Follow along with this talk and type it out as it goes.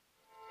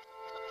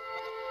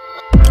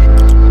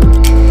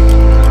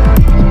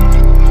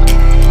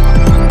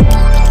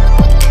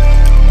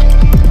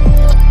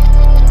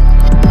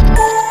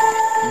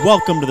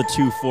Welcome to the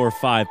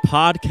 245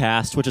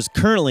 podcast, which is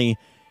currently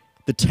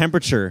the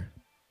temperature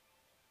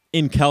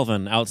in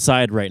Kelvin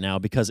outside right now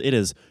because it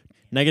is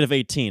negative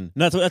 18.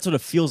 No, that's what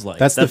it feels like.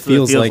 That's the what it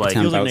feels like like.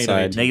 temp Feels like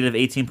outside. Negative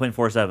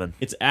 18.47.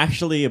 It's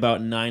actually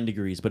about 9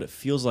 degrees, but it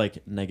feels like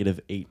negative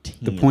 18.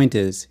 The point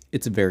is,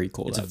 it's very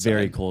cold It's outside.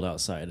 very cold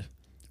outside.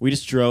 We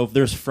just drove.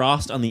 There's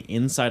frost on the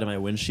inside of my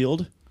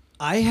windshield.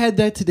 I had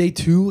that today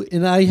too,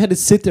 and I had to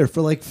sit there for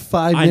like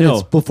 5 I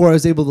minutes know. before I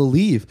was able to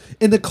leave.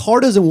 And the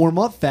car doesn't warm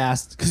up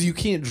fast because you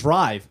can't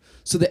drive,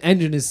 so the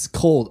engine is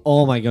cold.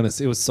 Oh my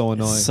goodness, it was so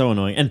annoying. It's so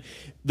annoying. And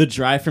the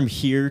drive from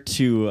here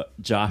to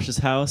Josh's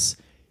house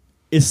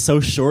is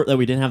so short that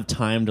we didn't have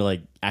time to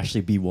like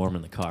actually be warm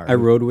in the car. I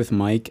rode with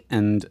Mike,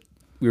 and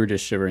we were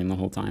just shivering the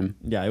whole time.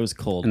 Yeah, it was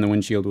cold. And the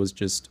windshield was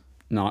just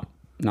not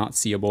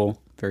seeable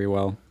very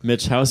well.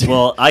 Mitch, how's your,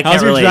 Well, I how's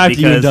can't your relate drive to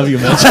because UNW,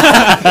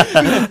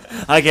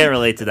 Mitch? I can't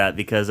relate to that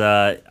because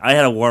I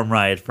had a warm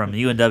ride from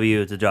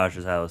UNW to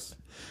Josh's house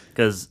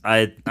because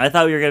I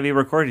thought we were going to be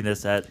recording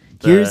this at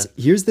the,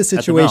 Here's the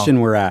situation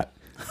we're at.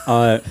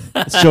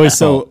 Joey's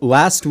So fault.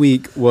 last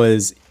week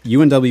was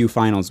UNW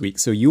finals week.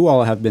 So you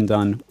all have been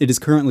done. It is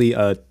currently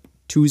a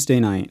Tuesday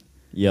night,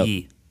 Yep.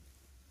 Yee.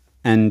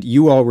 and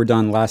you all were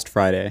done last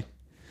Friday.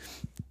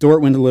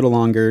 Dort went a little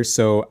longer,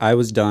 so I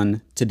was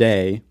done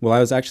today. Well, I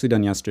was actually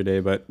done yesterday,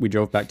 but we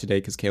drove back today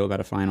because Caleb had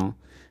a final.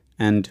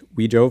 And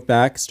we drove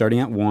back starting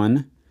at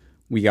 1.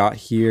 We got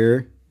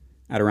here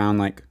at around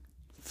like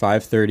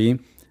 5:30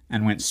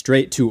 and went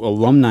straight to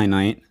alumni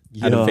night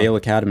at Yeah. Vale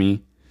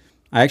Academy.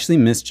 I actually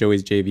missed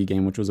Joey's JV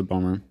game, which was a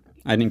bummer.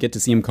 I didn't get to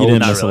see him You coach.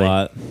 didn't Not miss really. a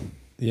lot.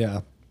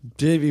 Yeah,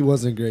 JV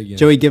wasn't a great game.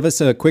 Joey, give us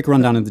a quick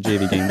rundown of the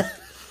JV game.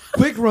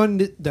 Quick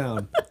run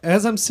down.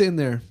 As I'm sitting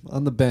there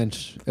on the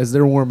bench as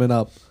they're warming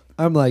up,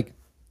 I'm like,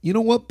 you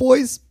know what,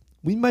 boys?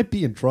 We might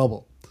be in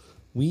trouble.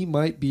 We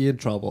might be in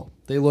trouble.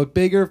 They look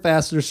bigger,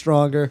 faster,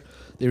 stronger.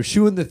 They were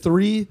shooting the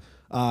three.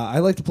 I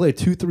like to play a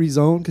 2-3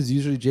 zone because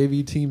usually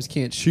JV teams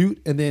can't shoot.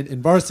 And then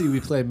in varsity, we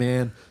play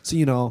man.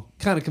 So,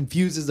 kind of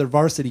confuses their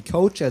varsity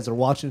coach as they're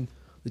watching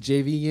the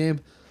JV game.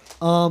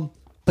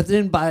 But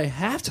then by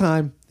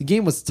halftime, the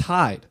game was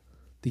tied.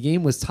 The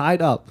game was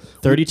tied up.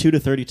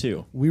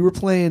 32-32. We were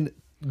playing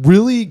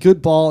really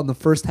good ball in the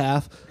first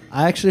half.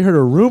 I actually heard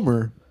a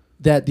rumor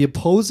that the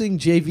opposing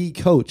JV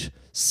coach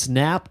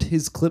snapped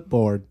his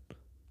clipboard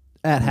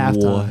at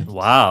halftime.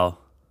 Wow.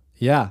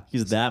 Yeah.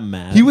 He's that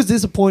mad. He was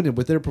disappointed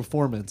with their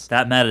performance.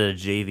 That mad at a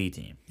JV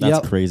team. That's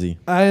Yep. crazy.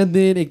 And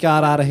then it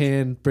got out of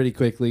hand pretty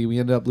quickly. We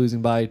ended up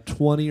losing by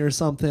 20 or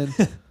something.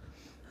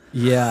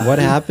 Yeah. What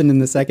happened in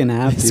the second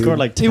half, He dude? scored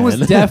like 10. It was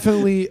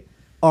definitely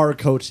our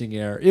coaching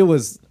error. It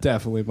was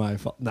definitely my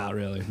fault. Not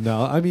really.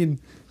 No, I mean,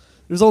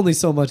 there's only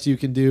so much you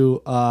can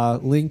do.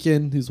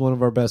 Lincoln, who's one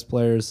of our best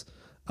players,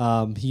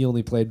 he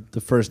only played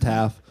the first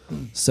half,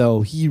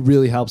 so he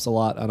really helps a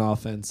lot on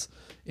offense.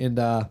 And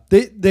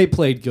they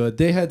played good.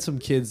 They had some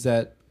kids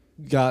that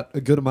got a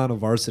good amount of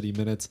varsity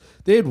minutes.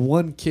 They had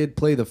one kid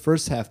play the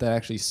first half that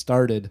actually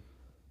started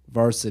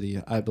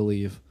varsity, I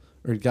believe,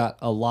 or got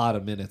a lot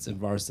of minutes in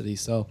varsity.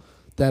 So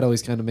that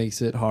always kind of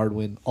makes it hard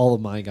when all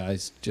of my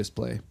guys just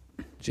play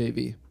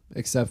JV,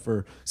 except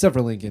for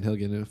Lincoln. He'll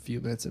get in a few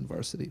minutes in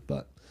varsity,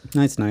 but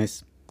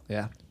Nice.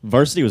 yeah.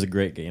 Varsity was a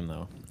great game,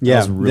 though. Yeah, That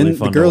was really then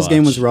fun the to girls'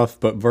 game watch. was rough,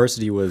 but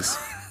varsity was.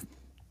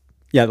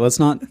 Yeah,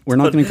 we're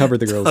not going to cover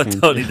the girls' game.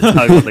 Don't need to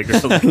talk about the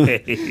girls'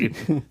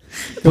 game.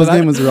 Girls'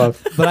 game was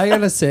rough. But I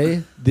gotta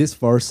say, this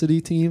varsity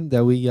team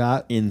that we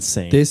got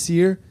Insane. this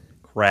year,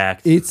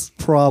 Cracked. it's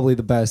probably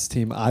the best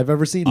team I've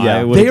ever seen.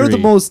 I would They are the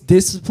agree. most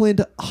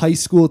disciplined high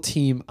school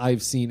team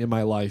I've seen in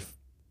my life,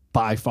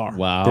 by far.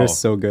 Wow. They're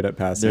so good at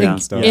passing They're-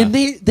 and stuff. And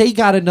they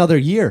got another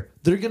year.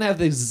 They're gonna have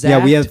the exact.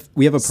 Yeah,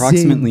 we have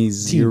approximately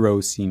same team.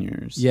 0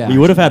 seniors. Yeah. We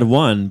would have had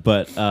one,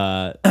 but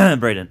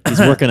Braden. he's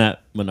working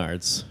at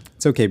Menards.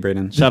 It's okay,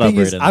 Braden. Shout the out, thing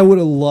is, Braden. I would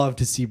have loved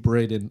to see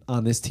Braden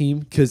on this team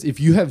because if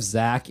you have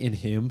Zach and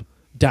him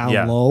down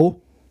Yeah. low,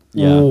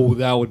 Yeah. oh,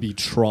 that would be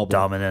trouble.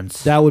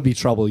 Dominance. That would be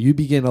trouble. You'd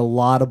be getting a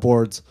lot of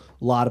boards,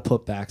 a lot of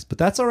putbacks, but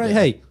that's all right.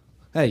 Hey,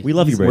 We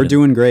love you, he's- Braden. We're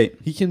doing great.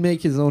 He can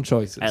make his own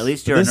choices. At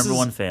least you're a This number is-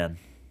 one fan.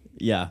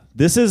 Yeah,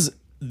 this is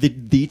the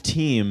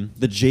team,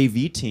 the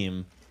JV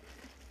team.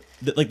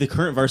 Like the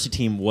current varsity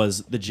team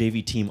was the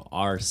JV team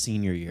our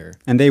senior year,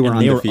 And they were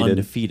undefeated.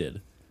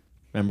 undefeated.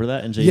 Remember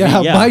that in JV?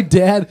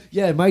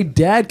 Yeah, my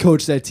dad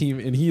coached that team,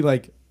 and he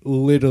like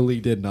literally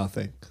did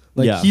nothing.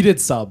 Like Yeah. he did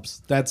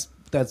subs. That's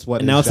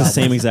what. And now his it's the job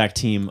same was. exact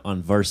team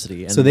on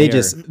varsity. And So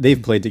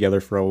they've played together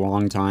for a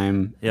long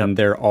time, Yep. and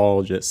they're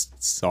all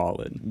just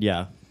solid.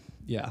 yeah.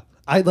 Yeah,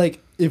 I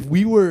like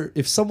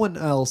if someone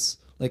else,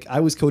 like I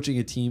was coaching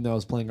a team that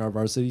was playing our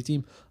varsity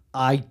team,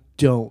 I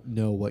don't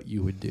know what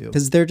you would do.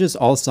 Because they're just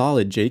all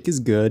solid. Jake is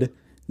good.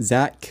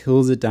 Zach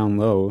kills it down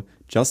low.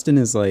 Justin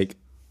is like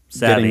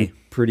Savvy. getting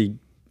pretty.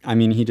 I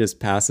mean, he just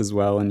passes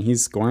well, and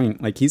he's scoring.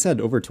 Like he's had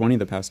over 20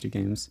 the past 2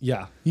 games.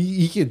 Yeah,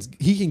 he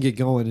can get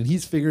going, and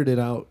he's figured it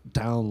out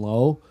down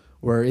low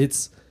where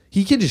it's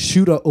he can just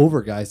shoot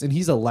over guys, and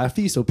he's a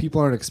lefty, so people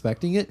aren't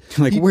expecting it.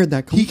 Like, where'd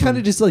that come He kind from?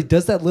 of just like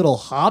does that little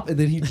hop, and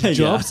then he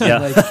jumps,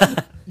 Yeah. and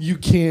like you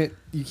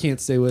can't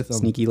stay with him.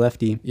 Sneaky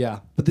lefty. Yeah,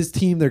 but this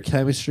team, their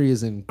chemistry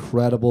is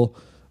incredible.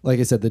 Like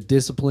I said, the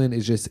discipline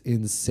is just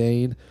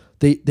insane.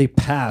 They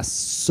pass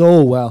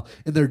so well,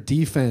 and their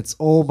defense.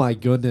 Oh my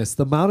goodness,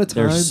 the amount of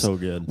They're times so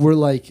good.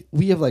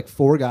 we have like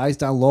 4 guys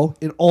down low,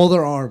 and all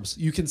their arms,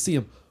 you can see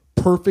them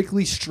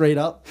perfectly straight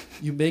up.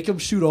 You make them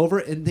shoot over,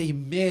 and they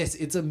miss.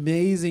 It's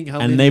amazing how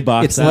And many they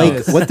box It's out.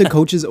 like what the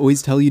coaches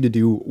always tell you to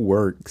do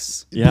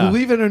works. Yeah.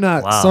 Believe it or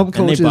not, Wow. some And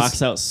coaches they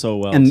box out so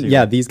well, And too.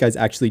 yeah, these guys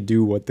actually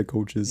do what the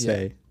coaches Yeah,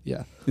 say.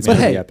 yeah. It's But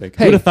pretty hey, epic.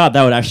 Who would hey, have thought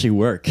that would actually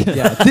work?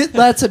 yeah,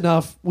 that's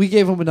enough. We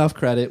gave them enough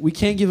credit. We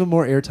can't give them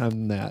more airtime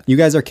than that. You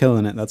guys are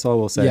killing it. That's all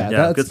we'll say. Yeah. Yeah,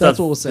 That's- good that's stuff.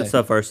 what we'll say. Good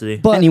stuff, varsity.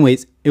 But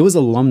Anyways, it was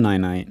alumni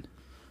night,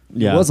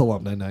 Yeah. it was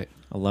alumni night.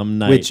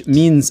 Alumni. which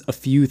means a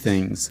few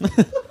things.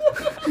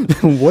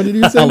 What did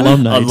you say?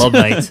 Alumni.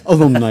 Alumni.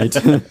 Alumni.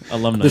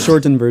 Alumni. The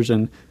shortened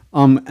version.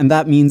 And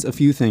that means a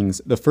few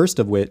things. The first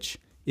of which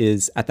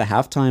is at the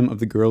halftime of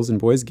the girls and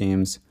boys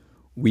games,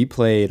 we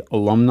played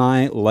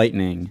Alumni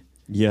Lightning,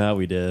 Yeah,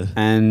 we did.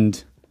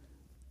 and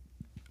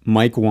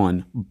Mike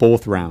won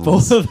both rounds.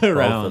 Both of the of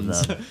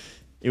rounds. them.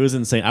 It was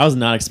insane. I was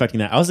not expecting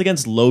that. I was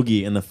against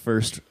Logie in the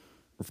first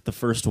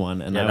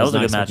one, and Yeah, I that was was a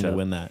not good expecting to matchup.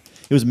 win that.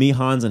 It was me,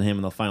 Hans, and him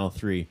in the final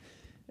 3,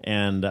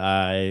 and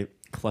I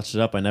clutched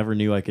it up. I never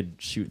knew I could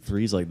shoot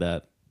threes like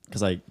that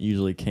because I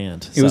usually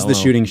can't. It was the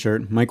shooting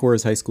shirt. Mike wore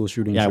his high school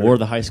shooting Yeah, I shirt. wore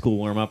the high school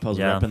warm up. I was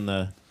Yeah.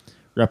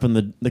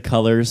 repping the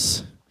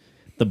colors,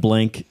 the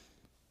blank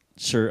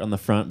shirt on the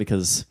front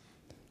because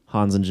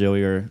Hans and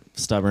Joey are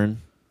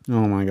stubborn.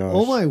 Oh my gosh.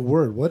 Oh my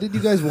word! What did you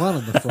guys want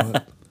on the front?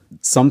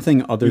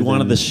 Something other We than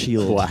wanted the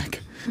shield.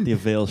 black. The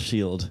Avail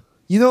shield.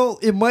 You know,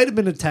 it might have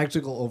been a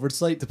tactical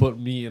oversight to put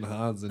me and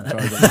Hans in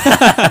charge of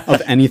it.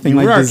 Of anything You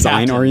were like our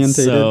design captain,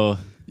 orientated. So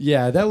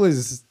Yeah, that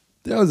was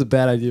a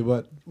bad idea,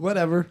 but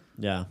whatever.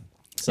 yeah.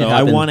 So It I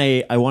happened. want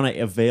a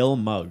Avail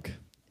mug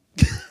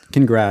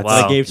Congrats. Wow.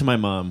 that I gave to my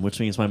mom, which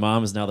means my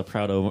mom is now the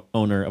proud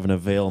owner of an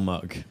Avail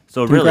mug.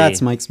 So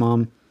Congrats, really, Mike's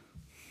mom.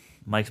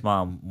 Mike's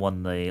mom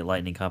won the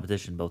Lightning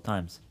competition both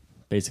times.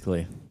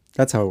 Basically,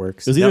 That's how it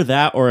works. it was either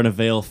that or an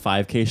Avail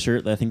 5K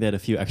shirt that I think they had a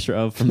few extra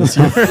of from this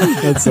year.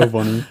 That's so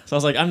funny. So I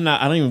was like, I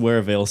don't even wear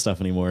Avail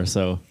stuff anymore.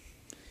 So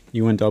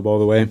You went dub all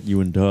the way.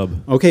 you and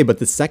Dub. Okay, but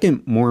the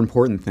second more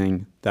important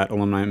thing that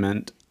alumni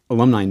night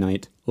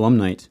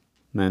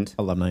meant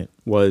Alumni.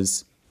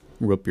 was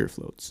root beer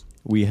floats.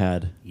 We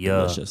had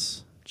Yeah.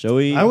 delicious.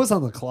 Joey I was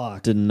on the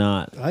clock. did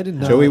not. I did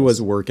not. Joey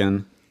was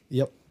working,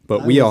 Yep.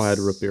 but I we all was had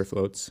root beer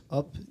floats.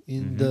 up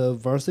in the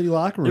varsity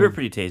locker room. They were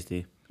pretty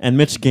tasty. And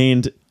Mitch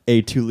gained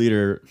a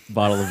 2-liter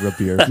bottle of root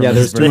beer. From Yeah,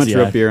 there's Mrs. too much Berziak.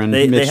 root beer, and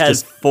They Mitch had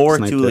just 4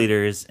 sniped 2 it.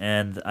 liters,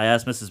 and I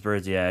asked Mrs.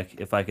 Berziak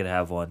if I could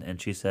have one,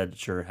 and she said,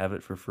 "Sure, have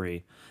it for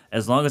free,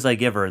 as long as I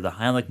give her the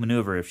Heimlich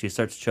maneuver if she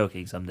starts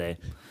choking someday."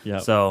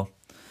 Yep. So,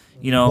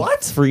 you know,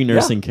 What? Free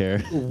nursing care.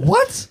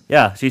 What?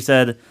 yeah, she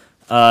said,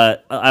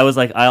 I was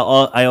like, I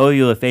owe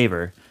you a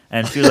favor.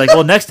 And she was like,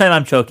 well, next time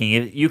I'm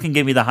choking, you can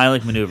give me the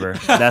Heimlich maneuver.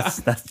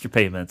 That's your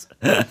payment.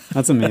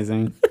 That's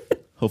amazing.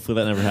 Hopefully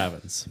that never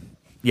happens.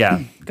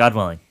 Yeah, God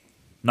willing.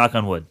 Knock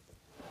on wood.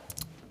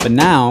 But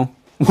now,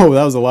 whoa,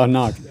 that was a loud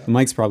knock.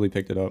 Mike's probably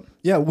picked it up.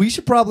 Yeah, we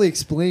should probably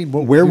explain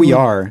what Where we were-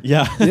 are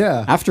Yeah.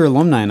 Yeah. after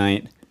alumni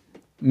night,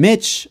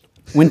 Mitch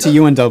went to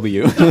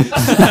UNW.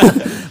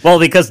 Well,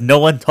 because no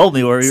one told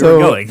me where we So,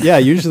 were going. yeah,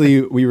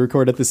 usually we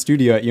record at the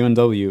studio at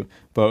UNW,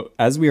 but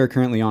as we are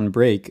currently on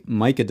break,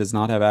 Micah does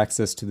not have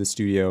access to the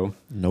studio.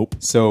 Nope.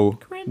 So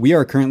we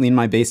are currently in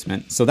my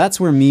basement. So that's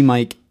where me,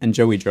 Mike, and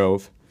Joey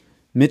drove.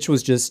 Mitch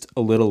was just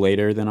a little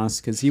later than us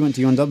because he went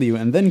to UNW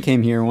and then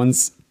came here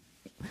once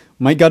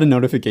Mike got a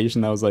notification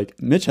that was like,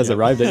 Mitch has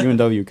arrived at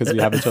UNW because we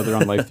have each other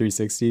on Life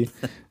 360.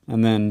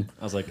 And then,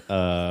 I was like,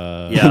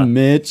 Yeah.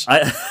 Mitch.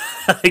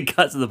 I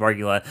got to the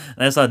parking lot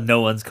and I saw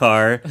no one's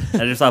car. I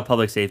just saw a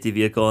public safety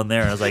vehicle in there,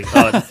 and I was like,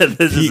 "Oh,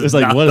 this He is was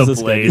like, not what the is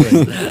this guy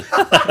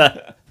place." doing?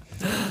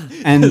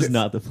 And It's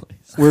not the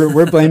place.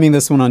 we're blaming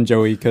this one on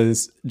Joey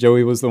because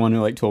Joey was the one who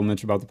like told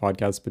Mitch about the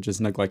podcast, but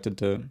just neglected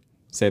to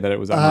say that it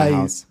was at my I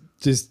house.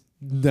 just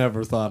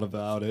never thought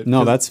about it. No,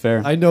 'Cause that's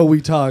fair. I know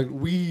we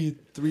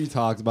three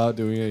talked about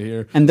doing it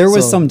here. And there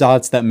was So- some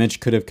dots that Mitch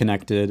could have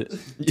connected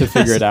to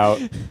figure it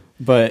out,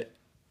 but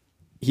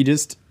he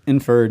just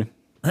inferred.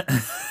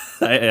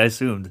 I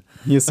assumed.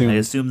 He I assumed.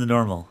 assumed the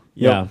normal.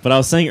 Yeah, but I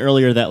was saying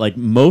earlier that like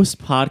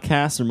most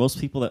podcasts or most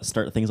people that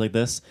start things like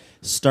this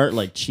start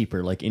like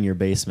cheaper, like in your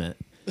basement,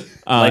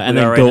 Like and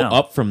we then are right go now.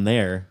 up from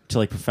there to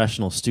like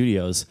professional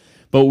studios.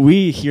 But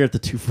we here at the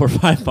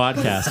 245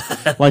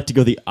 podcast like to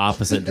go the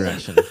opposite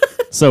direction.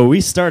 So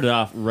we started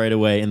off right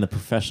away in the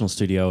professional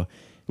studio.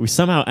 We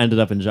somehow ended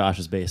up in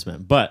Josh's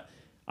basement, but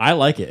I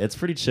like it. It's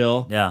pretty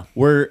chill. Yeah.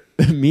 We're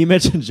me,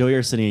 Mitch, and Joey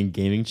are sitting in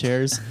gaming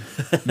chairs.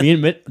 Me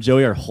and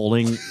Joey are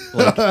holding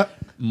like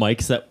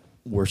mics that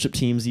worship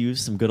teams use,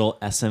 some good old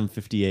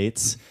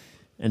SM58s,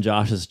 and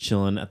Josh is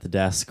chilling at the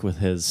desk with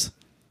his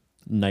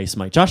nice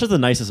mic. Josh has the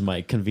nicest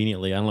mic,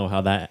 conveniently. I don't know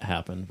how that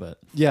happened, but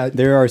Yeah,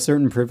 There are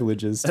certain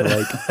privileges to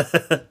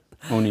like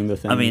owning the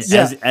thing. I mean,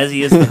 Yeah. as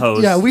he is the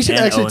host. yeah. We should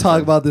and actually owns talk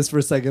them. about this for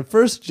a second.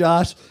 First,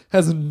 Josh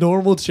has a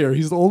normal chair.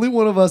 He's the only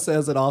one of us that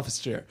has an office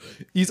chair.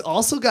 He's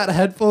also got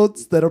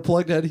headphones that are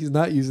plugged in. He's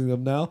not using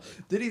them now.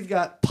 Then he's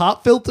got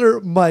pop filter,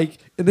 mic,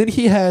 and then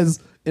he has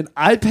an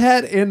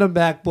iPad and a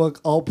MacBook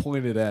all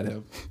pointed at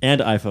him.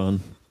 and iPhone.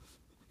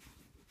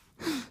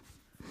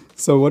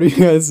 so what are you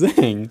guys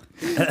saying?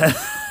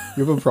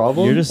 You have a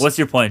problem? You're just What's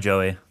your point,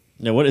 Joey?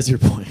 yeah. What is your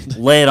point?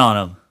 Lay it on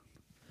him.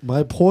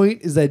 My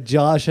point is that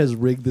Josh has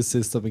rigged the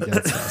system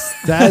against us.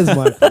 That is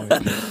my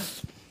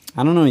point.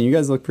 I don't know. You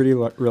guys look pretty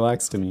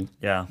relaxed to me.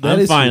 Yeah. That I'm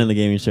is fine true. in the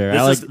gaming chair.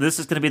 This I like. is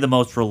going to be the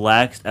most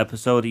relaxed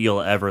episode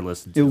you'll ever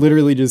listen It to.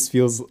 literally just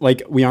feels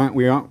like we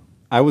aren't.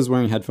 I was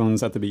wearing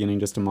headphones at the beginning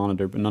just to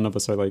monitor, but none of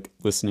us are like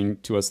listening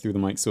to us through the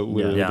mic, so it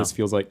literally Yeah. just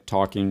feels like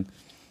talking.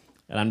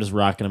 And I'm just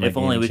rocking in my If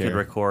only gaming we chair. could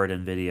record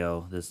and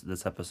video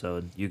this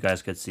episode, you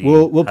guys could see.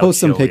 We'll how post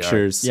some chill we are.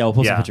 pictures. Yeah, we'll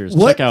post some Yeah. pictures.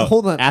 What? Check out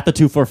Hold on. at the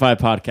 245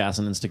 podcast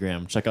on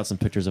Instagram. Check out some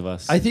pictures of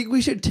us. I think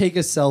we should take a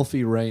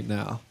selfie right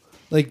now.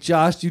 Like,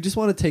 Josh, do you just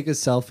want to take a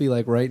selfie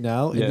like right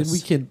now? And Yes. then we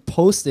can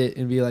post it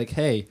and be like,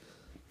 hey,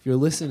 if you're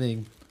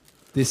listening,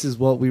 this is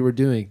what we were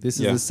doing. This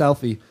is Yeah. the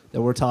selfie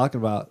that we're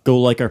talking about.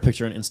 Go like our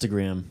picture on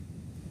Instagram.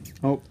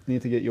 Oh,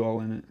 need to get you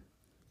all in it.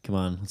 Come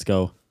on, let's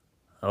go.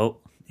 Oh,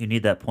 you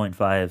need that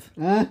 0.5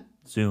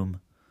 zoom.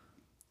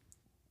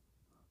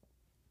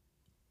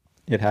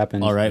 It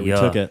happened. All right, we Yeah.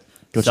 took it.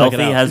 Go check it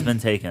Selfie out. has been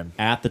taken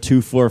At the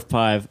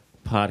 245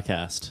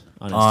 podcast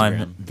on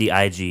Instagram. on the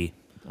IG.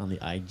 On the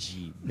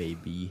IG,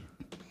 baby.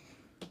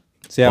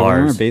 So yeah, we're in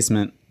our Bars.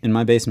 basement. In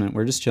my basement,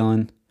 we're just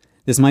chilling.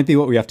 This might be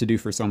what we have to do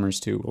for summers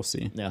too. We'll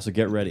see. Yeah, so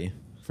get ready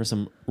for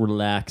some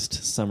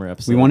relaxed summer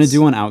episodes. We want to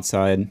do one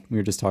outside. We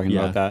were just talking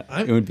Yeah. about that.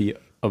 I'm- It would be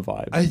a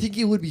vibe. I think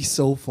it would be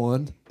so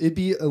fun. It'd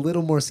be a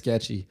little more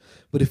sketchy.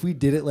 But if we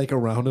did it like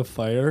around a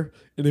fire,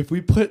 and if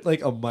we put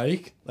like a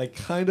mic, like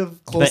kind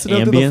of close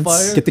enough to the ambience.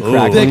 fire, Get the Ooh. they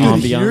crackling. could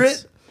ambiance. hear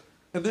it,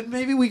 and then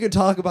maybe we could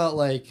talk about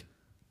like,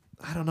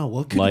 I don't know,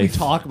 what could Life. we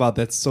talk about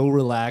that's so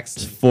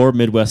relaxed? 4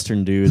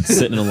 Midwestern dudes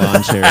sitting in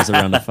lawn chairs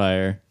around a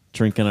fire,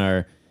 drinking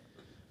our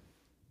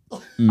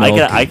milk.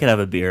 I could have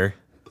a beer.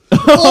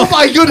 Oh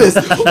my goodness!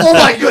 Oh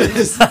my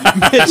goodness!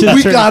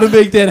 We gotta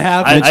make that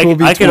happen. Mitch will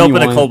be I could open a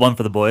 21. cold one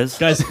for the boys.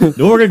 Guys, know what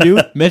we're gonna do?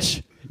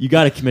 Mitch, you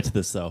gotta commit to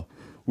this though.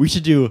 We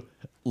should do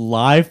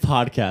live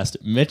podcast.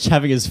 Mitch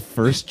having his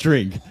first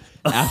drink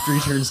after he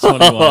turns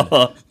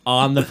 21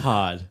 on the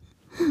pod.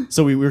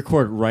 So we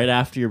record right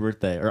after your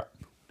birthday, or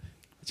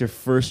it's your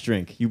first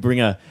drink. You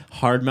bring a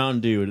hard Mountain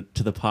Dew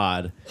to the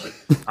pod,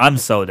 I'm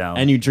so down.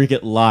 and you drink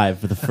it live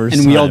for the first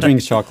and time. we all drink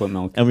chocolate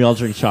milk. And we all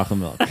drink chocolate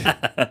milk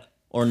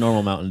or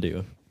normal Mountain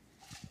Dew.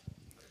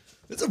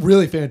 It's a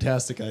really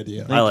fantastic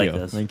idea. Thank like you.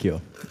 this. Thank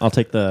you. I'll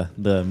take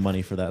the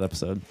money for that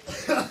episode.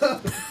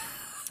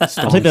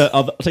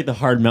 I'll take the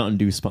hard Mountain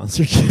Dew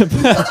sponsorship.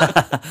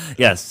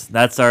 Yes,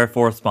 that's our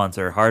fourth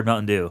sponsor, Hard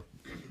Mountain Dew.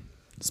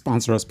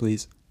 Sponsor us,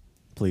 please.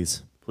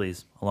 Please.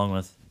 Please, along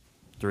with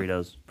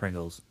Doritos,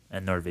 Pringles,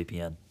 and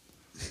NordVPN.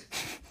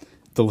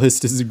 The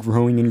list is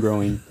growing and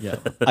growing. Yeah.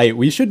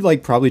 We should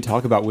like probably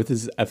talk about what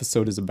this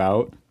episode is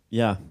about.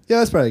 Yeah. Yeah,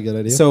 that's probably a good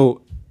idea.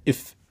 So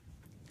if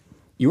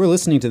you are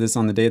listening to this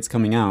on the day it's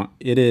coming out,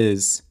 it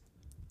is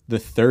the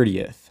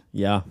 30th.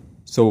 Yeah.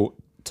 So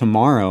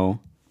tomorrow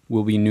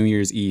will be New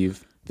Year's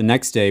Eve. The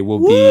next day will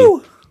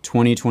be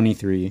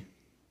 2023.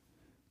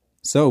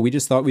 So we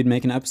just thought we'd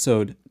make an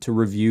episode to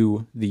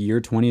review the year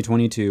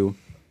 2022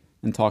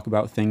 and talk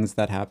about things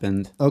that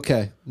happened.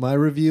 Okay, my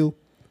review,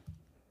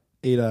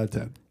 8 out of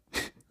 10.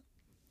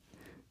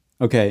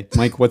 Okay,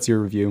 Mike, what's your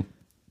review?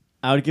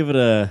 I would give it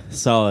a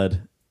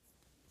solid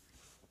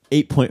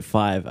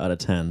 8.5 out of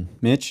 10.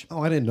 Mitch?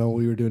 Oh, I didn't know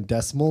we were doing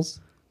decimals.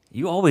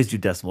 You always do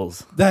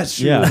decimals. That's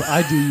true. Yeah.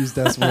 I do use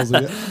decimals.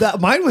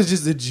 Mine was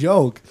just a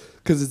joke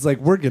because it's like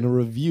we're gonna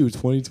review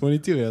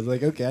 2022. I was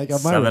like, okay, I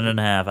got my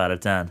 7.5 out of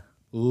 10.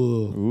 Ooh.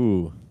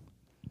 Ooh.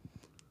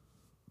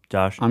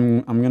 Josh,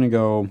 I'm gonna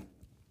go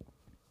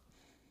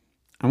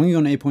an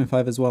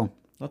 8.5 as well.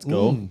 Let's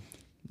go.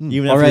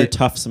 Even All after your right.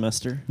 tough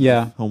semester.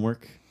 Yeah.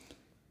 Homework.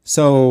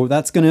 So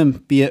that's gonna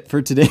be it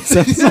for today's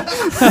episode.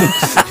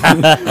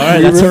 All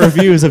right, that's our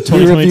reviews of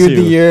We reviewed 2022.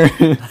 the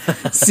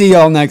year. See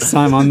y'all next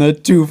time on the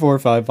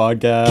 245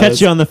 podcast. Catch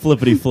you on the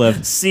flippity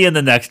flip. see you in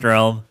the next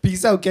realm.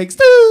 Peace out,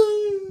 gangsters.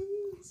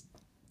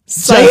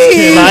 Psych!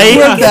 Psych!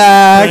 We're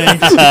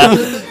back.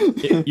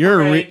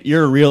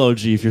 You're a real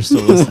OG if you're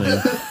still listening.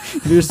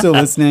 If you're still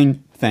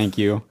listening, thank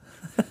you.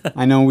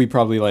 I know we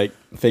probably like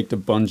faked a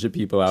bunch of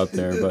people out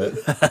there,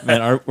 but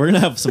Man, we're gonna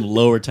have some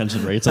low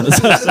retention rates on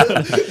this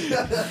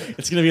episode.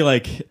 It's gonna be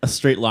like a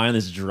straight line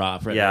that's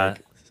drop right Yeah,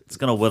 like, it's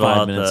going to whittle 5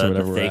 out minutes or the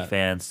whatever we're fake at.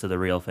 fans to the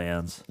real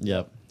fans.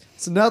 Yep.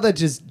 So now that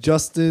just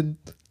Justin,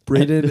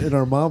 Braden, and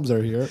our moms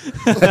are here,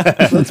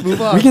 let's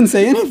move on. we can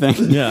say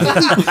anything. Yeah.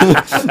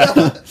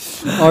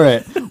 All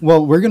right.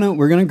 Well, we're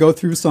gonna go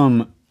through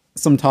some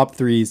top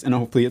threes, and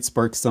hopefully it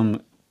sparks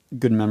some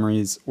good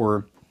memories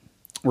or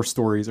or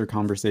stories or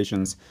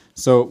conversations.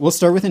 So we'll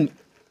start with an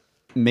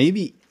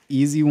maybe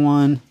easy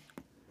one.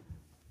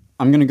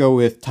 I'm going to go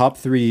with top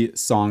 3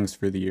 songs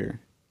for the year.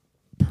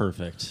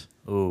 Perfect.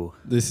 Ooh.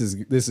 This is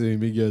gonna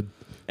be good.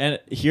 And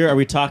here, are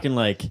we talking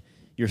like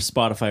your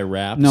Spotify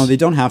Wrapped? No, they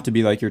don't have to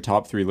be like your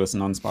top 3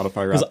 listened on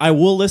Spotify Because Wrapped. I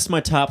will list my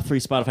top 3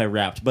 Spotify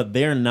Wrapped, but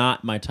they're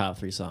not my top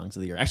 3 songs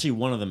of the year. Actually,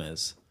 one of them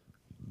is,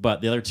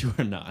 but the other 2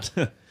 are not.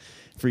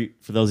 For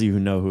those of you who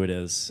know who it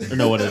is or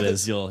know what it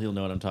is, you'll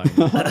know what I'm talking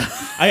about.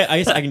 I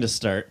guess I can just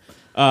start.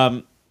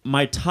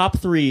 My top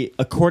 3,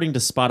 according to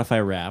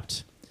Spotify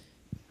Wrapped,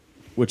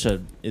 which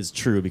is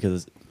true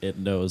because it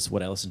knows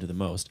what I listen to the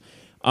most.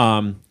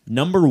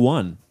 Number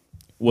 1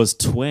 was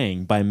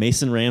Twang by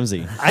Mason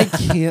Ramsey. I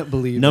can't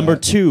believe Number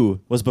that. 2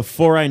 was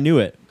Before I Knew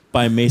It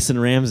by Mason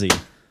Ramsey.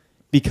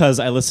 Because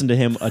I listened to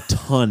him a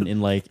ton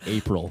in like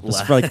April.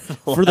 Just for the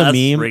Last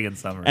meme. spring and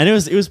summer. And it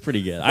was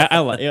pretty good.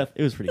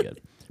 It was pretty good.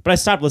 But I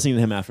stopped listening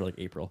to him after like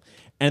April.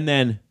 And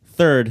then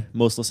third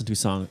most listened to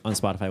song on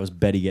Spotify was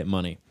Betty Get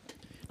Money.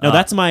 Now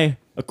that's my,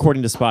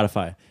 according to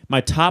Spotify,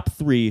 my top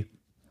 3.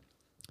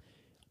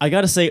 I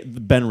gotta say, the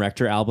Ben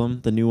Rector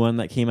album, the new one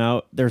that came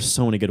out, there's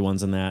so many good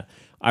ones in that.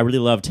 I really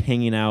loved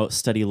Hanging Out,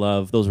 Steady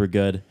Love. Those were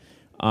good.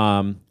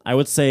 I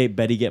would say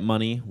Betty Get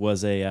Money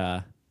was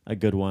a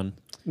good one.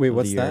 Wait, of the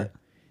what's year. that?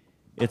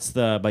 It's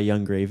by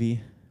Young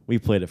Gravy. We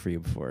played it for you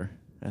before,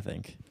 I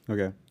think.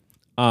 Okay.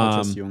 I'll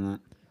trust you on that.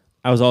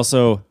 I was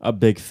also a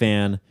big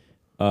fan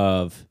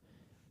of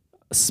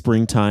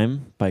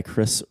Springtime by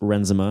Chris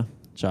Renzema.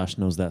 Josh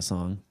knows that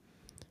song.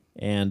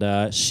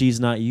 And She's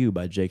Not You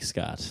by Jake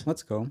Scott.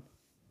 Let's go.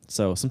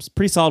 So some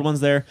pretty solid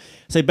ones there.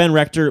 Say Ben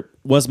Rector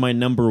was my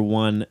number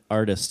 1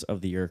 artist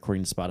of the year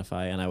according to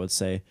Spotify, and I would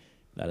say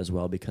that as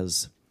well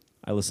because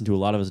I listened to a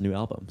lot of his new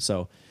album.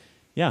 So,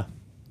 yeah.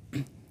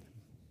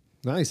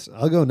 Nice.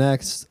 I'll go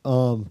next.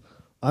 I'm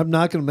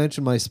not going to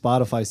mention my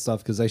Spotify stuff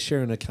because I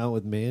share an account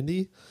with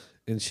Mandy,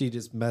 and she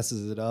just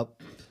messes it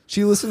up.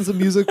 She listens to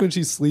music when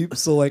she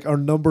sleeps. So, like, our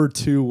number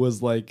 2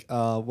 was, like,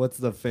 what's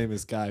the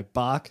famous guy?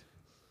 Bach?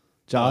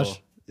 Josh?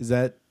 Oh. Is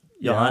that?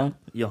 Johann?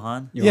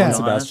 Johann Yeah.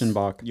 Sebastian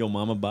Bach. Yo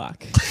Mama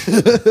Bach.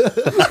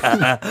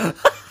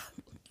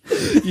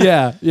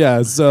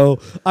 Yeah. So,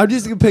 I'm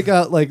just going to pick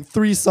out, like,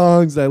 3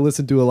 songs that I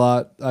listen to a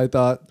lot. I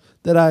thought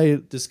that I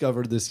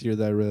discovered this year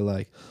that I really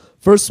like.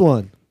 First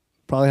one,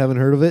 probably haven't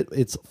heard of it.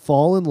 It's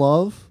Fall in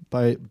Love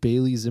by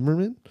Bailey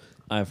Zimmerman.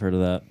 I've heard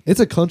of that. It's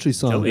a country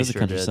song. Joey It's a sure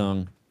country did.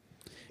 song.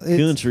 It's-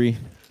 Country.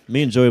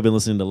 Me and Joey have been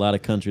listening to a lot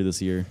of country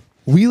this year.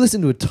 We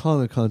listen to a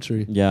ton of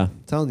country. Yeah.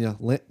 I'm telling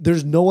you,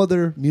 there's no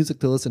other music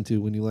to listen to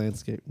when you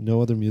landscape.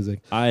 No other music.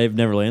 I've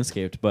never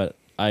landscaped, but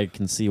I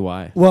can see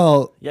why.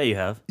 Well, Yeah, you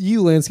have.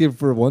 you landscaped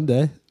for one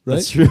day, right?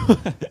 That's true.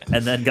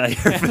 And then got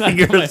your My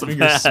fingers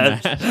fingers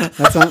smashed.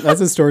 smashed.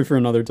 That's a story for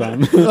another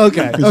time.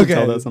 Okay, We should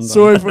tell that okay. sometime.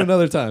 Sorry for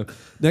another time.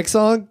 Next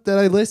song that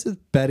I listed,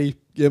 Betty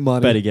Get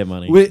Money. Betty Get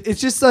Money. It's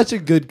just such a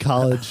good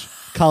college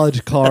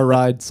car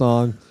ride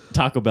song.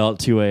 Taco Bell at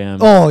 2 a.m.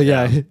 Oh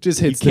yeah, it just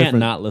you hits can't different.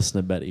 not listen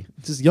to Betty.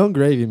 Just Young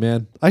Gravy,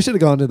 man. I should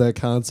have gone to that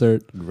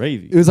concert.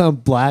 Gravy. It was on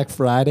Black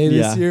Friday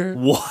this Yeah. year.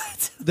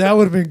 What? That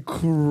would have been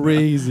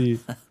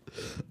crazy.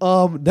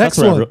 Next That's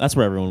where, one. that's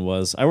where everyone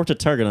was. I worked at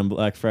Target on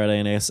Black Friday,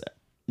 and I guess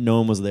no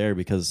one was there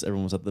because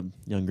everyone was at the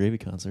Young Gravy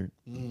concert.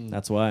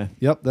 That's why.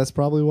 Yep, that's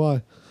probably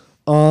why.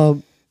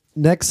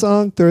 Next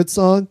song, third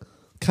song,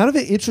 kind of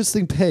an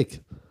interesting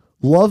pick.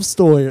 Love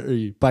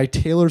Story by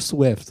Taylor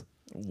Swift.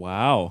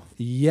 Wow.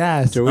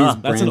 Yes. Joey's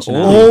that's an branching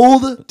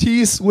old- out. Old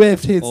T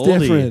Swift hits Oldie.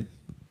 different.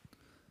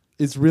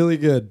 It's really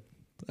good.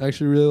 I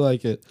actually really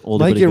like it. Oldie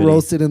Might but a get goodie.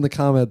 roasted in the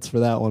comments for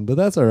that one, but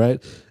that's all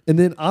right. And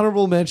then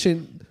honorable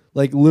mention,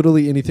 like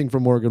literally anything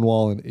from Morgan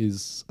Wallen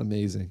is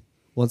amazing.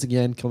 Once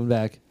again, coming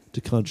back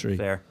to country.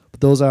 Fair.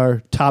 But those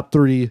are top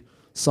 3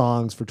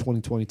 songs for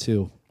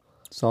 2022.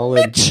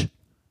 Solid.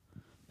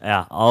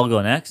 Yeah, I'll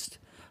go next.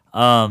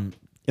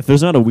 If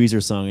there's not a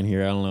Weezer song in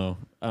here, I don't know.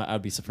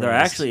 I'd be surprised. There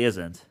actually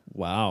isn't.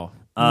 Wow.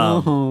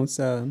 Oh,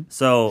 sad.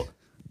 So,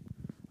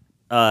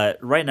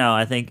 right now,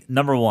 I think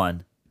number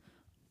 1,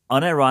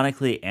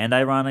 unironically and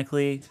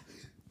ironically,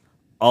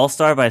 All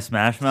Star by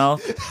Smash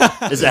Mouth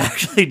is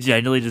actually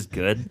genuinely just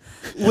good.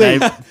 And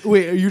Wait, I-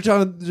 wait, you're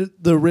talking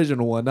the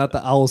original one, not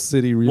the Owl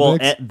City remix?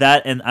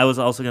 well, and I was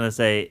also going to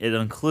say it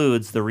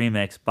includes the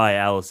remix by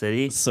Owl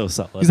City. So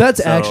solid. Because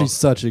that's so- actually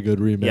such a good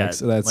remix Yeah, of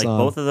that like song.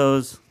 both of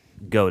those,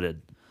 goated.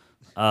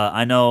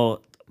 I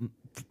know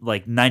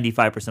like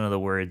 95% of the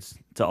words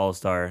to All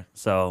Star,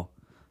 so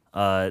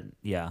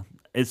yeah,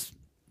 it's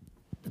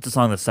a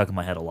song that's stuck in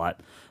my head a lot.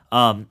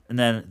 And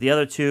then the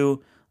other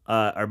 2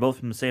 are both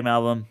from the same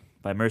album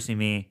by Mercy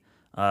Me.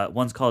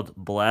 One's called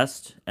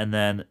Blessed, and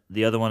then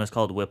the other one is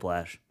called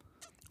Whiplash.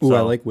 Ooh, I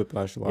So, like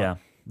Whiplash a lot. Yeah,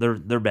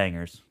 they're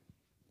bangers.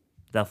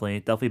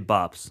 Definitely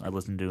bops I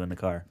listen to in the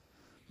car.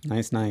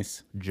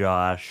 Nice.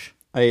 Josh.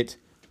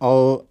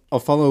 I'll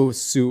follow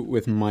suit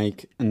with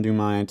Mike and do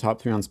my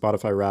top 3 on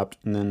Spotify Wrapped,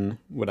 and then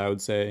what I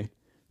would say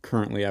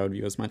currently I would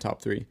view as my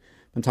top 3.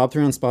 My top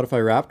 3 on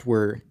Spotify Wrapped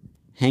were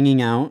Hanging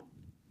Out,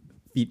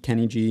 feat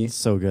Kenny G.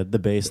 So good. The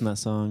bass in that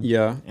song.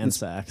 Yeah, And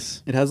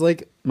sax. it has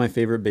like my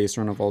favorite bass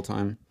run of all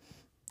time.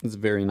 It's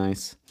very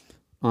nice.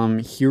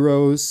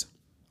 Heroes,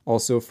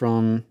 also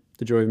from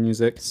The Joy of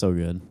Music. So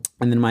good.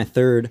 And then my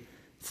third,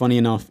 funny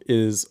enough,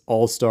 is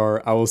All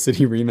Star Owl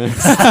City Remix.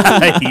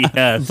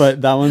 Yes.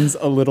 But that one's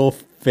a little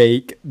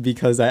fake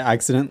because I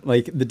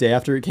the day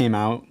after it came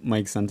out,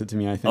 Mike sent it to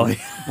me, I think. Oh,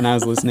 yeah. And I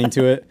was listening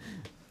to it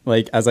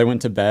like as I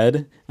went to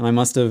bed, and I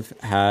must have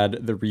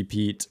had the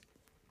repeat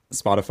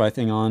Spotify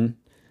thing on,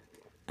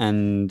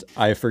 and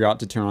I forgot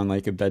to turn on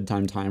like a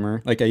bedtime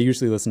timer. Like I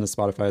usually listen to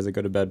Spotify as I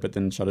go to bed, but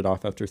then shut it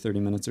off after 30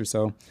 minutes or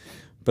so.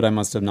 But I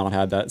must have not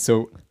had that.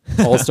 So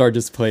All Star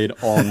just played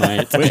all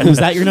night. Wait, was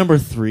that your number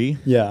 3?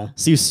 Yeah.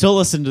 So you still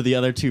listen to the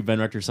other 2 Ben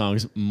Rector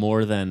songs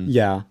more than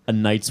Yeah. a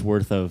night's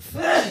worth of.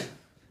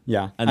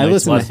 Yeah. A I night's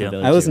listen bless to, you.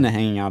 I listen to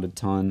Hanging Out a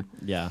ton.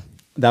 Yeah.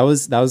 That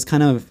was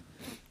kind of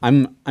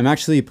I'm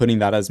actually putting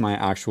that as my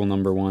actual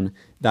number 1.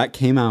 That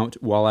came out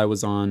while I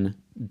was on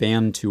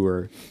band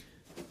tour,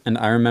 and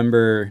I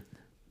remember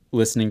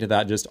listening to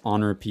that just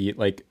on repeat,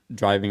 like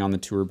driving on the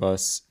tour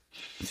bus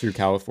through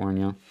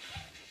California.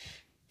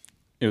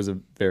 It was a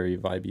very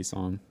vibey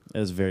song. It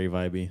was very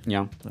vibey.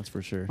 Yeah. That's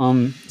for sure.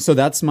 So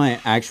that's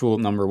my actual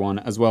number 1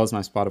 as well as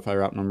my Spotify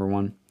Wrapped number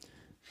 1.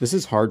 This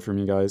is hard for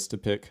me, guys, to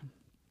pick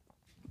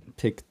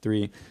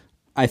 3.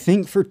 I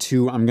think for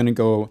 2 I'm going to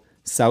go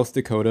South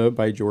Dakota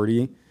by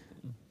Jordy.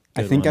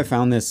 I think one. I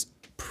found this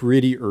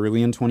pretty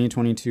early in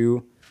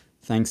 2022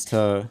 thanks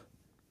to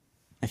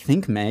I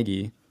think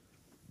Maggie.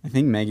 I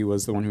think Maggie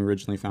was the one who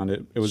originally found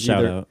it. It was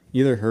Shout out.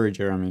 either her or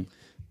Jeremy.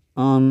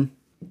 And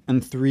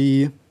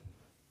 3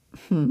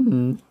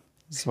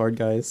 it's hard,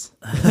 guys.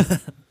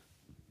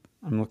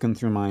 I'm looking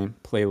through my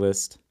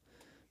playlist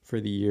for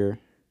the year.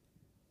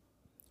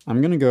 I'm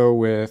going to go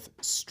with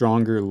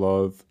Stronger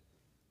Love,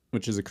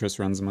 which is a Chris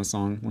Renzema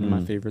song, one of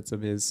my favorites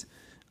of his.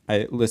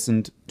 I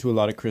listened to a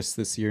lot of Chris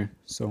this year,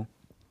 so.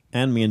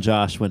 And me and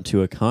Josh went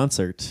to a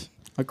concert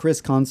A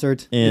Chris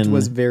concert. In it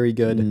was very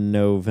good.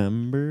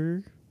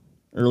 November?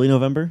 Early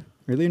November?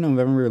 Early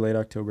November or late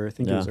October. I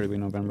think it Yeah. was early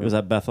November. It was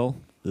at Bethel,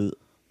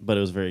 but it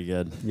was very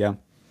good. Yeah.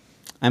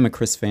 I'm a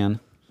Chris fan,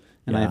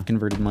 and I Yeah. have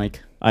converted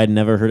Mike. I had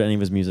never heard any of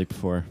his music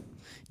before.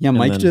 Yeah, And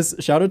Mike then-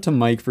 just shout out to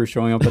Mike for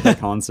showing up at the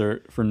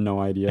concert for no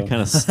idea. I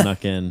kind of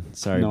snuck in.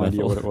 Sorry, no Bethel.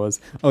 idea what it was.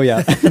 Oh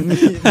yeah,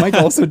 Mike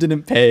also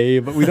didn't pay,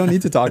 but we don't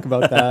need to talk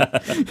about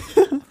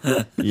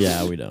that.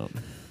 Yeah, we don't.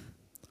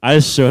 I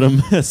just showed him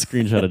a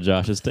screenshot of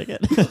Josh's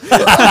ticket.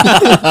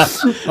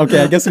 Okay,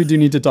 I guess we do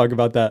need to talk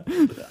about that.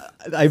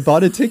 I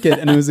bought a ticket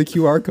and it was a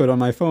QR code on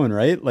my phone,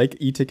 right? Like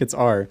e-tickets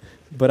are.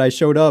 But I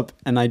showed up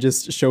and I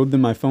just showed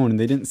them my phone and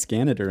they didn't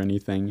scan it or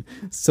anything.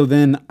 So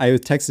then I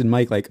texted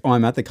Mike like, "Oh,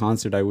 I'm at the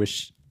concert. I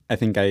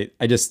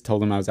just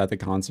told him I was at the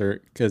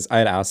concert because I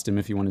had asked him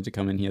if he wanted to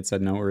come in. He had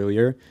said no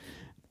earlier.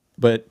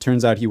 But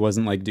turns out he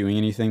wasn't like doing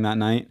anything that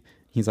night.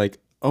 He's like,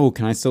 "Oh,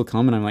 can I still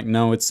come?" And I'm like,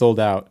 "No, it's sold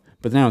out."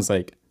 But then I was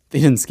like, they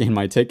didn't scan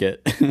my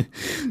ticket.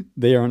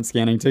 They aren't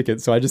scanning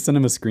tickets. So I just sent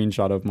him a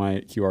screenshot of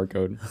my QR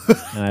code.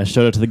 And I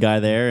showed it to the guy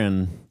there,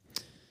 and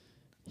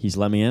he's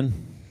let me in.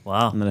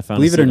 Wow. And then I found.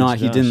 Believe a it or signage not, to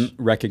he Josh. didn't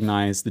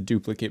recognize the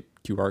duplicate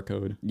QR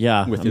code.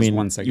 Yeah, with I his mean,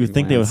 1 second you would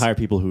think they would glance. hire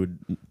people who would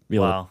be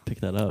able Wow. to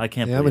pick that up. I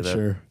can't believe it.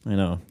 Amateur. I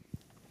know.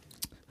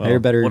 Hire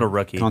better what a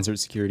rookie. concert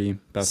security.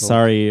 Bethel.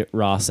 Sorry,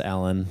 Ross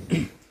Allen.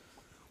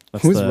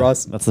 That's Who's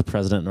Ross? That's the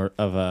president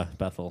of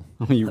Bethel.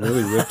 Oh, you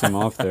really ripped him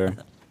off there.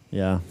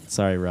 Yeah,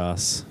 sorry,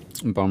 Ross.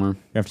 Bummer. You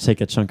have to take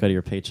a chunk out of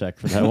your paycheck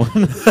for that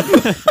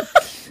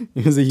one.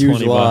 It was a huge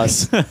 20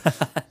 loss. bucks.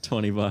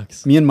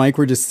 $20. Me and Mike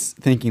were just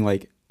thinking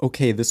like,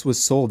 okay, this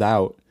was sold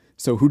out.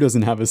 So who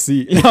doesn't have a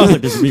seat? I was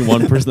like, there's gonna be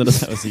one person that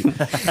doesn't have a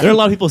seat. There are a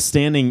lot of people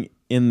standing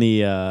in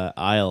the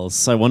aisles,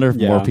 so I wonder if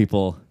more Yeah.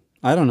 people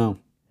I don't know.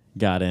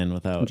 got in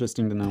without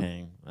Interesting to know.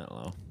 paying. I don't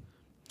know.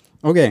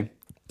 Okay,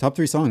 top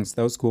 3 songs.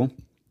 That was cool.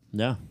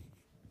 Yeah.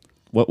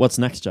 What's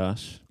next,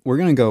 Josh? We're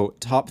gonna go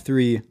top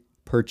 3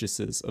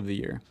 purchases of the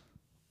year.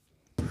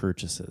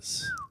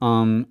 Purchases.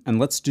 And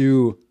let's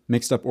do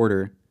mixed up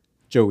order.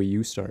 Joey,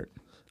 you start.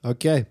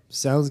 Okay,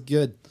 sounds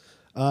good.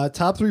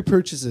 Top 3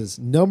 purchases.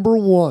 Number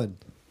 1,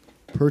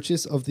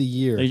 purchase of the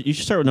year. You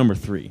should start with number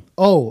 3.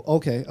 Oh,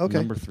 okay.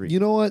 Number 3. You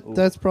know what?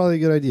 That's probably a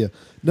good idea.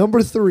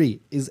 Number 3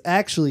 is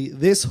actually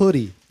this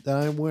hoodie that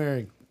I'm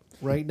wearing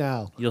right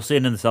now. You'll see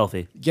it in the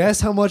selfie.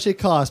 Guess how much it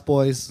costs,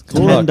 boys?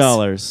 $10.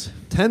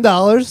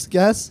 $10.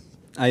 Guess.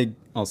 I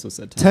also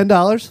said 10.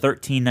 $10.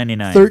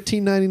 $13.99.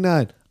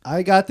 $13.99.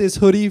 I got this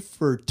hoodie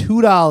for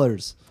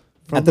 $2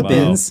 At the Wow.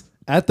 bins.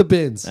 at the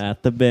bins.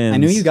 At the bins. I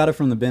knew you got it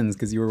from the bins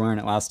because you were wearing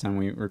it last time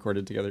we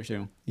recorded together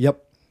too.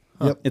 Yep.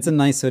 Yep. It's a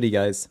nice hoodie,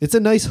 guys. It's a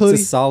nice hoodie.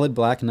 It's a solid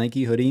black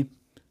Nike hoodie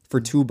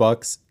for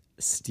 $2.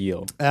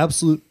 Steal.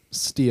 Absolute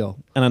steal.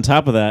 And on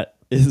top of that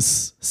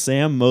is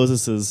Sam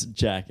Moses's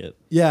jacket.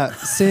 Yeah,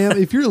 Sam,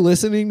 if you're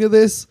listening to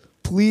this,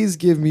 please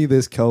give me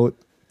this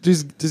coat.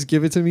 Just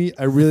give it to me.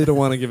 I really don't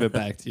want to give it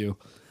back to you.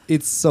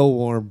 It's so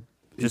warm.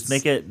 Just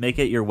make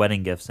it your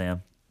wedding gift,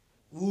 Sam.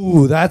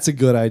 Ooh, that's a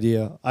good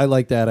idea. I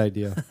like that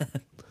idea.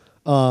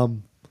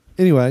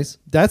 anyways,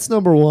 that's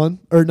number 1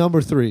 or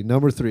number 3.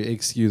 Number 3,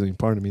 excuse me,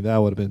 pardon me, that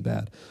would have been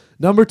bad.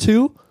 Number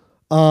 2,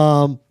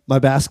 my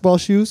basketball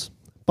shoes.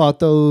 Bought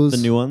those The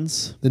new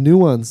ones. the new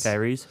ones.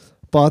 Kyrie's.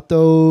 Bought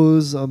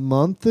those a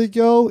month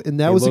ago, and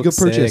that They was a look good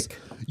purchase. sick.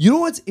 You know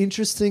what's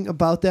interesting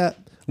about that?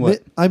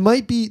 What?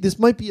 This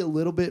might be a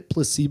little bit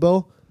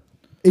placebo.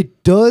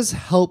 It does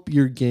help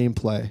your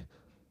gameplay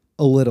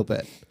a little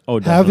bit. Oh,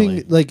 definitely.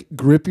 Having like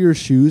grippier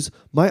shoes.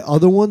 My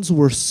other ones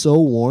were so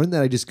worn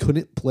that I just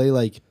couldn't play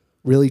like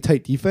really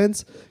tight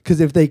defense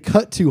because if they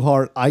cut too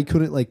hard, I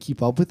couldn't like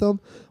keep up with them.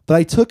 But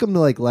I took them to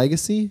like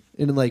Legacy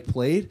and like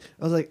played.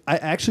 I was like, I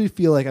actually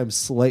feel like I'm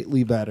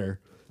slightly better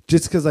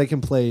just because I can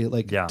play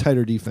like Yeah.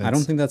 tighter defense. I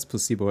don't think that's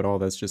placebo at all.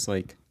 That's just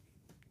like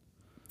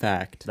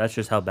fact. That's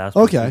just how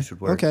basketball Okay. shoes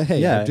should work. Okay.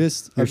 Hey, yeah, I'm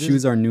just your I'm just-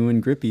 shoes are new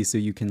and grippy, so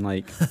you can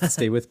like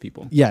stay with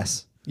people.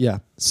 Yes. Yeah.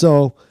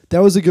 So that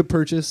was a good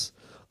purchase.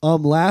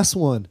 Last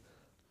one.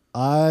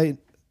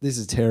 This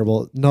is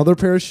terrible. Another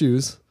pair of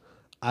shoes.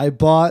 I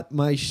bought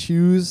my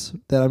shoes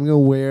that I'm gonna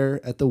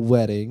wear at the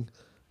wedding.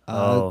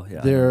 Oh, yeah,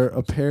 I They're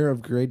a pair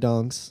of gray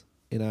Dunks,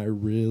 and I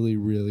really,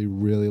 really,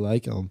 really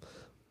like them.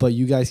 But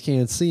you guys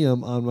can't see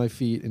them on my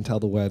feet until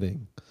the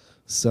wedding.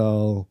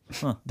 So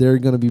they're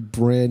gonna be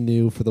brand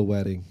new for the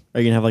wedding. Are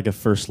you gonna have like a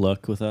first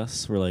look with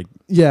us? We're like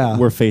Yeah.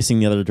 we're facing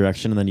the other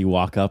direction, and then you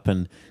walk up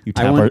and you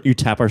I tap want- you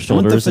tap our I want the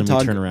shoulders and we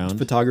turn around.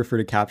 photographer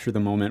to capture the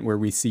moment where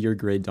we see your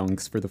gray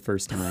Dunks for the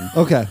first time.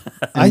 Okay.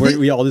 And think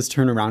we all just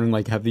turn around and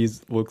like have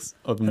these looks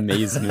of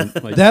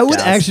amazement. Like that would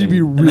actually be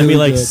gasping. And then really we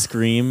like good.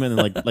 scream and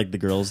like the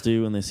girls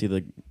do when they see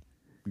the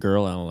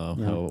girl. I don't know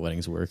Yeah. how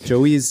weddings work.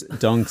 Joey's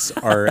Dunks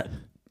are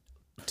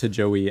to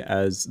Joey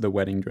as the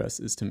wedding dress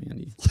is to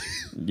Mandy.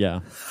 Yeah.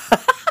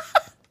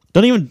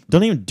 Don't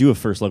even do a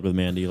first look with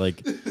Mandy.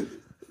 Like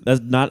that's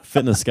not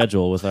fitting the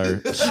schedule with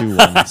our shoe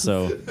one.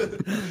 So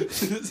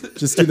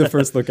Just do the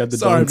first look at the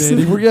Sorry, Dunks.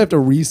 Mandy. We're gonna have to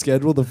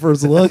reschedule the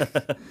first look.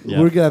 Yeah.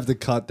 We're gonna have to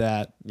cut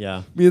that.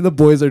 yeah, Me and the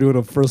boys are doing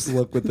a first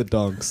look with the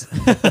Dunks.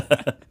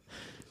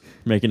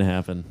 making it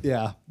happen.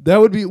 Yeah, that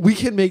would be. We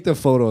can make the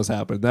photos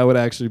happen. That would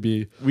actually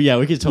be We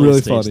could totally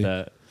Really stage funny.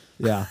 that.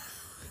 yeah.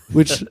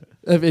 Which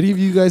have any of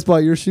you guys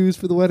bought your shoes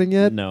for the wedding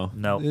yet? No.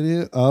 No.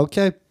 Any?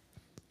 Okay.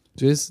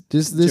 Just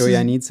this. Joey, is,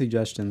 I need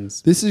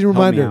suggestions. This is your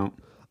Help me reminder.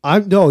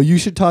 out. No. You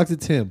should talk to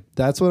Tim.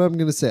 That's what I'm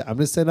gonna say. I'm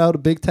gonna send out a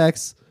big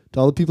text to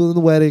all the people in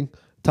the wedding.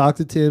 Talk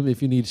to Tim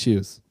if you need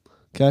shoes.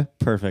 Okay.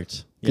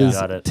 Perfect. Because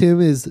Yeah. Got it.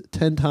 Tim is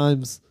 10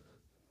 times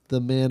the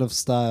man of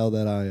style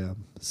that I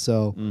am.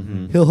 So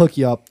Mhm. he'll hook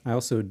you up. I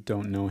also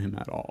don't know him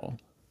at all.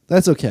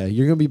 That's okay.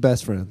 You're gonna be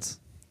best friends.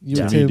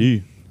 You and Tim.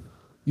 TBD.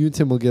 You and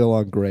Tim will get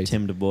along great.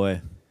 Tim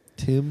DeBoy.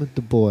 Tim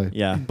DeBoy.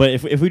 Yeah, but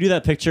if we do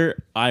that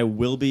picture, I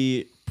will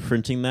be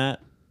printing that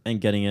and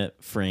getting it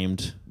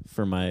framed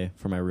for my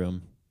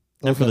room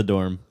and for Okay. the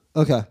dorm.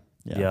 Okay.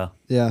 Yeah.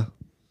 Yeah.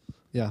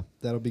 Yeah.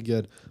 That'll be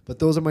good. But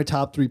those are my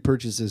top 3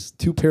 purchases: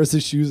 2 pairs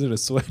of shoes and a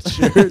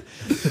sweatshirt.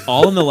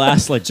 All in the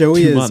last like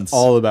Joey 2 is months.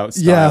 all about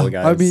style, yeah.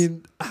 guys. I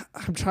mean,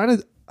 I'm trying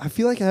to. I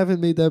feel like I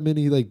haven't made that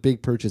many like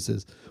big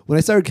purchases. When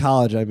I started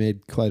college, I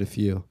made quite a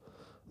few.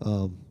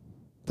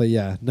 But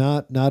yeah,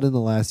 not in the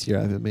last year.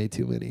 I haven't made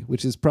too many,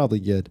 which is probably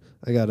good.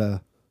 I got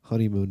a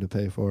honeymoon to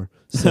pay for.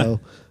 So,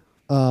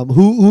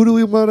 who do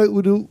we want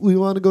to? Do we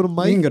want to go to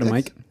Mike? can go to next?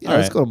 Mike. Yeah, All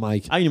let's right. go to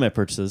Mike. I knew my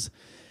purchases.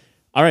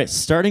 All right,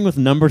 starting with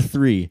number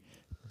 3,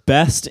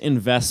 best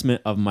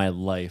investment of my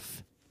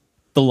life,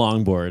 the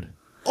longboard.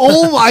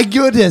 Oh my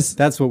goodness!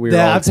 That's what we were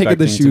Yeah, all I'm taking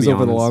the expecting, to shoes be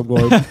over the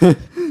honest.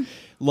 longboard.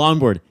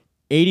 Longboard,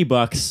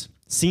 $80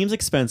 seems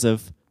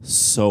expensive,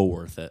 so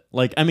worth it.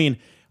 Like, I mean,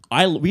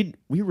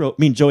 we rode. I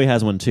mean, Joey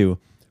has one too.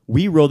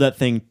 We rode that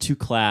thing to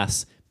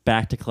class,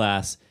 back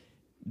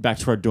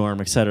to our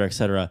dorm, et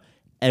cetera,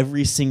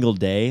 every single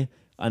day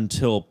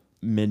until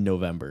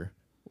mid-November.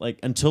 Like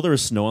until there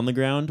was snow on the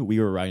ground, we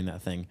were riding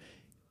that thing,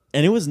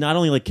 and it was not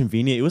only like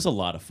convenient; it was a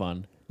lot of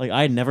fun. Like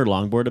I had never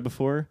longboarded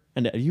before,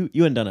 and you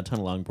hadn't done a ton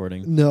of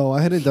longboarding. No,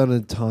 I hadn't done a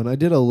ton. I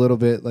did a little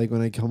bit, like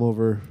when I come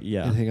over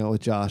Yeah. and hang out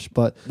with Josh.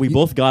 But We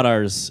both got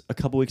ours a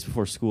couple weeks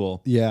before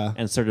school. yeah,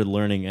 And started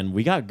learning, and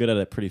we got good at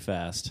it pretty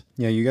fast.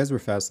 Yeah, you guys were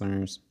fast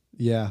learners.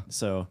 yeah.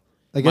 So,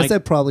 I guess Mike-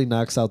 that probably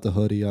knocks out the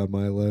hoodie on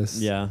my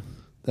list. yeah.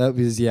 That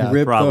was yeah,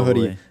 Rip the Probably.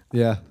 hoodie.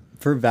 yeah,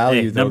 For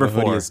value, Hey, though, number the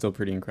hoodie 4. is still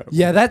pretty incredible.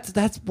 yeah.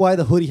 That's why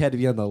the hoodie had to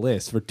be on the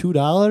list for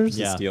 $2.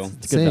 Yeah, steal. it's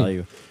good Same.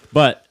 value.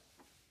 But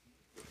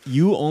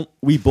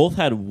we both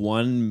had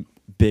one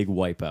big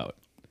wipeout,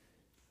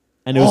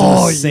 and it was in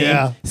Oh, the same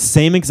yeah.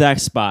 same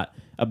exact spot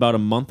about a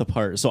month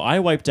apart. So I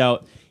wiped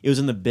out. It was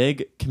in the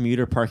big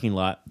commuter parking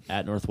lot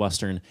at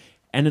Northwestern,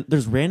 and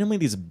there's randomly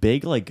these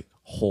big like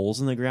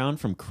holes in the ground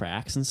from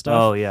cracks and stuff.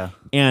 Oh yeah.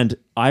 And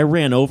I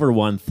ran over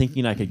one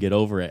thinking I could get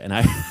over it, and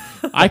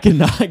I could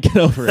not get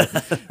over it.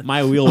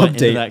 My wheel went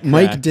into that Update: crack.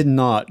 Mike did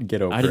not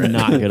get over I it. did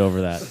not get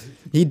over that.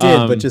 He did,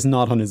 Um, but just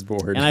not on his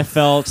board. And I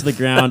fell to the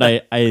ground.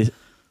 I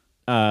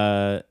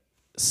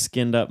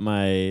skinned up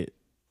my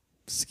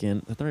skin.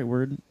 Is that the right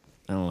word?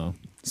 I don't know.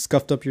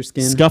 Scuffed up your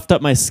skin. Scuffed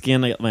up my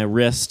skin. I got my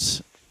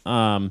wrist.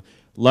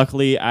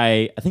 luckily,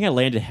 I think I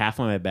landed half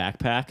on my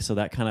backpack, so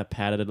that kind of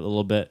padded it a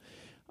little bit.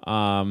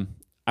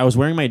 I was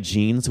wearing my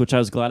jeans, which I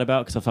was glad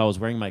about, because if I was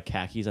wearing my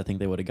khakis, I think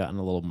they would have gotten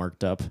a little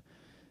marked up.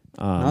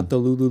 Not the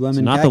Lululemon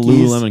So not khakis. the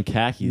Lululemon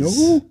khakis.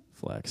 No.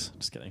 Flex.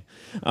 Just kidding.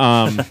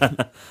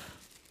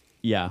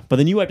 Yeah, but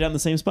then you wiped down the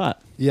same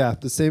spot. Yeah,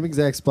 the same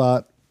exact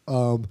spot.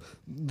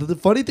 The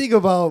funny thing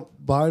about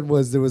mine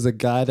was there was a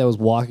guy that was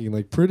walking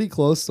like pretty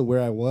close to where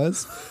I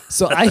was.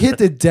 So I hit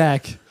the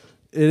deck.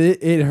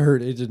 It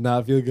hurt. It did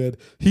not feel good.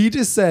 He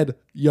just said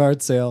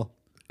yard sale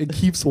and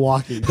keeps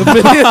walking.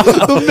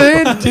 The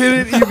man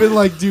didn't even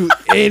like do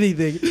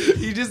anything.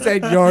 He just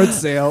said yard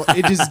sale.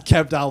 It just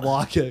kept on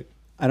walking.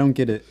 I don't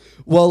get it.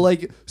 Well,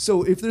 like,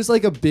 so if there's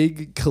like a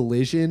big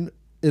collision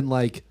in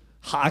like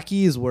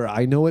hockey is where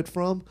I know it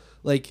from.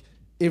 Like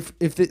if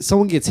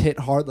someone gets hit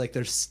hard, like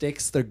their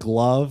sticks, their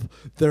glove,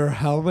 their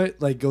helmet,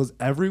 like goes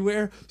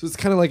everywhere. So it's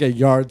kind of like a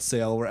yard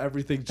sale where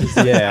everything just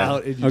Yeah.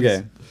 out. And you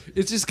Okay.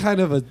 it's just kind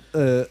of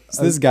So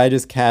this guy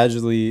just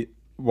casually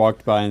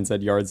walked by and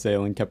said yard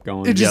sale and kept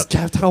going. it just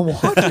kept on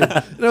walking.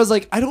 And I was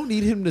like, I don't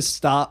need him to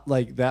stop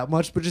like that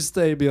much, but just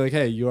stay and be like,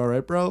 hey, you all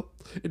right, bro?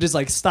 And just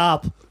like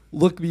stop,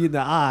 look me in the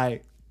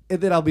eye. And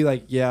then I'll be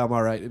like, yeah, I'm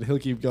all right. And he'll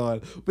keep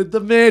going. But the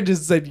man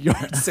just said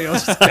yard sale,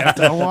 just kept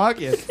on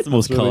walking. It's the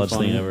most really college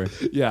funny. thing ever.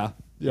 Yeah.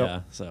 Yep.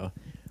 Yeah, so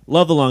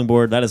love the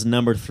longboard. That is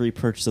number 3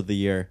 purchase of the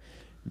year.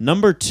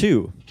 Number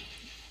 2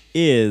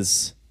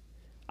 is,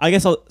 I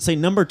guess I'll say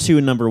number 2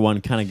 and number 1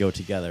 kind of go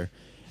together.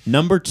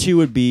 Number 2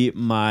 would be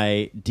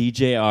my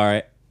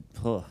DJI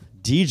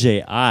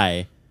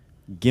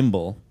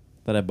gimbal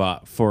that I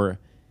bought for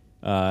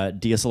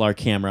DSLR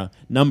camera.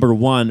 Number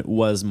 1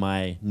 was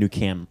my new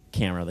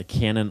camera, the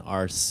Canon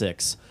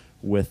R6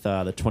 with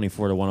the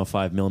 24 to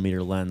 105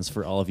 millimeter lens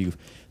for all of you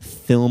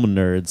film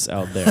nerds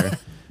out there.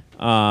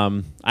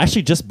 I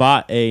actually just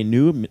bought a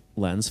new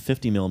lens,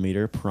 50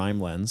 millimeter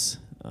prime lens.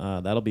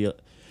 That'll be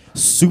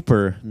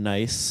super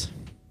nice.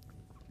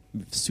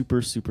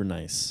 Super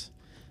nice.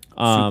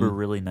 Super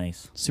really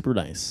nice. Super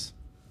nice.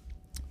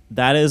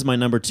 That is my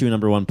number 2,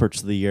 number 1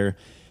 purchase of the year.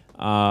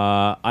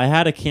 I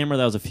had a camera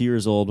that was a few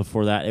years old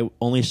before that. It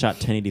only shot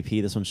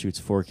 1080p. This one shoots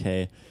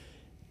 4K.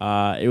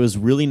 It was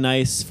really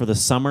nice for the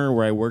summer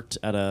where I worked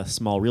at a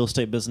small real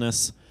estate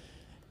business,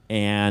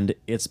 and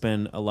it's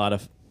been a lot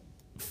of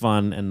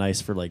fun and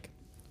nice for like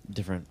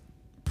different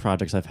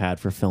projects I've had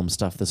for film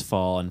stuff this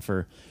fall and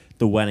for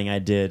the wedding I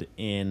did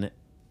in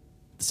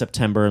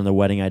September and the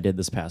wedding I did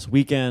this past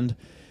weekend.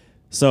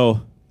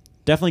 So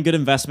definitely good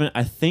investment.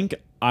 I think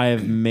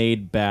I've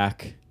made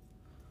back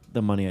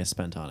the money I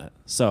spent on it.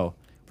 So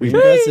we've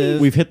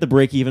Impressive. hit the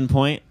break-even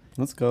point.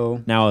 Let's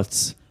go. Now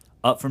it's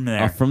Up from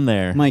there. up from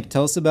there. Mike,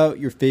 tell us about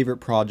your favorite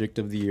project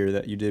of the year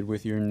that you did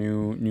with your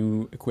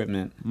new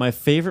equipment. My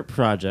favorite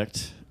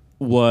project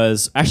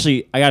was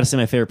actually, I gotta say,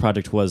 my favorite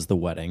project was the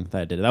wedding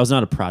that I did. That was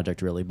not a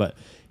project really, but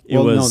it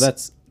was. No,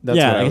 that's Yeah, what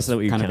I I guess was that's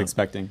what you kind of count.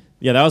 expecting.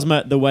 Yeah, that was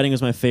the wedding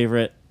was my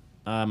favorite.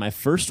 My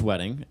first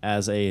wedding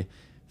as a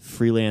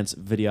freelance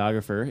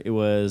videographer. It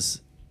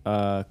was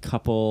a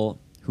couple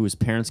whose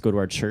parents go to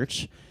our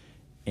church,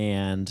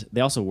 and they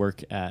also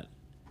work at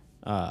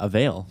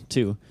Avail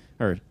too,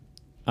 or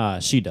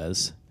she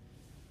does,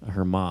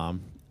 her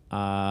mom.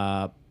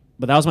 But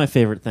that was my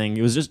favorite thing.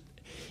 It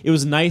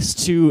was nice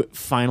to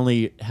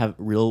finally have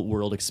real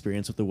world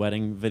experience with the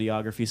wedding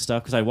videography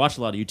stuff, because I watched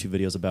a lot of YouTube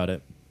videos about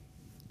it,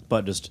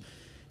 but just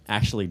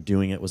actually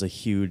doing it was a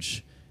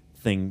huge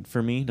thing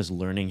for me, just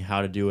learning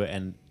how to do it.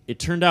 And it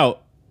turned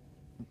out,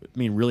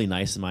 really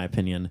nice in my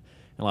opinion.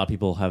 A lot of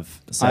people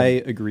have said I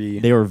agree.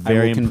 they were I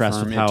very will impressed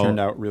with confirm how it turned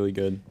out really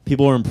good.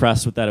 people were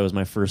impressed with that. It was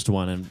my first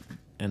one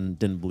and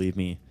didn't believe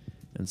me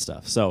and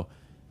stuff. So,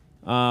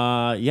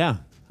 yeah,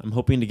 I'm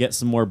hoping to get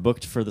some more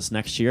booked for this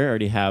next year. I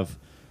already have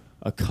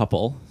a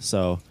couple.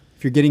 So,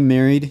 If you're getting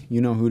married,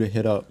 you know who to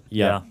hit up.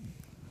 yeah.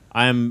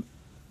 I'm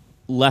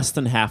less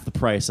than half the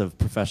price of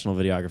professional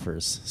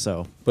videographers.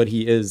 So, But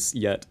he is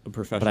yet a but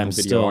professional I'm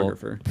still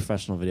videographer. a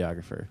professional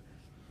videographer.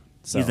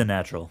 So, He's a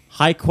natural.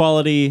 high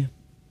quality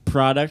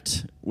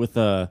product with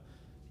a,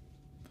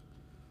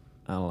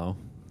 I don't know,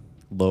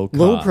 low cost.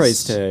 Low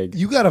price tag.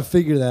 You got to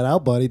figure that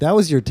out, buddy. That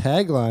was your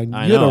tagline.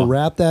 I You had know. to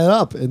wrap that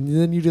up, and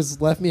then you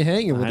just left me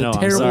hanging with I know, a I'm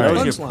terrible sorry.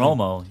 That was your punchline.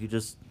 promo. You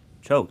just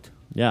choked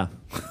Yeah.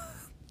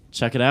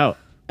 Check it out.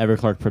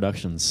 Everclark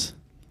Productions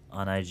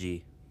on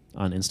IG.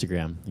 on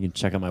Instagram. You can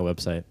check out my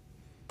website.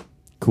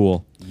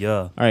 Cool. Yeah.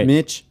 All right.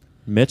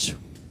 Mitch,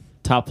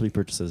 top 3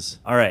 purchases.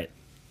 All right.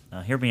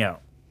 Now hear me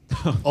out.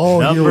 Oh,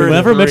 Number you're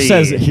Whenever Mitch 3.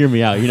 says, hear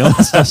me out, you know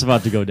stuff's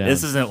about to go down.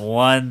 This isn't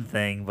one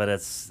thing, but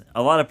it's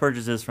a lot of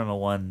purchases from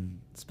one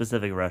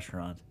specific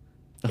restaurant.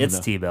 It's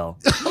no. T-Bell.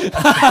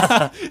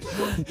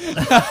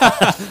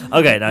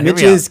 Okay, now hear me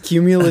Mitch's out.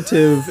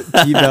 cumulative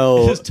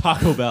T-Bell Just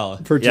Taco Bell.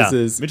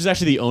 purchases. Mitch is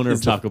actually the owner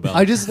of Taco Bell.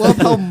 I just love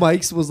how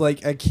Mike's was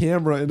like a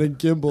camera and a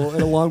gimbal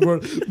and a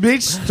longboard.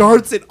 Mitch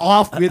starts it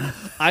off with,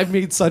 "I've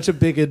made such a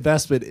big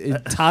investment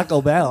in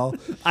Taco Bell.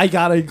 I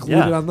gotta include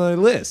Yeah. it on the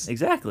list."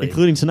 Exactly.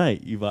 Including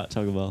tonight, you bought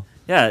Taco Bell.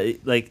 Yeah,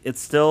 like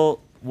it's still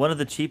one of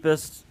the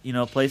cheapest,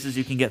 places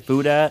you can get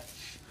food at.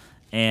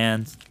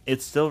 and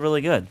it's still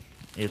really good.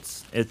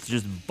 It's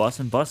just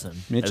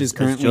bussin'. Mitch as- is as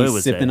currently Joey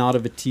would sipping say. out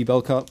of a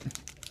T-Bell cup.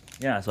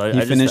 Yeah, so I He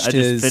just finished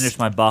his- finished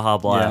my Baja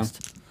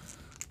Blast.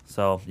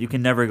 So you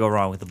can never go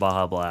wrong with the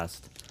Baja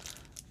Blast.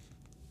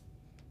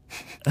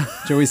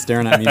 Joey's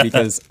staring at me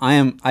because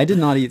I did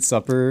not eat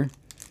supper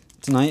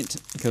tonight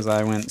because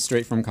I went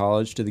straight from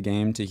college to the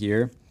game to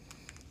here.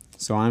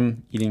 So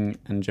I'm eating,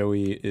 and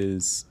Joey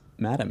is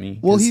mad at me.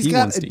 Well, 'cause he's he got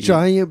wants a to eat.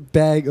 giant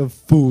bag of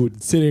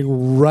food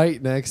sitting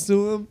right next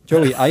to him.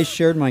 Joey, I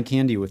shared my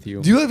candy with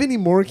you. Do you have any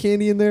more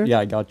candy in there? Yeah,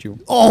 I got you.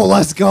 Oh,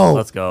 let's go.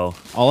 Let's go.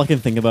 All I can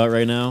think about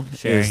right now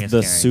Sharing is is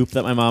the caring. soup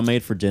that my mom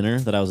made for dinner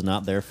that I was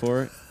not there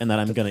for, and that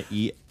I'm gonna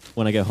eat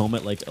when I get home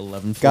at like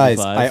 11:45. Guys,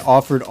 I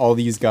offered all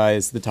these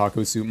guys the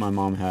taco soup my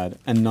mom had,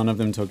 and none of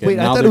them took it. Wait,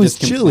 I now thought they're it was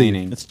just chili.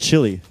 complaining. It's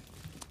chili.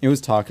 It was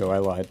taco. I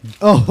lied.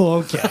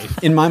 Oh, okay.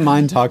 In my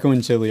mind, taco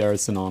and chili are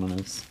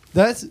synonymous.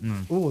 That's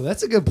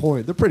that's a good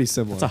point. They're pretty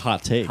similar. It's a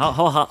hot take. How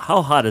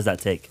hot does that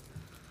take?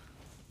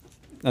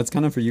 That's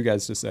kind of for you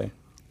guys to say.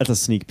 That's a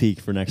sneak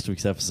peek for next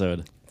week's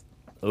episode.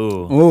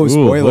 Ooh, Oh,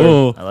 spoiler.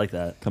 Ooh. I like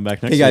that. Come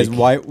back next Hey guys, week.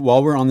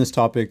 while we're on this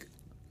topic,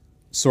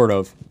 sort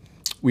of,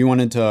 we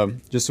wanted to,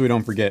 just so we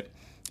don't forget,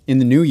 in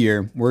the new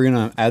year, we're going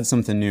to add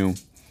something new.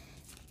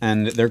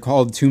 And they're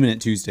called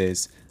 2-Minute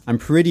Tuesdays. I'm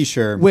pretty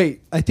sure.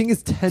 Wait, I think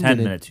it's 10 minutes.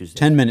 10-minute Tuesday.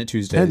 10-Minute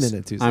Tuesdays.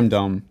 10-Minute Tuesdays. I'm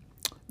dumb.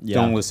 Yeah.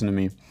 Don't listen to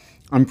me.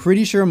 I'm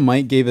pretty sure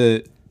Mike gave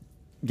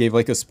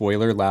like a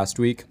spoiler last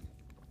week.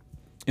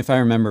 If I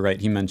remember right,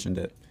 he mentioned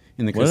it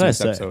in the What did I Christmas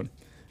say? episode.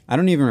 I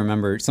don't even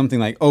remember. Something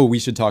like, oh, we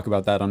should talk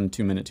about that on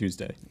 2-Minute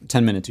Tuesday.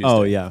 10-Minute Tuesday.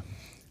 Oh yeah.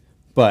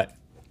 But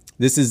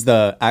this is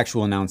the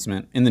actual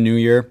announcement. In the new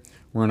year,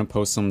 we're going to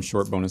post some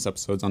short bonus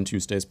episodes on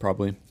Tuesdays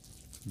probably.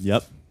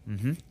 Yep.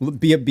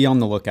 Be on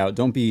the lookout.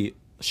 Don't be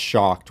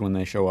shocked when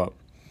they show up.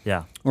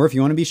 Yeah, Or if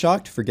you want to be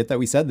shocked, forget that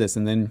we said this,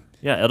 and then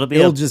yeah. It'll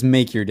it'll just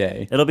make your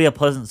day. it'll be a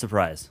pleasant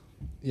surprise.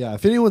 Yeah,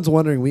 if anyone's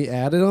wondering, we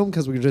added them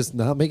because we were just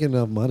not making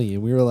enough money,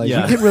 and we were like,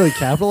 Yeah. we can really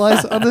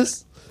capitalize on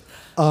this.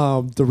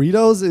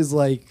 Doritos is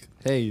like,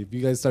 hey, if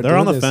you guys start They're doing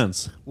on the this,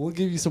 fence. we'll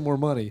give you some more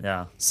money.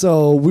 Yeah.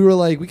 So we were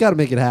like, we got to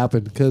make it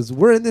happen because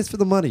we're in this for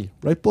the money,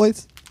 right,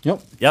 boys?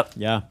 Yep. Yep.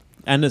 Yeah.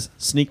 And this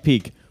sneak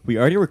peek, we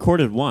already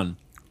recorded one,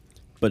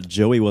 but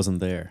Joey wasn't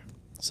there.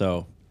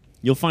 So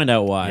you'll find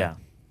out why Yeah.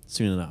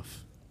 soon enough.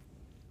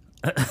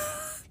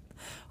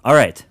 All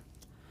right.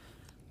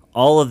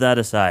 All of that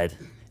aside,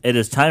 it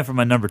is time for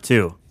my number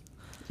 2.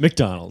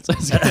 McDonald's.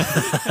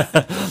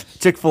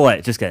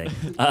 Chick-fil-A. Just kidding.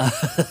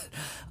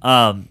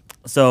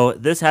 So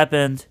this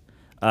happened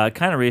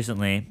kind of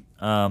recently.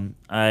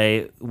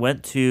 I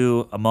went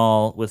to a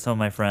mall with some of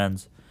my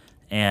friends,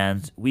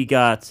 and we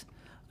got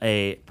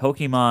a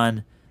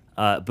Pokemon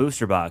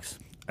booster box,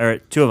 or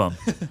 2 of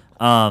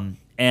them.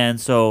 And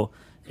so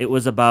it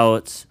was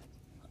about,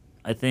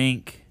 I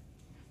think,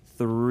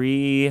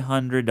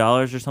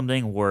 $300 or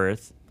something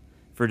worth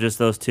for just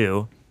those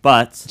 2.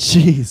 But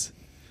Jeez.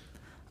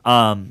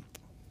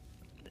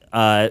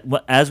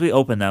 as we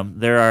open them,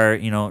 there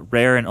are,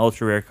 rare and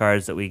ultra rare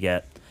cards that we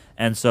get.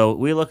 And so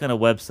we look on a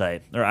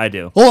website, or I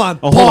do. Hold on,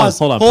 Oh, hold on, pause,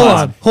 hold on, hold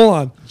pause. on, hold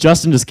on.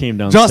 Justin just came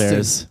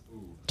downstairs.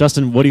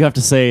 Justin, what do you have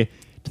to say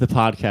to the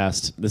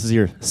podcast? This is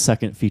your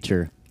second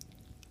feature.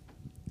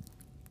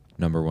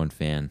 Number 1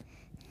 fan.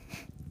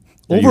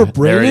 Over you-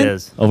 Braden? There it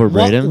is. Over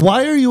Why, Braden?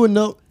 why are you a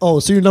no? Oh,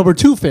 so you're number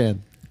 2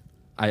 fan?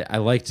 I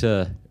like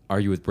to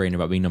argue with Brayden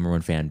about being number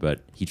 1 fan,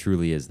 but he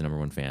truly is the number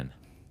 1 fan.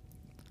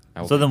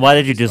 I will So then give why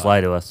him did you the just spot.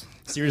 lie to us?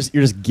 So you're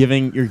just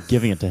giving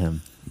it to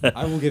him.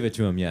 I will give it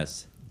to him,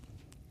 yes.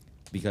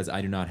 Because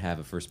I do not have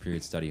a first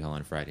period study hall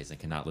on Fridays and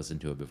cannot listen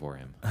to it before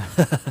him.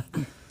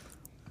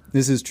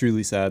 This is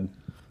truly sad.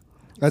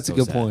 That's a So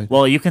good sad. point.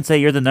 Well, you can say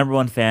you're the number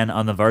 1 fan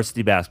on the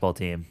varsity basketball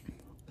team.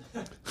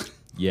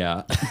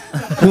 Yeah.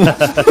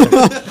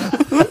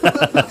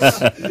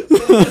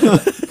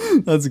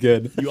 That's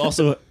good. You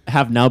also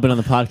have now been on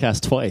the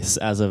podcast twice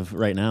as of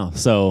right now.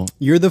 So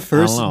You're the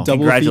first know.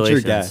 double feature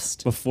Congratulations.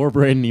 guest. before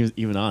Braden was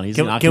even on, he's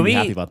not going to be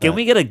happy about that. Can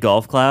we get a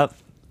golf clap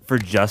for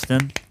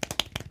Justin?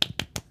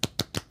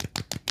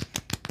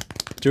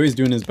 Joey's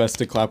doing his best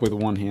to clap with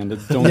one hand.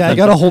 Don't Yeah, I think-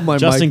 gotta hold my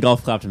Justin mic.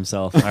 golf clapped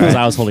himself because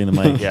I was holding the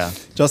mic. Yeah.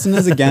 Justin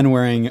is again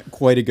wearing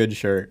quite a good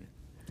shirt.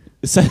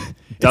 It's a,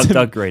 Duck, it's a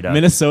duck, gray duck.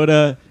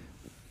 Minnesota.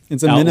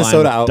 It's a Outline Minnesota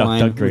with duck,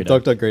 outline duck, gray with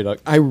duck. duck, gray duck.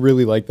 I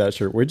really like that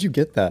shirt. Where'd you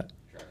get that?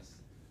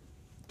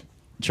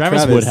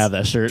 Travis would have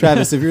that shirt.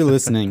 Travis, if you're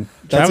listening,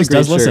 that's Travis a great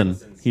does shirt.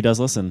 listen. He does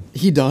listen.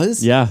 He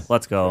does? Yeah,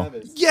 Let's go.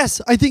 Yes,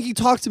 I think he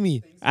talked to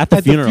me at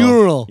the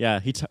funeral. Yeah, Yeah,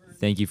 he.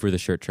 Thank you for the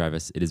shirt,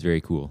 Travis. It is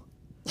very cool.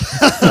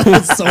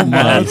 it's so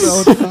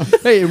Nice.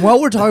 much. Hey, and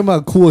while we're talking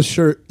about cool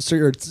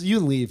shirts, you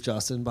leave,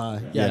 Justin.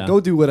 Bye. Yeah, Yeah. go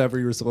do whatever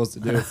you were supposed to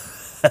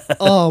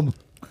do.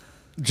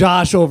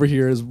 Josh over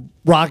here is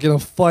rocking a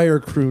fire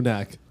crew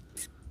neck.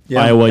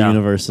 Yeah. Iowa Yeah.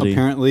 University.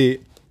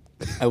 Apparently,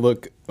 I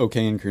look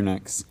okay in crew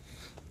necks.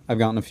 I've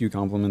gotten a few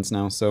compliments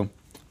now, so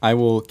I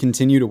will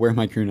continue to wear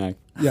my crew neck.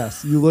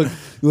 Yes, you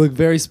look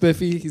very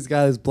spiffy. He's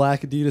got his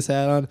black Adidas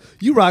hat on.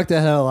 You rock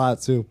that hat a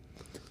lot too.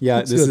 Yeah,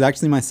 Looks this good. is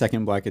actually my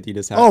second black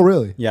Adidas hat. Oh,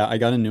 really? Yeah, I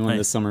got a new one Nice.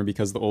 this summer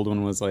because the old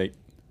one was like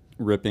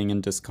ripping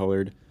and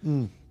discolored.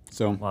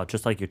 So, Wow,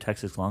 just like your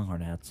Texas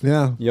Longhorn hats.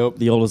 Yeah. yep.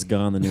 The old is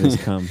gone, the new has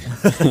come.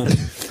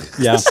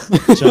 Yeah.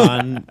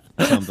 John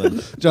something.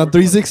 John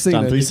 316.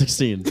 John I think.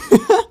 316.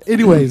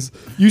 Anyways,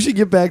 you should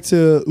get back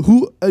to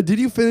who did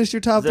you finish your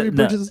top 3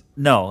 No, purchases?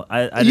 no,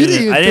 I You didn't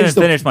didn't even finish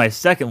the- finish my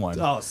second one.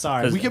 Oh,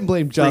 sorry. 'Cause We can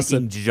blame freaking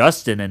Justin.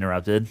 Justin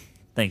interrupted.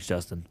 Thanks,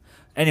 Justin.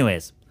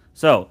 Anyways,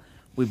 so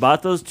we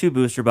bought those 2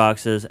 booster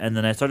boxes, and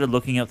then I started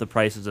looking up the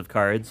prices of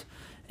cards,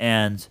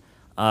 and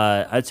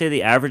I'd say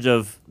the average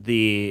of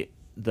the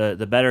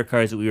better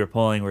cards that we were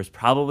pulling was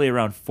probably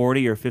around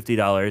 $40 or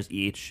 $50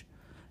 each,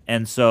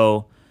 and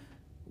so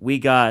we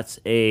got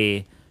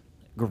a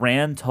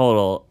grand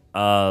total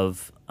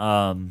of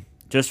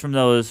just from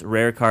those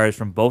rare cards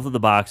from both of the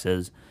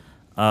boxes,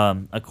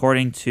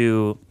 according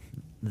to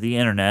the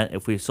internet,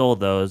 if we sold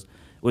those,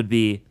 would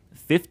be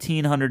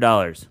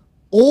 $1,500.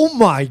 Oh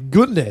my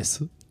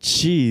goodness.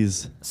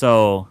 Jeez.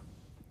 So,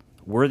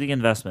 worthy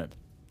investment.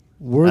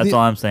 Worthy- That's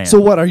all I'm saying.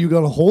 So what, are you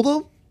going to hold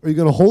them? Are you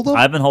going to hold them?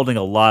 I've been holding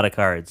a lot of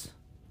cards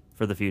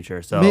for the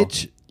future. So,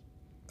 Mitch,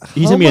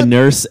 He's how going to be a much-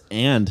 nurse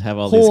and have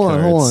all these Hold on,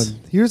 cards. hold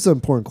on. Here's an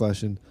important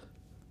question.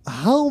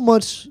 How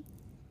much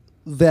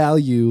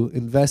value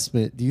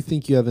investment do you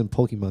think you have in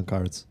Pokemon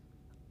cards?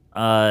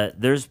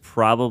 there's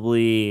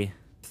probably,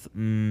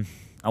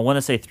 I want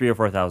to say $3,000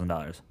 or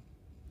 $4,000.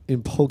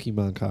 In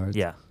Pokemon cards?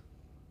 Yeah.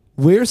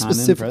 Where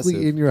specifically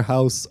impressive. in your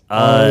house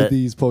are Uh,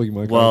 these Pokemon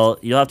cards? Well,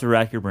 you'll have to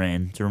rack your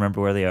brain to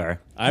remember where they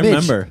are. I Mitch,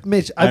 remember.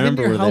 Mitch, I I've been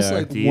to remember your where house they are.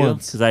 like Do you?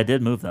 once. Because I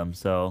did move them.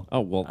 So, Oh,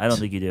 well. I don't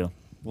think you do.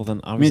 Well,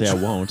 then obviously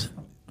Mitch. I won't.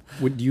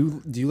 Do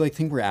you like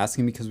think we're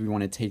asking because we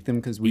want to take them?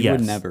 Because we yes.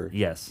 would never.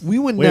 Yes. We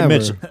would Wait, never.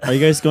 Mitch, are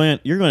you guys going on?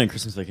 You're going on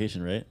Christmas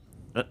vacation, right?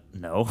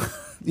 No.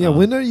 Yeah,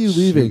 when are you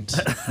leaving?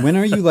 When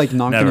are you like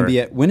not going to Never. be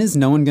at? When is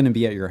no one going to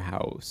be at your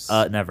house?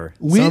 Never.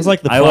 Sounds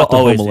like the I will plot to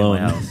Home always stay in my Alone.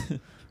 house.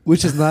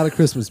 Which is not a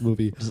Christmas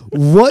movie.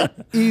 What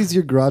is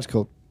your garage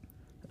code?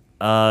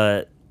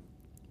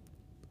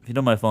 If you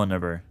know my phone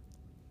number,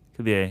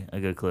 could be a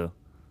good clue.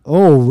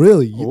 Oh,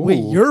 really? Wait,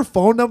 Oh. your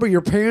phone number?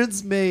 Your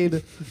parents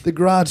made the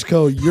garage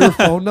code your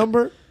phone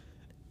number?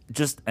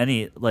 Just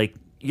any, like,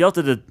 you have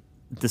to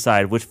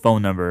decide which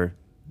phone number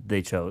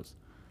they chose.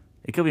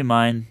 It could be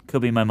mine,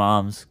 could be my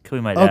mom's, could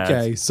be my dad's.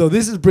 Okay, so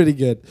this is pretty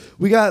good.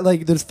 We got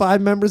like there's 5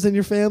 members in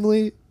your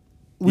family.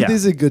 Yeah.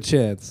 This is a good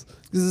chance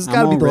because it's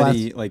got I'm to be the last.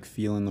 already like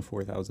feeling the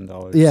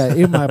 $4,000. Yeah,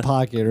 in my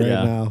pocket right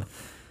Yeah. now.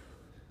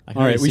 I can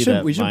All right, already we see should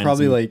that we should vines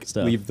probably and like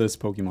stuff. leave this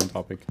Pokemon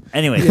topic.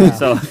 Anyway, Yeah.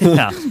 so,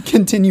 yeah.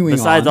 Continuing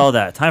Besides on. all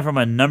that, time for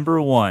my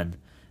number 1,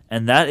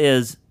 and that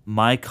is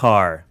my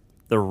car,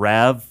 the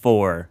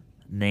RAV4,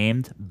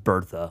 named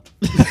Bertha.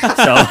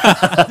 So,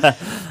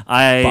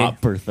 I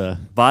Bought Bertha.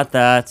 bought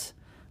that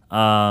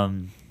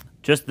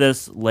just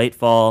this late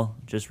fall,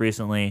 just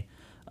recently,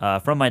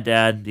 from my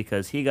dad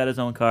because he got his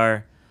own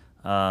car.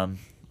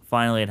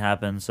 Finally, it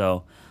happened.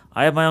 So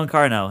I have my own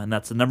car now, and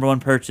that's the number 1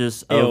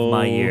 purchase of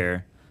my Ayo.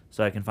 year.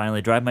 So I can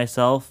finally drive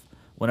myself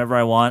whenever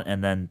I want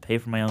and then pay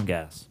for my own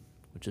gas,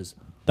 which is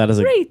That is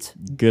great.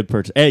 a good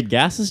purchase. Hey,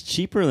 gas is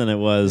cheaper than it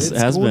was.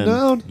 It's has going been.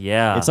 down.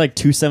 Yeah. It's like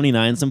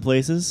 $2.79 some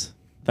places.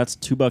 That's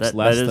 $2 That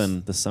less is-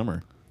 than the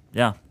summer.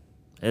 Yeah.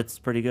 It's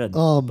pretty good.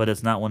 But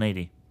it's not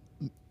 180.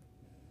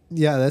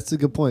 Yeah, that's a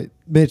good point.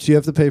 Mitch, you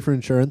have to pay for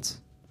insurance.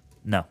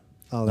 No.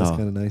 Oh, that's Oh,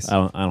 kind of nice. I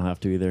don't have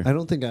to either. I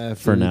don't think I have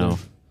to For either. now.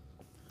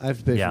 I have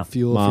to pay Yeah. for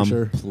fuel Mom, for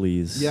sure.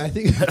 please. Yeah, I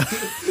think.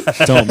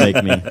 Don't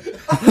make me.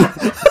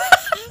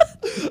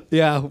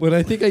 Yeah, when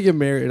I think I get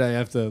married, I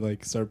have to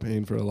like start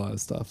paying for a lot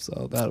of stuff.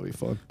 So that'll be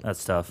fun.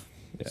 That's tough.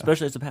 Yeah.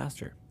 Especially as a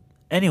pastor.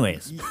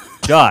 Anyways,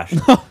 Josh.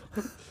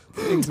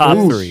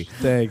 Top 3.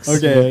 Thanks.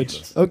 Okay.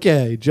 Mitch.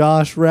 Okay,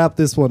 Josh, wrap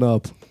this one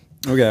up.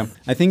 Okay,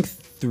 I think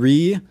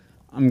 3.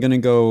 I'm gonna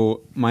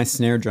go my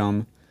snare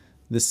drum.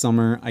 This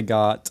summer I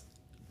got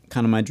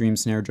kind of my dream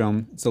snare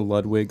drum. It's a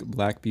Ludwig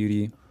Black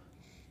Beauty.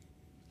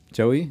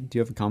 Joey, do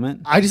you have a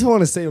comment? I just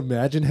want to say,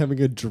 imagine having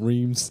a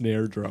dream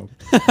snare drum.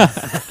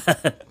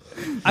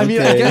 I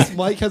mean, I Okay. guess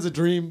Mike has a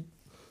dream.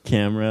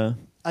 Camera.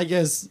 I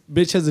guess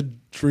Mitch has a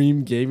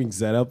dream gaming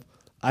setup.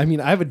 I mean,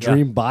 I have a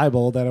dream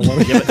Bible that I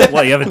want to You have,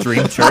 what, you have a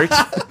dream church?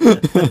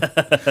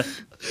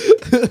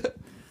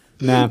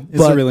 Nah, it's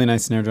But- a really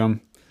nice snare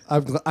drum.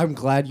 I'm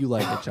glad you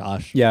like it,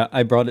 Josh. Yeah,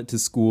 I brought it to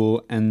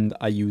school and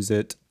I use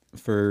it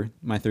for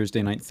my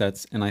Thursday night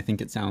sets, and I think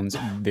it sounds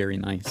very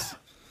nice.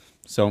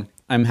 So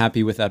I'm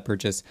happy with that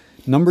purchase.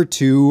 Number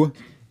 2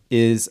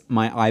 is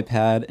my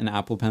iPad and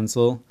Apple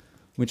Pencil,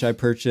 which I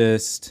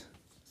purchased,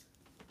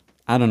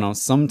 I don't know,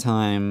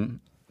 sometime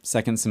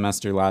second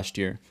semester last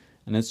year.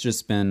 And it's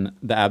just been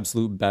the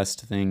absolute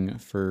best thing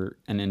for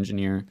an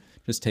engineer.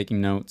 Just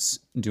taking notes,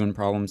 doing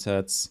problem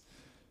sets.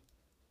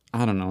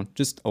 I don't know,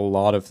 just a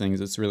lot of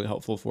things it's really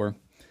helpful for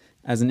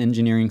as an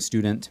engineering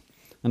student,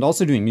 and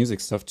also doing music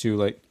stuff too.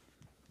 Like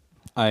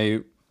I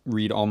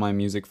read all my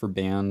music for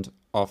band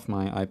off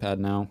my iPad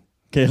now.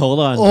 Okay, hold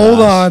on. Hold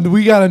Josh. on,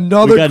 we got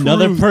another. We got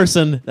another cruise.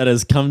 person that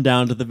has come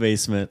down to the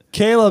basement.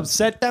 Caleb,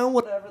 set down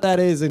whatever that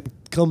is and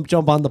come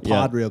jump on the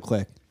pod Yeah. real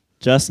quick.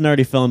 Justin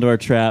already fell into our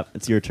trap.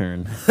 It's your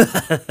turn.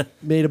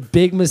 Made a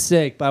big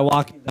mistake by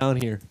walking down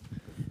here.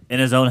 In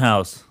his own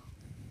house.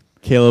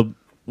 Caleb,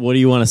 what do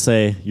you want to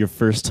say your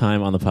first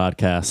time on the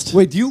podcast?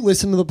 Wait, do you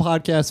listen to the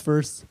podcast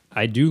first?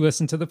 I do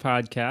listen to the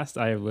podcast.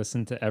 I have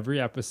listened to every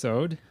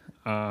episode.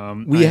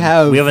 We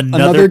have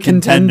another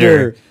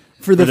contender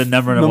for the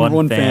number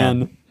one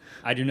fan.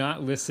 I do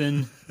not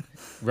listen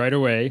right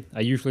away. I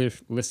usually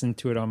listen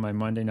to it on my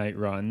Monday night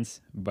runs,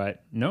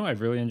 but no,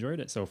 I've really enjoyed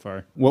it so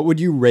far. What would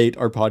you rate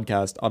our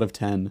podcast out of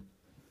 10?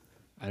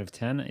 Out of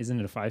 10, isn't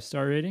it a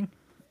 5-star rating?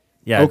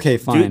 Yeah. Okay,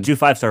 fine. Do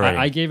 5-star rating.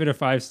 I gave it a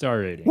 5-star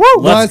rating. Woo!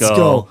 Let's Let's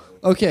go.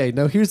 go. Okay,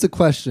 now here's the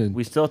question.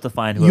 we still have to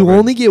find whoever. You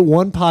only get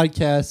one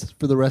podcast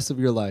for the rest of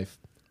your life.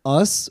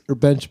 Us or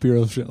Ben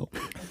Shapiro Show?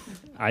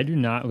 I do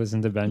not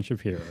listen to Ben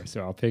Shapiro,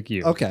 so I'll pick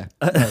you. Okay.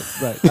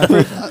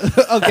 Right.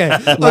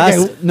 Okay.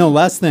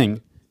 Last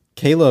thing.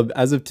 Caleb,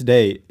 as of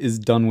today, is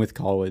done with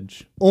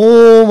college.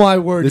 Oh my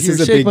word! This Here,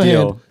 is a shake big my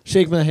deal. hand.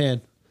 Shake my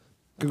hand.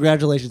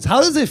 Congratulations.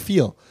 How does it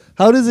feel?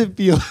 How does it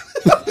feel?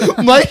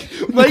 Mike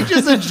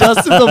just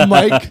adjusted the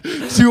mic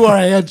to our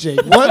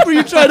handshake. What were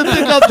you trying to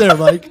pick up there,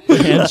 Mike?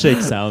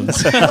 Handshake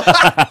sounds.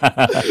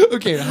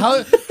 Okay,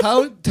 how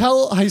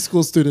tell high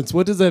school students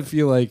what does that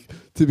feel like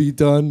to be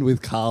done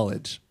with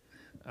college?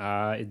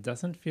 It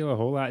doesn't feel a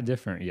whole lot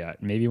different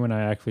yet. Maybe when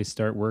I actually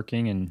start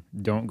working and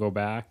don't go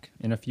back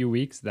in a few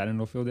weeks, then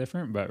it'll feel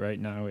different. But right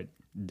now, it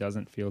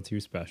doesn't feel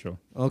too special.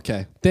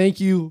 Okay. Thank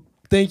you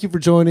for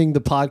joining the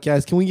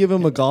podcast. Can we give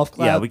him a golf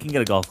clap? Yeah, we can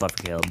get a golf clap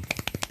for Caleb.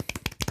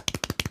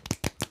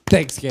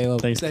 Thanks,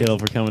 Caleb. Thanks, Caleb,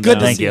 for coming Good down.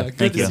 to Thank see you. you. Good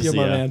Thank to you. see you, See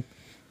my ya. man.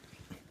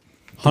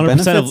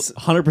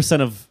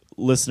 100% of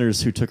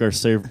listeners who took our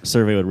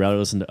survey would rather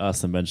listen to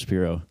us than Ben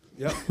Shapiro.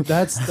 Yep.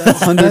 That's the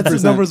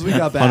 100%. numbers we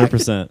got back.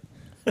 100%.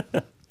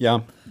 Yeah.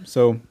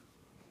 So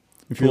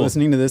if you're Cool.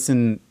 listening to this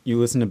and you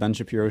listen to Ben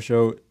Shapiro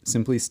Show,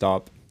 simply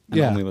stop and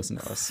Yeah. only listen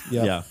to us.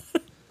 Yep. Yeah.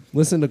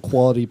 Listen to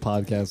quality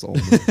podcasts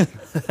only.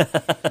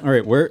 All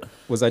right. Where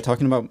was I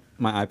talking about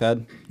my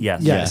iPad?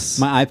 Yes. Yes.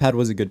 My iPad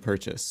was a good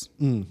purchase.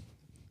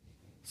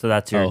 So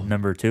that's your Oh.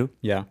 number 2.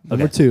 Yeah.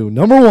 Number 2.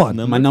 Number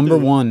 1. My number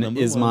two. one Number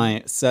is one.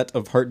 my set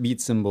of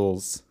heartbeat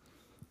symbols.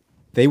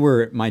 They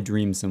were my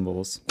dream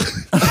symbols.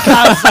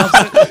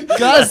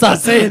 Gotta stop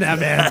saying that,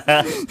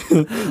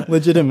 man.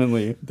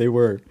 Legitimately, they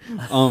were.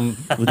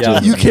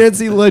 Yeah. You can't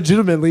see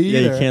legitimately Yeah,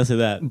 either. you can't say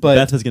that. But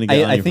Beth is going to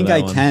get on I you think for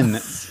that I one. can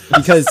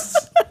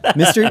because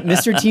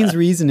Mr. Teen's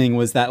reasoning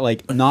was that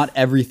like not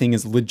everything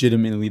is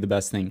legitimately the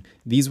best thing.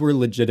 These were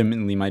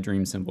legitimately my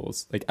dream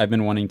symbols. Like I've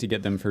been wanting to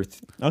get them for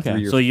Okay.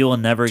 3 or So you will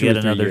never 2 or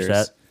get 3 another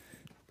years. set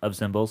of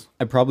symbols?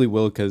 I probably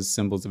will because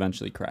symbols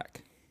eventually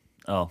crack.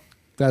 Oh.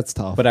 That's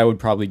tough. But I would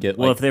probably get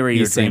Well, like, if they were your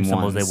these dream same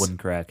symbols, ones. they wouldn't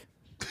crack.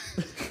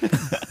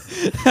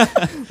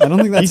 I don't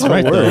think that's He's how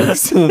right, it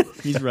though. works.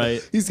 He's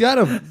right. He's got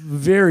a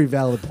very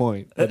valid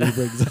point that he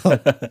brings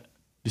up.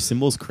 Do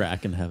symbols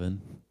crack in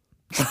heaven?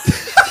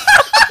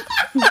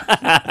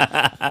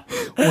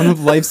 One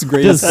of life's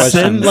greatest Does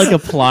sin questions. like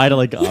apply to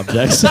like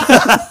objects?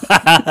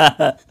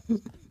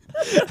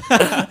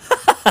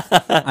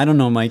 I don't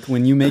know, Mike.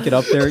 When you make it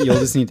up there, you'll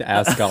just need to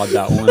ask God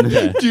that one.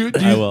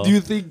 I will. Do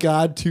you think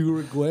God too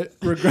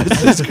regrets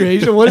his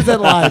creation? What is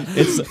that line?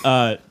 It's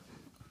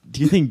do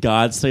you think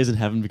God stays in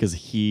heaven because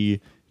he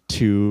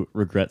too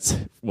regrets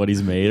what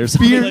he's made or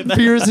something like that?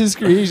 Fears his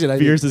creation. I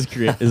think. Fears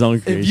his own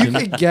If you creation.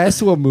 can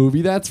guess what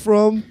movie that's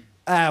from,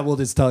 we'll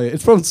just tell you.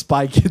 It's from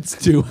Spy Kids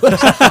 2.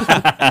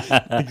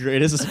 The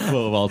greatest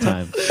quote of all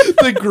time.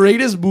 The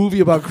greatest movie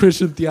about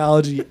Christian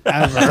theology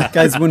ever.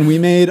 Guys, when we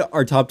made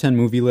our top 10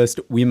 movie list,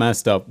 we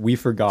messed up. We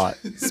forgot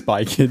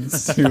Spy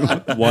Kids 2.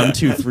 1,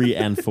 2, 3,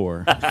 and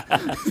 4.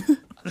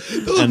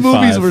 Those And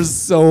movies 5. were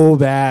so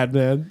bad,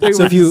 man. They So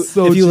were if you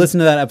cheap. listen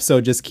to that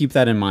episode, just keep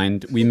that in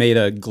mind. We made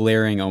a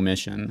glaring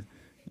omission.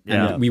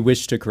 Yeah. And we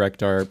wish to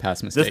correct our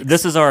past mistakes.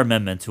 This is our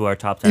amendment to our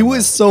top 10. It was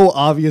list. so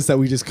obvious that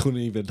we just couldn't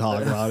even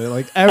talk about it.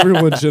 Like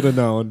everyone should have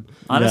known.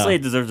 Honestly, Yeah.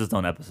 it deserves its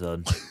own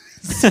episode.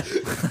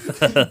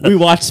 We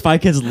watched Spy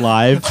Kids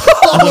live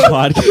on the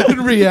podcast.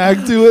 And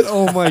react to it.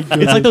 Oh my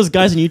god. It's like those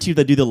guys on YouTube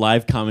that do the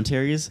live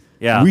commentaries.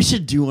 Yeah. We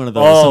should do one of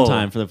those Oh.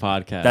 sometime for the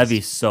podcast. That'd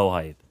be so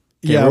hype.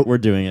 Okay, yeah. we're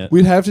doing it.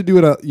 We'd have to do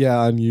it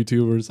on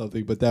YouTube or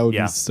something, but that would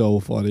Yeah. be so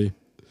funny.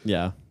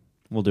 Yeah,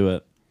 we'll do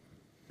it.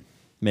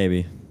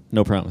 Maybe.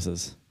 No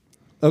promises.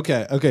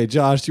 Okay,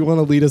 Josh, do you want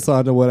to lead us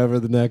on to whatever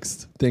the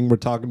next thing we're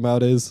talking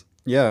about is?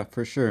 Yeah,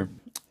 for sure.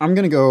 I'm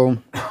going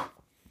to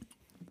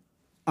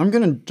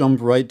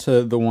jump right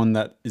to the one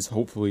that is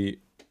hopefully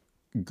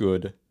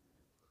good.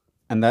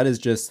 And that is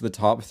just the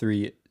top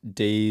 3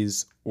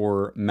 days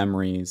or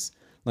memories.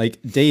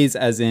 Like days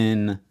as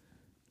in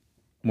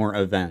more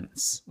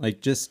events.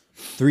 Like just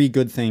 3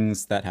 good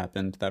things that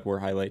happened that were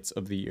highlights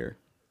of the year.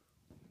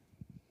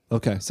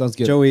 Okay, sounds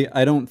good. Joey,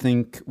 I don't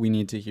think we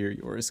need to hear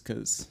yours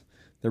because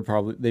They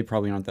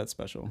probably aren't that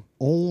special.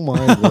 Oh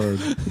my word!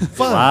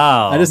 Fine.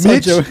 Wow. I just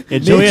Mitch- saw Joey.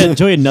 Yeah,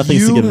 Joey had nothing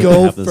to You give him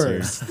go half this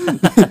year. first.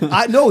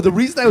 I know the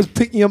reason I was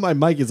picking up my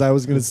mic is I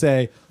was going to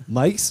say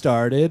Mike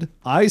started,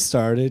 I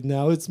started.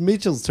 Now it's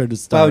Mitchell's turn to Wow,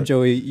 start.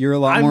 Joey, you're a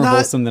lot I'm more not-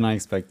 wholesome than I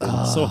expected.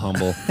 So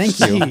humble. Thank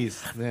you.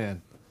 Jeez,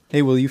 man.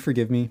 Hey, will you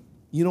forgive me?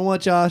 You know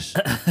what, Josh?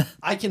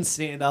 I can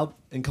stand up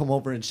and come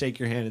over and shake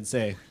your hand and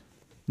say,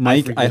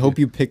 Mike, I forgive hope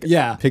you. you pick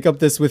Yeah. up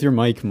this with your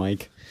mic,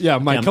 Mike. "Yeah,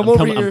 Mike, Yeah, come I'm over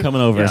coming- here. I'm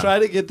coming over. Try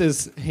to get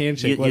this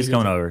handshake." What He's is it?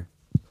 coming over.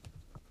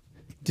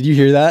 Did you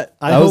hear that?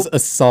 I That was hope- a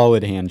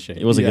solid handshake.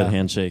 It was a Yeah. good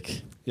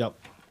handshake. Yep.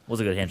 Was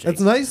a good handshake.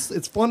 It's nice.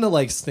 It's fun to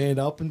like stand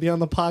up and be on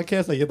the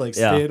podcast. I could like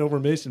Yeah. stand over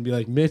Mitch and be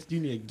like, "Mitch, you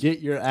need to get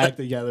your act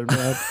together,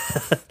 man."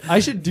 I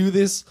should do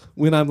this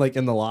when I'm like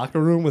in the locker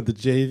room with the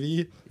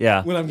JV.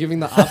 Yeah. When I'm giving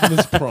the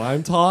Optimus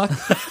Prime talk.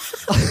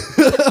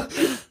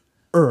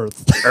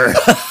 Earth.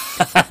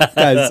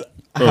 Guys,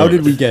 how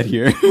did we get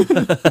here?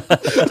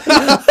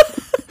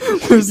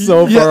 We're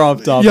so far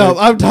off topic. Yeah,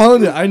 I'm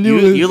telling you, I knew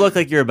You, it. you look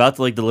like you're about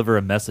to like deliver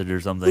a message or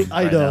something.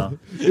 I right know. now.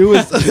 It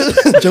was.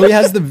 Joey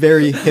has the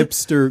very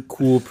hipster,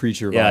 cool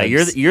preacher Yeah,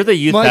 vibes. you're the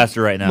youth Mike,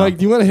 pastor right now Mike,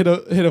 do you want to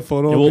hit a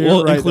photo? Yeah, up we'll here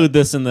we'll right include now?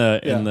 this in the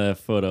Yeah. the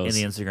photos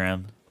in the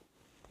Instagram.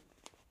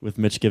 with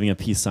Mitch giving a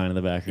peace sign in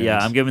the background. Yeah,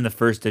 I'm giving the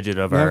first digit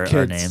of Now, our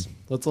kids, name.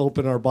 let's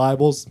open our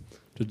Bibles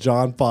to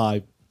John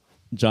 5.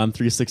 John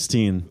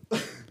 3:16.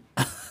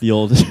 The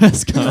old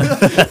has gone.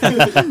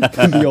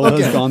 The old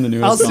Okay. has gone, the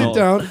new I'll has sit gone.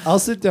 down. I'll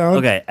sit down.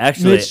 Okay,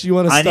 actually, Mitch, you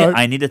want to start?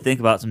 I need to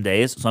think about some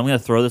days, so I'm going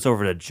to throw this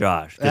over to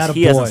Josh because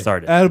he hasn't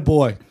started.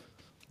 Attaboy.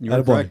 You are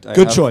Attaboy. correct.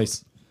 Good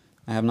choice.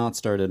 I have not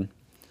started.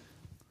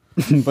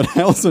 But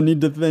I also need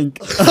to think.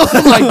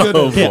 Oh my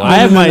goodness. Okay, boy. I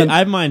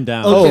have mine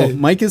down. Okay. Oh,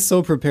 Mike is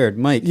so prepared.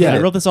 Mike, Yeah. I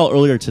hit wrote it. this all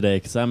earlier today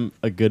because I'm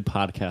a good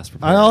podcast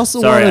preparer. I also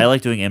Sorry, want I to.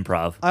 like doing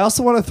improv. I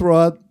also want to throw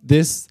out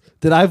this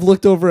that I've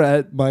looked over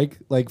at Mike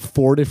like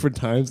 4 different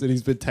times, and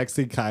he's been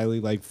texting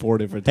Kylie like 4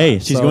 different times. Hey,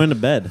 she's So, going to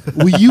bed.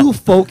 Will you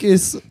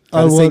focus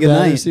on say what goodnight.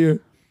 matters here?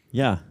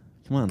 Yeah,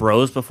 come on.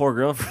 Bros before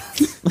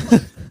girlfriends.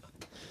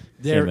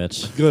 Hey,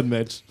 Mitch. Good,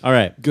 Mitch. All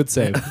right, Good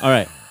save. all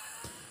right.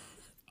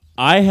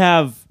 I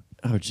have.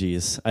 Oh,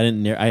 geez, I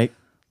didn't. I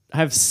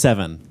have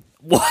 7.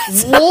 What?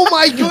 Oh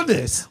my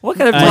goodness. What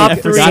kind of I top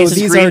forgot three to-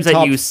 these screams are at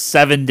top you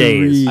 7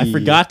 days? three. I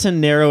forgot to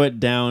narrow it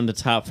down to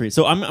top 3.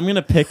 So I'm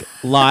gonna pick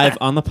live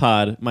on the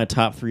pod my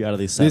top 3 out of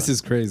these 7. This is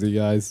crazy,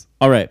 guys.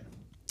 All right.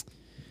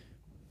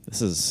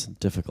 This is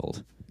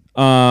difficult.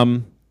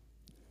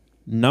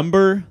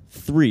 Number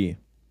 3.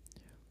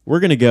 We're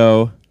going to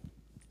go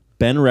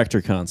Ben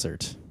Rector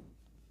concert.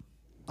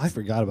 I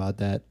forgot about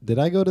that. Did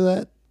I go to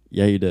that?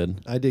 Yeah, you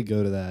did. I did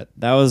go to that.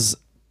 That was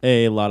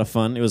a lot of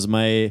fun. It was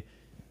my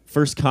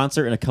first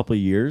concert in a couple of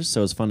years, so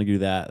it was fun to do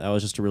that. That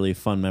was just a really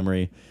fun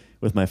memory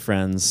with my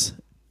friends,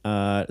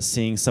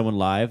 seeing someone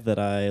live that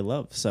I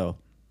love. So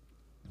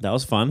that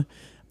was fun.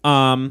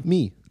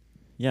 Me.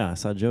 Yeah, I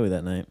saw Joey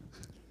that night.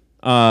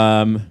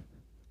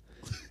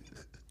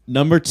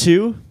 Number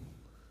 2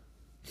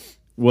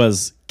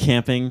 was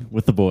camping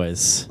with the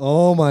boys.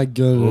 Oh my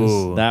goodness.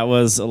 Ooh. That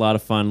was a lot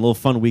of fun. A little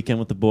fun weekend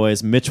with the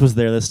boys. Mitch was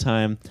there this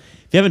time.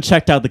 If you haven't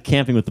checked out the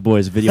Camping with the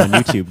Boys video on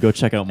YouTube, go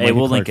check out Hey, Mikey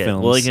we'll Clark link it.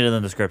 Films. We'll link it in the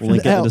description. We'll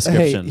link it in the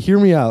Hey, description. hear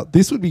me out.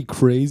 This would be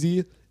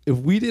crazy if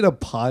we did a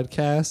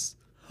podcast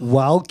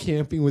while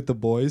camping with the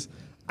boys.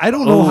 I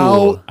don't know Oh,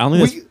 how I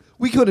don't think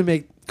we couldn't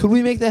make. Could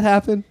we make that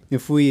happen?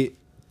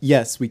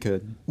 Yes, we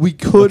could. We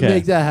could Okay.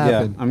 make that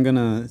happen. Yeah, I'm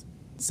gonna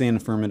say an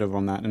affirmative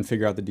on that and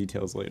figure out the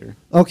details later.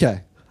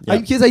 Okay. Yeah.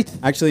 Because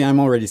Actually, I'm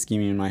already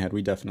scheming in my head.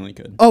 We definitely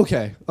could.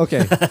 Okay.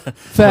 Fact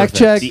Perfect.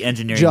 check. The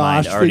engineering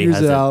Josh mind already figures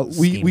has it it out.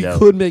 We schemed out.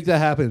 could make that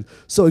happen.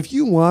 So if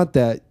you want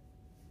that,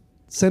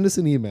 send us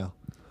an email.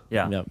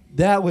 Yeah. Yep.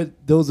 That would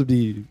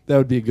be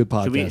a good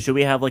podcast. Should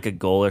we have like a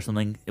goal or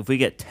something? If we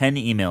get 10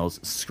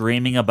 emails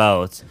screaming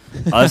about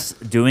us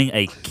doing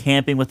a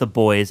camping with the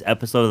boys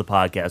episode of the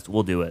podcast,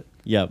 we'll do it.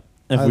 Yep.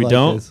 If I we like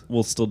don't, this.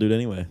 we'll still do it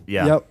anyway.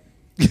 Yeah. Yep.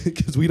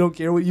 Because we don't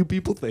care what you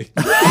people think.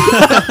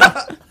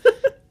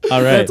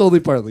 All right. That's only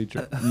partly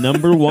true.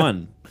 Number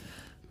 1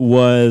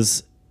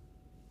 was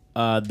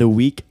the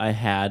week I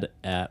had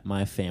at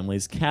my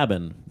family's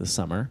cabin this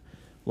summer.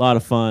 A lot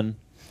of fun.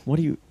 What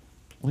are you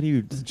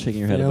shaking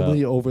your head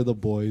Family about? over the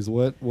boys.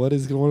 What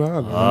is going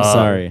on? man?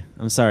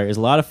 I'm sorry. It was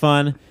a lot of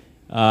fun.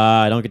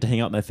 I don't get to hang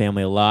out with my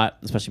family a lot,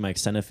 especially my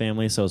extended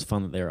family, so it was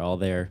fun that they were all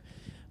there.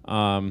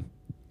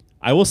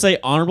 I will say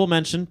honorable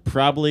mention,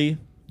 probably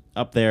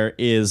up there,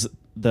 is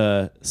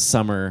the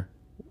summer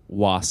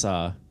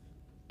Wausau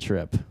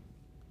trip.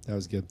 That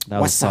was good.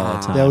 That was a solid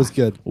Wausau. time. That was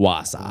good.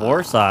 Wausau.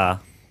 Warsaw.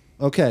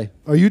 Okay.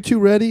 Are you two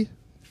ready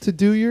to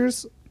do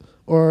yours?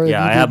 Or Yeah,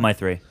 you I did- have my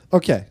 3.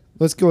 Okay.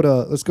 Let's go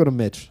to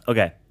Mitch.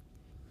 Okay.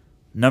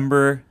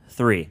 Number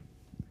 3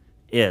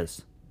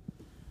 is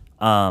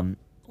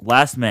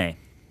last May,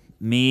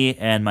 me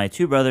and my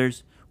 2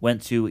 brothers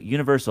went to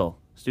Universal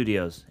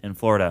Studios in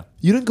Florida.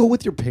 You didn't go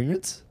with your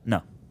parents?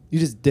 No. You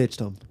just ditched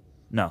them.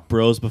 No.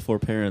 Bros before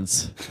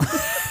parents.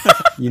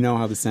 You know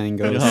how the saying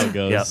You know goes. how it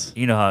goes. Yep.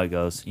 You know how it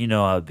goes. You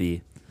know how it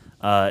be.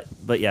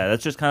 But yeah,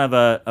 that's just kind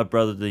of a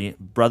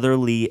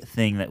brotherly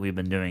thing that we've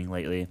been doing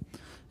lately.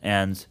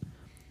 And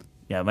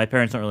yeah, my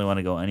parents don't really want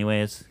to go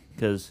anyways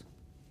because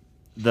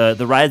the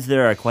rides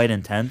there are quite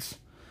intense.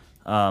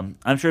 I'm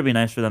sure it'd be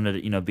nice for them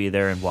to be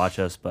there and watch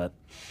us, but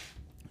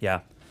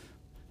yeah,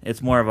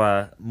 it's more of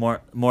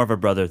a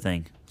brother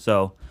thing.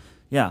 So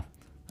yeah,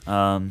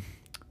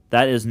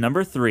 that is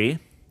number 3.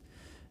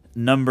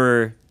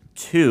 Number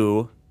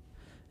 2,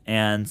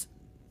 and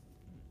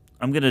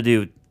I'm gonna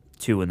do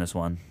 2 in this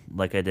one,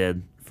 like I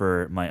did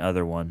for my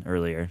other one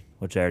earlier,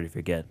 which I already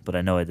forget, but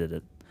I know I did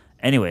it.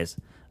 Anyways,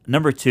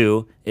 number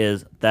 2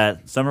 is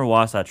that summer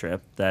Wausau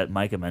trip that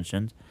Micah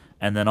mentioned,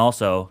 and then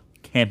also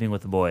camping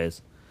with the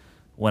boys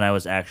when I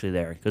was actually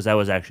there, because that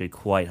was actually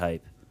quite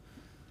hype.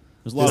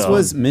 There's a lot This of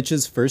was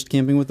Mitch's first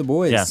camping with the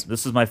boys. Yeah,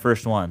 this is my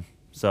first one.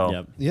 So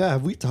Yep. Yeah,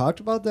 have we talked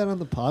about that on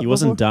the pod? He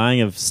wasn't before? dying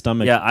of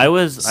stomach. yeah, I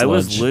was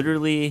sludge.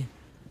 literally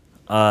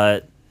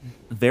I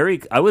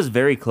was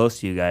very close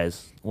to you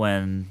guys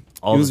when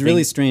all It the was really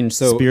things- strange.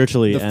 So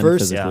spiritually the and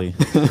first, physically.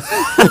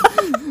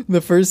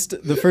 the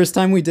first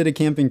time we did a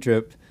camping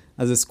trip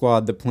as a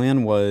squad, the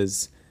plan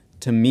was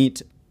to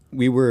meet.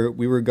 We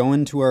were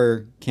going to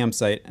our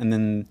campsite, and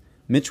then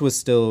Mitch was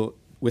still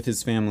with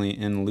his family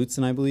in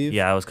Lutsen, I believe.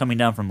 Yeah, I was coming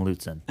down from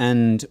Lutsen.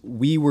 And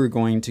we were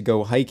going to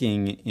go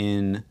hiking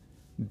in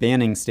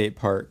Banning State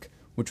Park,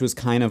 which was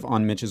kind of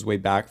on Mitch's way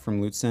back from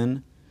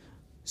Lutsen.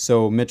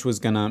 So Mitch was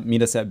going to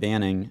meet us at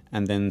Banning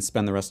and then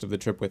spend the rest of the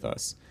trip with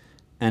us.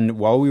 And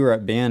while we were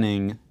at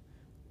Banning,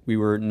 we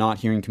were not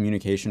hearing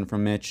communication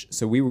from Mitch.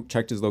 So we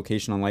checked his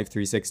location on Life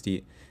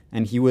 360,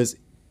 and he was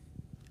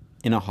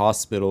in a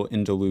hospital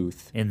in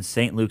Duluth. In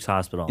St. Luke's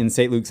Hospital. In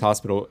St. Luke's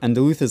Hospital. And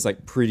Duluth is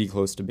like pretty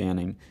close to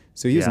Banning.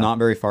 So he was Yeah. not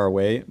very far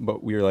away,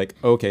 but we were like,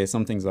 okay,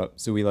 something's up.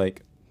 So we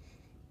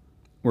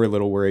were a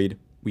little worried.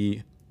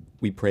 We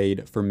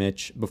prayed for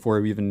Mitch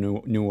before we even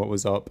knew what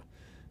was up.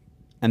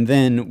 And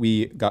then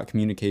we got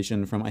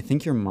communication from, I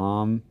think your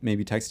mom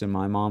maybe texted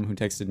my mom, who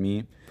texted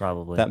me,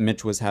 Probably. that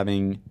Mitch was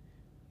having,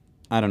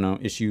 I don't know,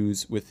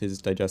 issues with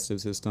his digestive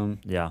system,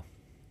 Yeah.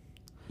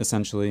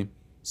 essentially.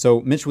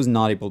 So Mitch was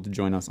not able to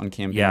join us on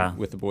camping Yeah.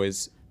 with the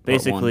boys. part one.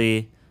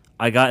 Basically,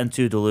 I got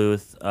into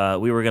Duluth.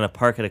 We were going to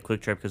park at a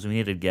Quick Trip because we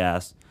needed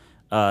gas.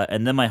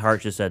 And then my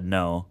heart just said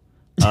no.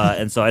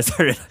 And so I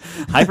started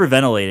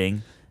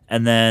hyperventilating.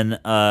 And then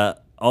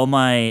all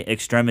my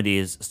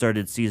extremities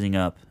started seizing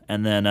up.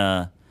 And then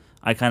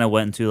I kind of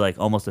went into like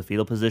almost a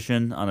fetal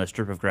position on a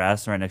strip of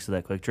grass right next to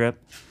that Quick Trip.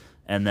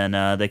 And then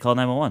they called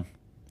 911.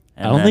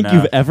 I don't think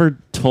you've ever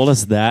told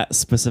us that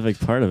specific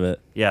part of it.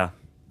 Yeah.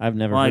 I've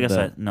never Well, I heard guess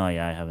that.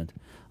 I haven't.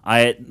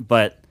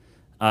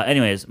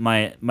 Anyways,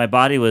 my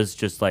body was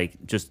just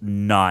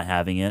not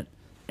having it,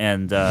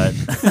 and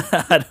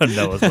I don't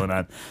know what's going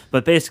on.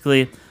 But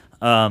basically, it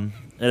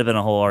had been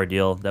a whole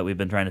ordeal that we've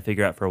been trying to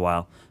figure out for a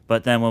while.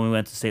 But then when we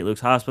went to St.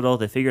 Luke's Hospital,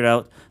 they figured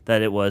out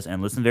that it was,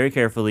 and listen very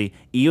carefully,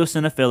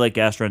 eosinophilic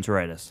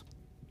gastroenteritis.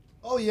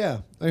 Oh yeah.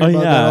 I hear Oh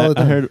about that all yeah, the I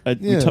time. heard.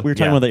 Yeah. We were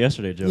talking Yeah. about that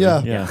yesterday, Joey.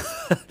 Yeah. yeah.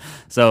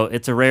 So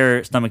it's a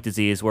rare stomach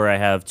disease where I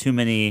have too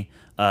many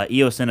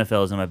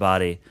eosinophils in my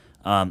body,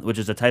 which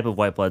is a type of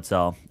white blood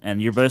cell.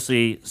 And you're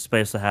basically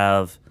supposed to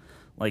have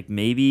like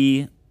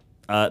maybe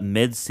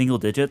mid-single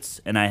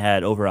digits, and I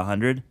had over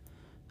 100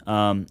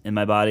 in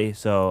my body,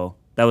 so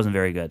that wasn't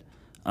very good.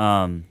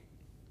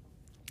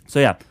 So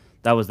yeah,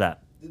 that was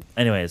that.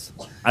 Anyways,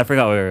 I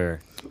forgot where we were.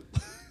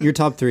 Your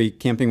top 3,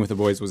 camping with the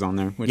boys, was on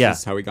there, which Yeah.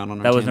 is how we got on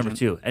our That was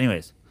tangent. number 2.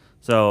 Anyways,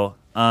 so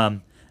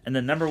and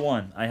then number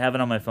 1, I have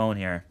it on my phone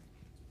here.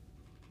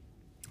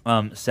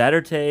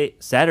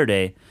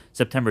 Saturday,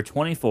 September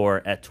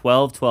 24 at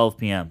 12:12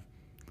 p.m.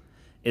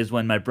 is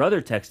when my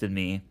brother texted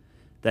me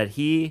that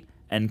he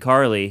and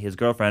Carly, his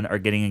girlfriend, are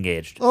getting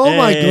engaged. Oh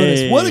my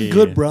goodness, what a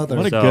good Hey, brother.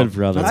 What a So- good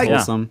brother. That's Yeah.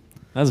 wholesome.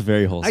 That's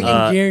very I wholesome.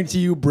 can guarantee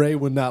you Bray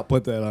would not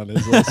put that on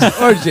his list.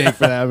 Or Jake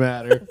for that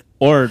matter.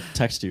 Or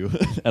text you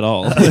at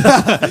all.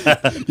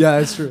 Yeah,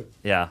 that's true.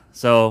 Yeah,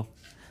 so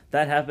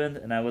that happened,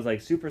 and I was like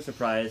super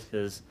surprised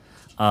because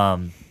I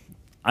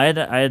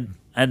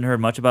hadn't heard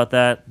much about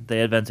that. They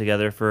had been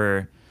together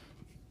for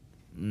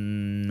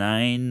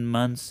 9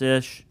 months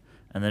ish,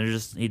 and then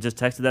he just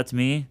texted that to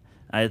me.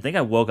 I think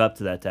I woke up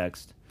to that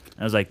text.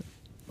 I was like,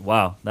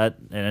 wow, and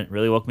it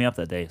really woke me up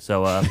that day.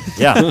 So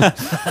yeah,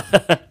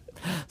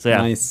 so yeah,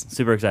 Nice.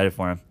 super excited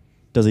for him.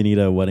 Does he need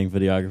a wedding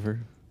videographer?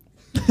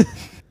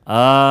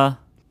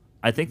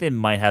 I think they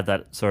might have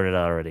that sorted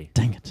out already,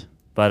 Dang it.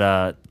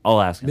 but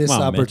I'll ask him. Missed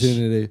Come on, Mitch.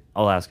 opportunity.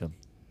 I'll ask him.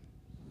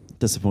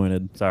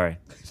 Disappointed. Sorry.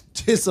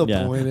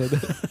 Disappointed.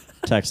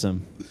 Text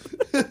him.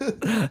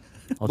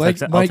 I'll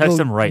text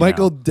him right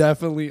Michael now.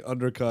 definitely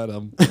undercut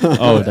him.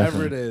 Oh, Whatever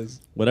definitely. it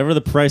is. Whatever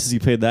the prices you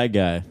paid that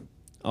guy,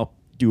 I'll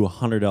do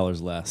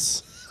 $100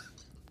 less.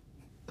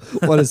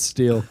 What a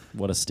steal.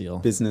 What a steal.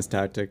 Business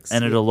tactics.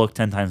 And it'll look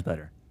 10 times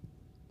better.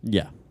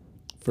 Yeah,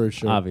 For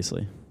sure.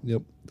 obviously.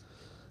 Yep.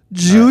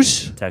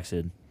 Juice.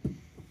 Texted.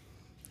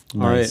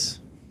 All right. Nice.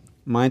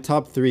 My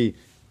top 3,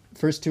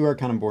 first 2 are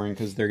kind of boring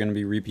because they're going to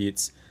be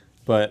repeats,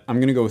 but I'm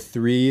going to go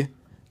 3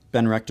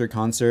 Ben Rector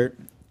concert.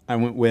 I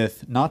went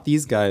with not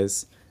these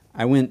guys.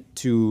 I went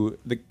to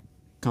the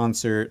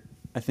concert,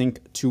 I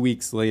think 2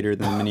 weeks later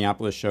than the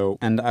Minneapolis show,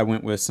 and I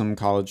went with some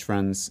college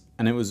friends,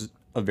 and it was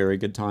a very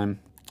good time.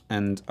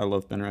 And I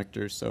love Ben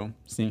Rector, so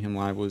seeing him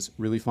live was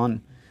really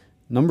fun.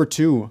 Number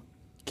 2,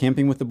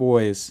 camping with the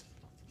boys.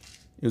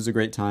 It was a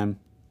great time.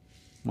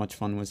 Much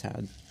fun was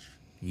had.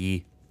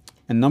 Yee.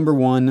 And number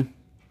 1,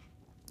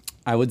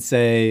 I would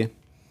say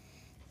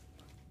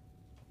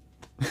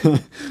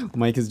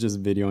Mike is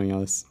just videoing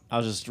us. I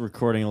was just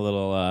recording a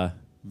little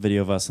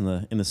video of us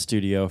in the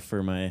studio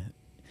for my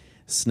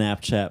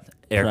Snapchat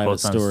Air private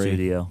quotes on story.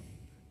 studio.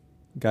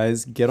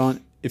 Guys,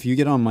 if you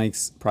get on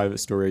Mike's private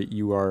story,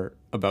 you are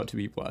about to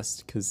be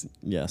blessed because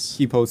Yes.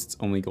 he posts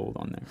only gold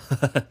on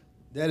there.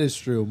 That is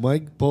true.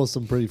 Mike posts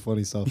some pretty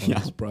funny stuff on Yeah.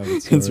 his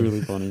private story. It's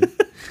really funny.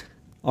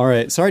 All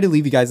right. Sorry to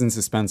leave you guys in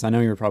suspense. I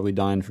know you were probably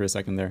dying for a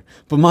second there.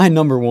 But my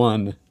number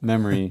 1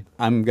 memory,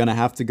 I'm going to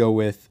have to go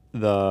with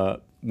the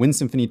Wind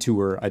Symphony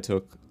tour I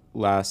took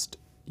last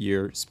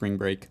year, spring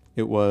break.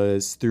 It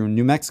was through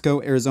New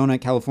Mexico, Arizona,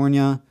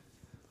 California.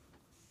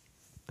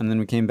 And then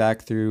we came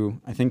back through,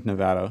 I think,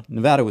 Nevada.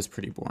 Nevada was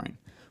pretty boring.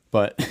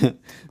 But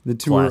the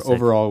tour Classic.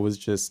 overall was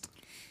just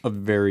a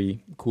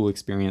very cool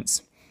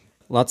experience.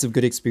 Lots of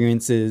good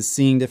experiences,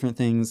 seeing different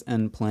things,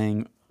 and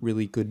playing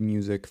really good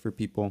music for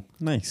people.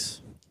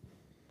 Nice.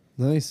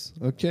 Nice.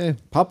 Okay.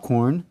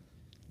 Popcorn,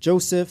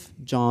 Joseph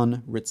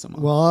John Ritzema.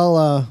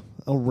 Well,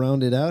 I'll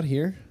round it out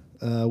here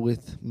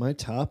with my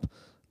top.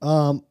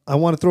 I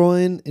want to throw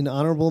in an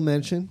honorable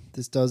mention.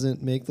 This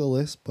doesn't make the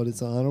list, but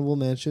it's an honorable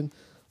mention.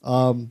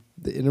 The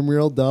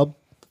intramural dub.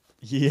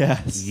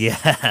 Yes.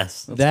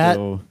 Yes. That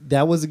go.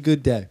 that was a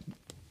good day.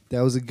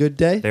 That was a good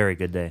day. Very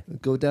good day.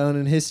 Go down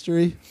in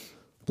history.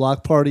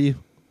 Block Party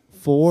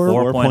 4.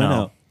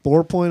 4.0.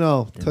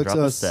 4.0 Didn't took drop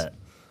a us set.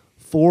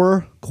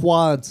 4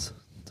 quads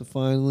to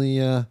finally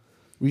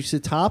reach the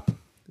top.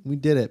 We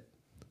did it.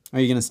 Are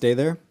you going to stay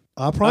there?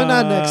 Probably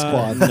not next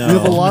squad. no. We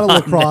have a lot of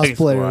lacrosse Next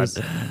players.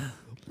 squad.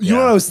 You know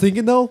Yeah. what I was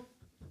thinking though?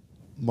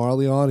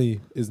 Marliani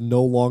is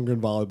no longer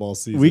in volleyball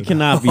season. We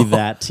cannot be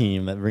that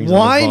team that brings.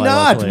 Why on a volleyball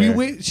not?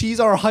 player. She's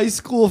our high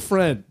school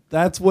friend.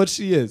 That's what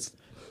she is.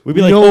 We'd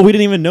be like, No. oh, we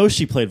didn't even know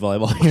she played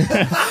volleyball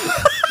here.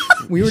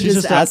 We were She's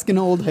just just asking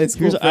an old high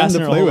school Here's friend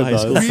asking to our play old with high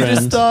us. school We friend.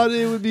 just thought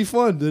it would be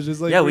fun to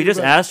just like Yeah, we bring just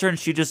her back. asked her, and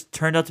she just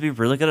turned out to be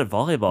really good at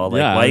volleyball. Like,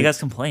 Yeah, why are you I- guys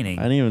complaining?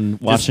 I didn't even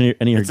watch any of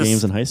her It's a games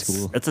s- in high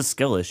school. It's a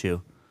skill issue.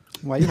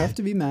 Why you have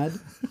to be mad?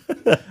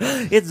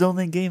 It's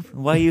only a game.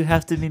 Why you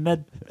have to be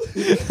mad?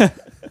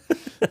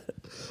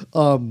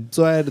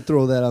 So I had to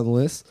throw that on the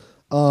list.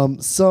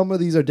 Some of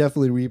these are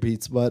definitely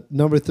repeats, but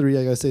number 3,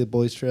 I gotta say the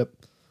boys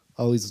trip.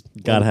 Always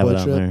Gotta have boy it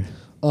on trip.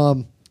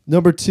 there.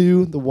 Number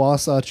 2, the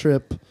Wausau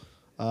trip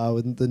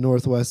with the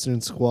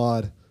Northwestern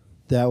squad.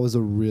 That was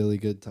a really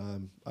good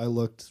time. I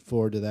looked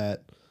forward to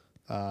that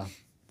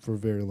for a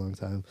very long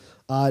time.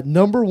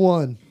 Number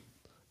 1,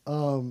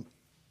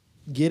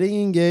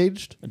 getting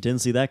engaged. I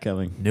didn't see that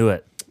coming. Knew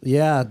it.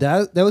 Yeah,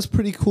 that was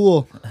pretty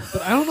cool.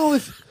 But I don't know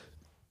if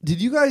did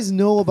you guys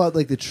know about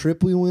like the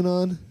trip we went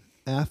on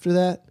after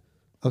that?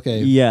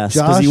 Okay. Yes,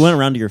 because Josh- you went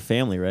around to your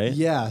family, right?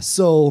 Yeah,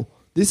 so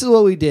this is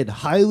what we did.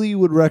 Highly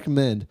would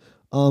recommend.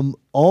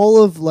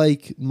 All of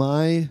like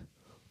my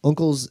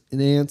uncles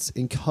and aunts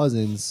and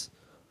cousins,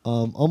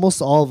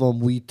 almost all of them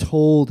we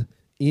told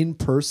in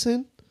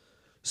person.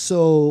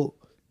 So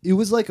it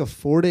was like a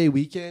 4-day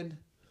weekend.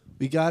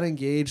 We got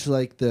engaged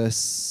like the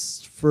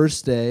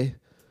first day.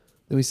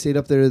 Then we stayed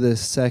up there the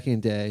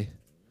second day.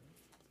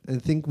 I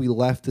think we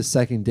left the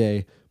second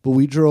day. But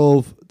we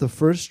drove, the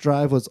first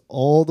drive was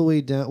all the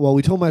way down. Well,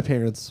 we told my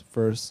parents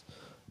first.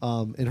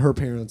 And her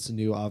parents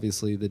knew,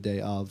 obviously, the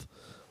day of.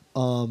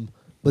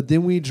 But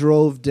then we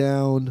drove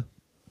down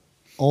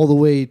all the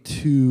way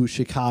to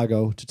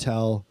Chicago to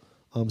tell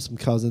some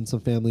cousins,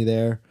 some family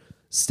there.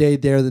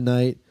 Stayed there the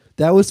night.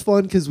 That was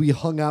fun because we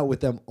hung out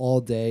with them all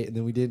day, and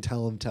then we didn't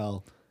tell them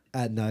till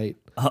at night,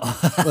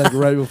 like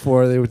right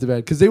before they went to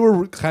bed, because they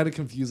were kind of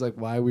confused, like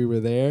why we were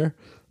there.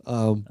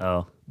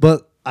 Oh.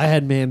 But I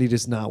had Mandy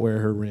just not wear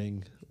her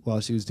ring while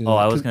she was doing. Oh, that.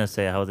 I was gonna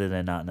say, how did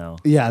I not know?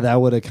 Yeah,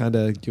 that would have kind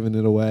of given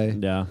it away.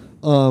 Yeah.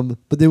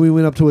 But then we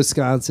went up to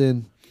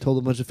Wisconsin, told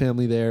a bunch of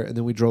family there, and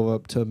then we drove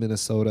up to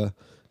Minnesota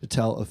to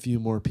tell a few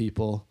more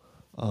people.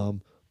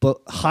 But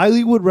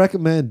highly would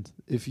recommend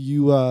if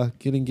you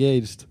get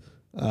engaged.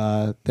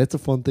 That's a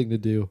fun thing to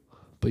do,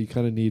 but you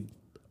kind of need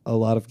a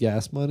lot of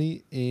gas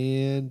money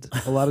and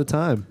a lot of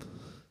time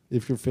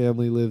if your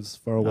family lives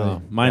far away.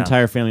 Oh, my Yeah.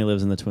 entire family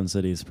lives in the Twin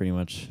Cities, pretty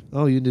much.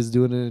 Oh, you can just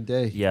do it in a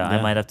day. Yeah, I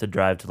Yeah. might have to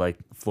drive to like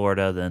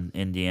Florida, then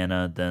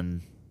Indiana,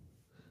 then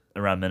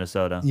around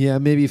Minnesota. Yeah,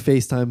 maybe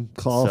FaceTime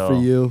call So, for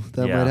you.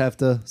 That yeah. might have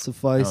to I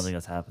suffice. don't think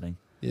that's happening.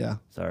 Yeah.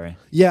 Sorry.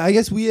 Yeah, I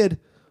guess I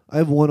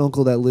have one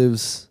uncle that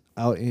lives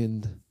out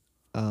in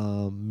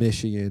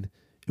Michigan,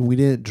 and we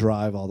didn't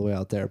drive all the way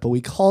out there, but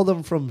we called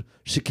him from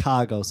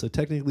Chicago, so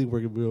technically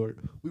we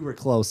were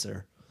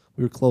closer.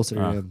 We were closer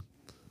to him,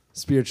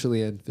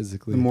 spiritually and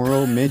physically. The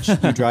moral, Mitch,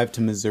 you drive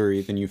to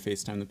Missouri, then you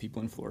FaceTime the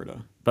people in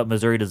Florida. But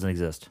Missouri doesn't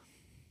exist.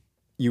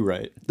 You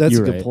right. That's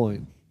You're a good right.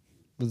 point.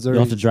 Missouri.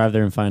 You'll have to drive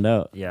there and find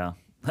out. Yeah.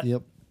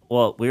 Yep.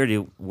 Well, we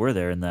already were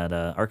there in that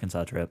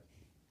Arkansas trip,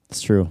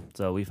 It's true.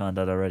 so we found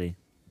out already.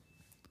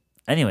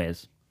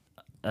 Anyways,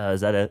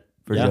 is that it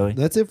for Yeah. Joey?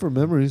 That's it for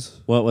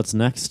memories. What's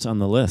next on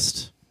the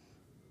list?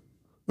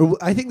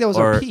 I think that was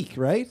our Or- peak,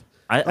 right?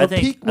 I Our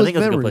think peak I think was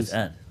that's a good place memories. to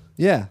end.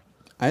 Yeah.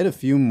 I had a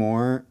few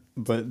more,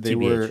 but they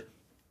TBH. were.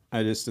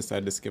 I just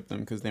decided to skip them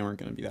because they weren't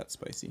going to be that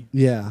spicy.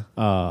 Yeah.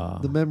 Uh,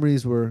 The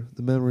memories were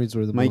the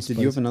Mike, most did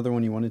you have spicy. another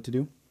one you wanted to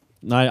do?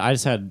 no, I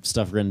just had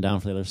stuff written down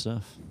for the other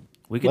stuff.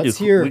 We could Let's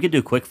do hear- we could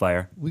do quick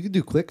fire. We could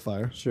do quick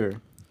fire. Sure.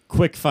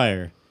 Quick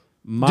fire.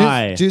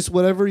 My Just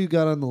whatever you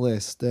got on the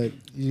list that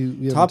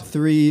you Top haven't-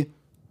 3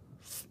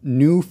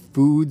 new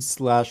foods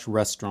 /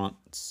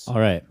 restaurants. all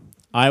right.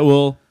 I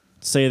will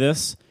say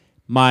this.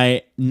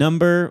 My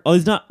number. Oh,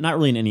 it's not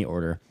really in any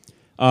order.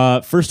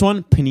 First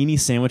one, panini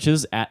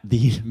sandwiches at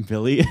the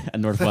Billy at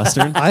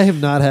Northwestern. I have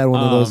not had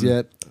one of those Um,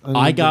 yet.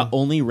 I got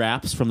only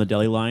wraps from the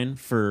deli line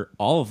for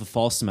all of the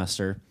fall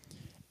semester.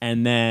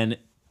 And then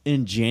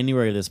in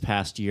January this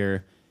past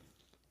year,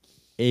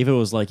 Ava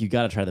was like, you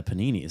got to try the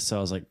paninis. So I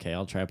was like, okay,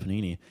 I'll try a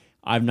panini.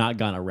 I've not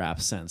gotten a wrap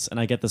since. And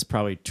I get this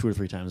probably 2 or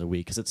 3 times a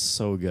week because it's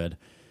so good.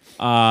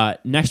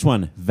 Next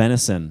one,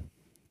 venison.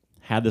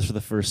 Had this for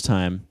the first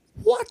time.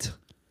 What?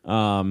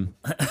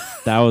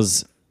 That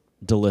was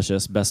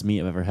delicious. Best meat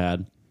I've ever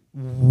had.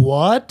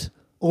 What?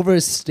 Over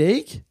a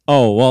steak?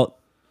 Oh, well,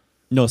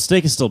 no,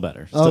 steak is still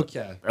better.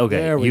 Okay. Okay,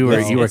 There we you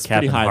were go. you were It's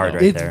pretty capping high, hard though.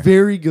 right It's there.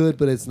 very good,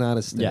 but it's not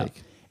a steak. Yeah.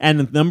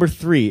 And number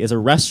 3 is a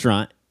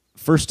restaurant.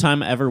 First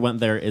time I ever went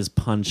there is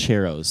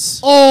Pancheros.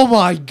 Oh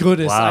my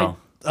goodness! Wow.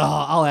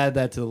 I'll add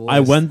that to the list. I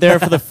went there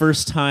for the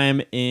first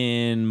time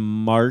in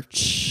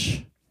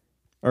March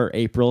or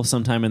April,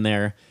 sometime in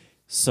there.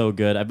 So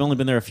good. I've only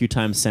been there a few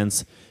times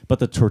since, but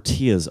the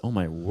tortillas, oh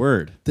my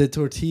word. The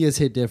tortillas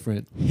hit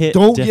different. Hit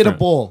Don't get a different.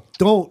 bowl.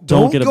 Don't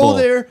get a go bowl.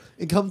 there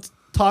and come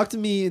talk to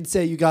me and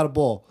say you got a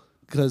bowl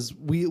because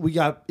we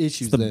got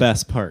issues. It's the there.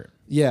 best part.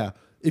 Yeah.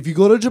 If you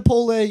go to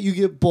Chipotle, you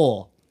get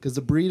bowl because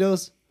the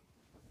burritos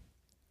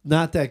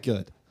not that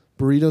good.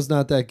 Burritos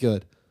not that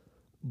good,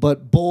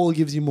 but bowl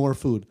gives you more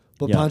food.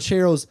 But Yeah.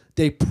 Pancheros,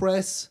 they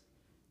press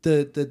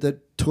the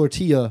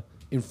tortilla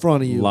in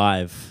front of you.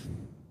 Live.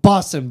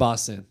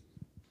 Bussin'.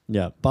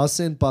 Yeah.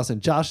 Bussin'.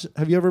 Josh,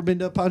 have you ever been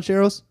to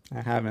Pancheros?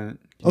 I haven't.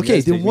 Can you Okay,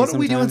 guys then take me what are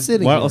we doing sometime?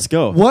 sitting Well, here? let's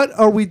go. What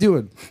are we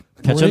doing?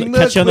 Catch Bring you on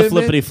the equipment,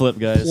 flippity flip,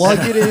 guys. Plug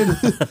it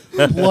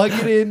in. Plug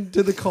it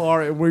into the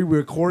car, and we're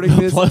recording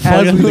this Plug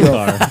as it in we the go.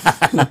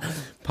 car.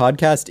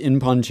 Podcast in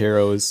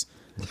Pancheros.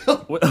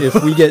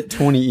 If we get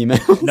 20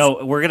 emails.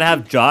 No, we're gonna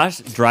have Josh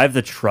drive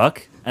the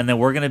truck, and then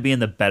we're gonna be in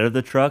the bed of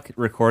the truck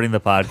recording the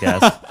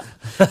podcast.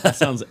 That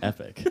sounds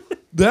epic.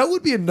 That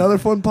would be another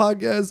fun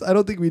podcast. I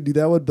don't think we'd do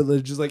that one, but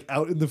then just like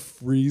out in the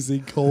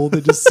freezing cold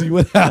and just see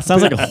what happens. That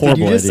sounds like a horrible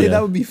Did you just idea. say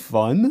that would be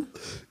fun?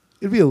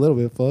 It'd be a little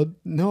bit fun.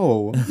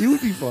 No. It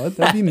would be fun.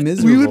 That'd be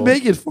miserable. We would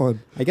make it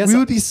fun. I guess we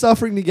would be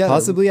suffering together.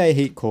 Possibly I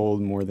hate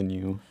cold more than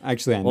you.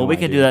 Actually, I know Well, we I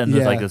can do that in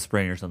Yeah. like the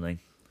spring or something.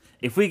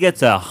 If we get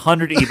to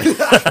 100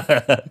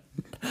 emails,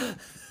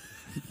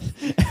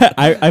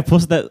 I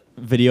posted that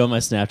video on my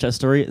Snapchat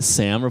story.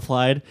 Sam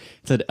replied,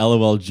 said,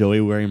 LOL,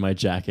 Joey wearing my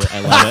jacket. I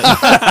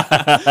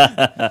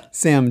love it.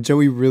 Sam,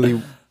 Joey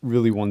really,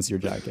 really wants your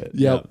jacket.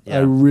 Yep, Yeah. I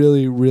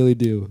really, really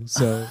do.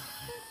 So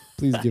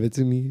please give it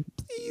to me,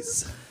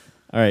 please.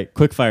 All right,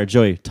 quick fire.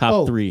 Joey,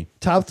 top 3.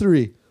 Top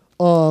 3.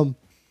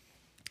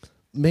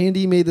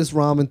 Mandy made this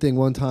ramen thing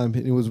one time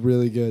and it was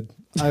really good.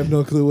 I have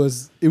no clue.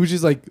 It was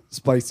just like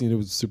spicy and it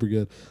was super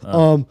good.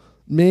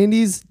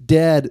 Mandy's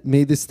dad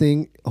made this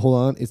thing. Hold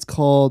on. It's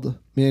called,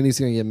 Mandy's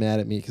going to get mad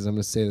at me because I'm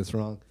going to say this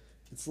wrong.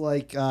 It's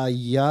like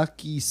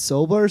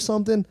yakisoba or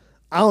something.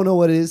 I don't know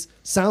what it is.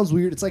 Sounds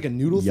weird. It's like a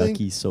noodle thing.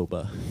 Yucky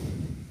soba.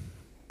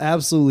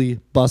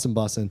 Absolutely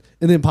bussin'.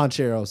 And then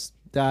Pancheros.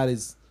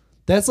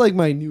 That's like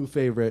my new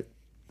favorite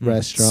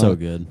restaurant. so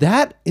good.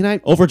 That and I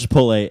Over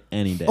Chipotle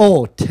any day.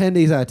 10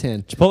 days out of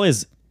 10. Chipotle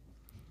is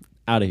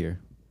out of here.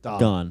 Dog.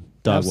 Gone.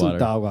 Dog Absolute water.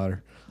 Dog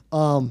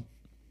water.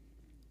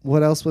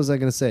 What else was I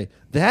gonna say?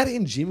 That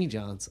and Jimmy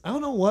John's. I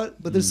don't know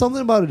what, but there's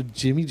something about a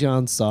Jimmy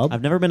John's sub.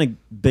 I've never been a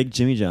big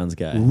Jimmy John's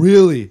guy.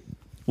 Really?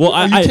 Well,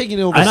 Are you taking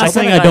it over I'm not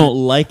Subway? saying I don't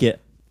like it.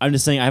 I'm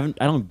just saying I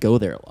don't go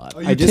there a lot.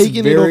 Are you I just taking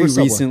it very over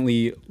Subway?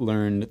 recently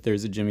learned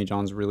there's a Jimmy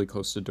John's really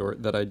close to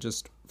Dort that I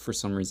just, for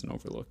some reason,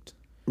 overlooked.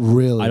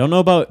 Really? I don't know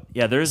about.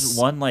 yeah, there's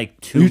one like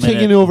Are 2 you minute.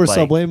 taking it over like,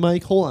 Subway,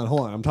 Mike? Hold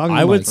on. I'm talking.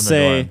 I to would Mike. the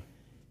say door.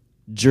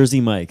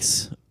 Jersey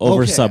Mike's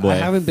over Okay, Subway. I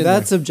haven't been.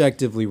 That's there.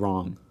 objectively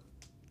wrong.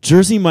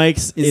 Jersey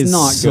Mike's It's is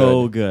not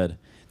so good.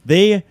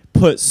 They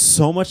put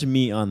so much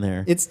meat on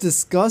there. It's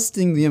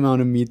disgusting the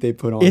amount of meat they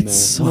put on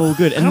It's there. so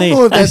good, and don't they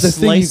know if that's a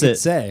thing you slice could it.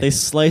 say. They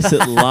slice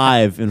it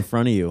live in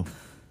front of you.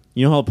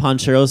 You know how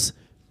Pancheros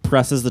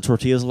presses the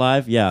tortillas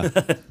live? Yeah,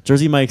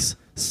 Jersey Mike's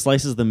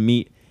slices the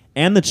meat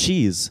and the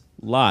cheese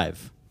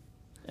live,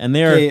 and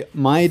they're Okay,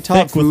 my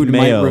top thick with food might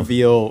mayo.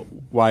 reveal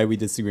why we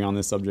disagree on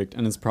this subject,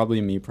 and it's probably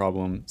a me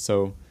problem.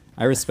 So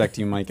I respect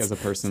you, Mike, as a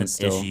person It's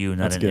an still. issue, not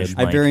That's an good. issue.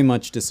 I Mike. very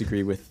much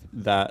disagree with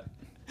that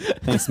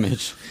Thanks,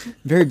 Mitch.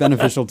 Very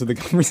beneficial to the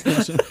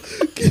conversation.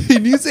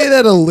 Can you say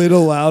that a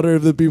little louder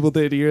if the people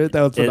did hear it?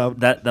 That was what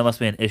That must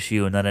be an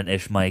issue and not an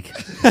ish mic.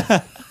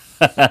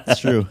 That's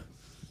true.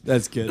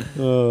 That's good.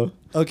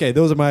 Okay,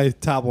 those are my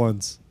top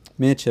ones.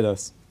 Mitch, hit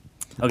us.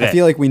 Okay. I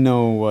feel like we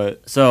know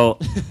what. So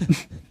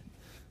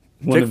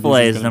one of Chick-fil-A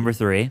these is gonna number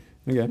 3.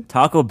 be. Okay.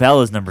 Taco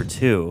Bell is number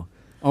 2.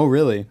 Oh,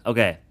 really?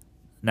 Okay.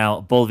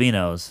 Now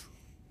Bolvino's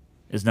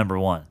is number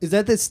 1. Is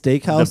that the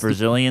steakhouse? The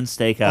Brazilian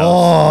steakhouse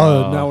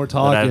Oh, now we're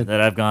talking.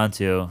 that I've gone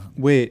to.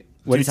 Wait,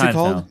 what 2 is it times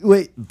called? now.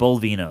 Wait,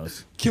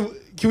 Bolvino's. can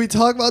we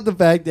talk about the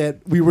fact that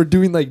we were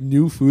doing like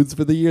new foods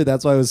for the year?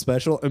 That's why it was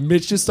special. And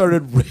Mitch just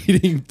started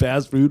rating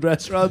fast food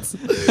restaurants.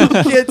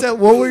 Can't tell.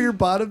 What were your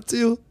bottom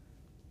two?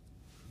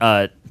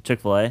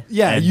 Chick-fil-A.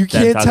 Yeah, and you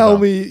then can't Taco tell Bell.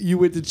 me you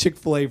went to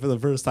Chick-fil-A for the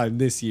first time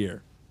this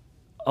year.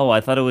 Oh,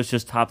 I thought it was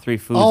just top 3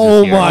 foods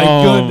Oh this year. my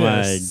Oh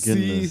goodness. my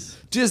goodness. See,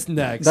 just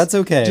next. That's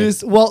okay.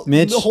 Just well,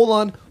 Mitch. no,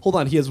 hold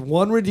on. He has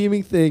one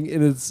redeeming thing,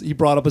 and he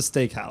brought up a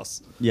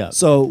steakhouse. Yeah.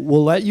 So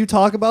we'll let you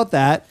talk about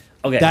that.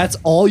 Okay. That's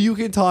all you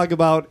can talk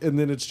about, and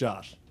then it's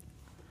Josh.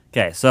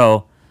 Okay,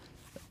 so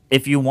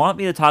if you want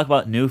me to talk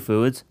about new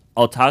foods,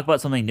 I'll talk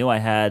about something new I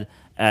had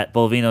at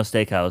Bolvino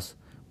Steakhouse,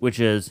 which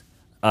is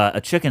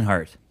a chicken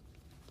heart.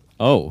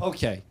 Oh.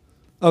 Okay.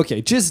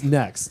 Just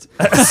next.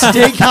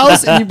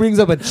 Steakhouse, and he brings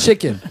up a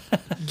chicken.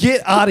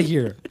 Get out of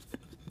here.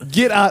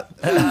 Get out.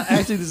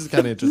 Actually, this is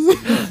kind of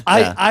interesting.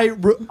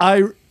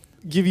 I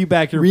give you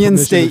back your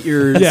Reinstate permission.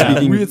 your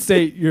speaking.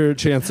 Reinstate your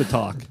chance to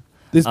talk.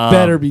 This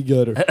better be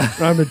good, or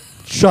I'm gonna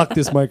chuck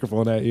this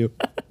microphone at you.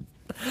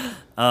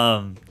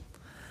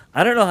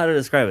 I don't know how to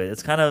describe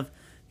it.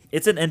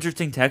 It's an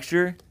interesting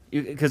texture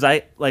because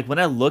when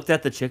I looked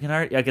at the chicken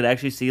heart, I could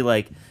actually see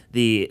like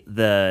the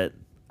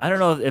I don't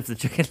know if the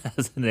chicken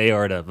has an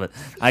aorta, but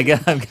I'm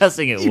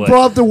guessing it He would.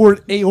 brought up the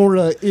word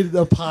aorta in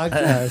the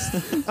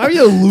podcast. I'm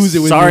gonna lose it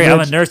with Sorry, you. I'm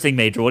a Mitch. nursing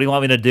major. What do you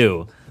want me to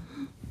do?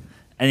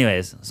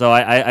 Anyways, so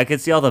I could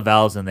see all the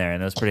valves in there,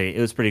 and it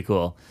was pretty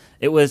cool.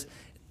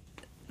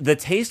 The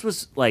taste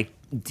was like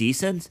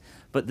decent,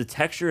 but the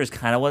texture is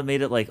kind of what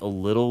made it like a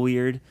little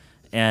weird,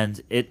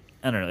 and I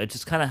don't know, it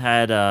just kind of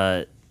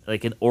had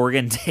like an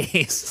organ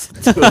taste.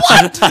 To it.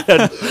 I don't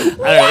know.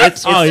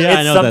 It's Oh, yeah,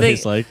 I know what that something-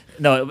 tastes like.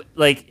 No,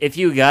 like if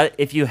you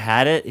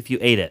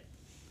ate it.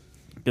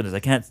 Goodness, I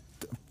can't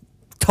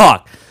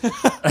talk.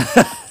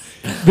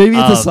 Maybe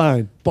it's a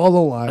sign. Ball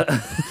don't lie.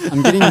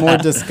 I'm getting more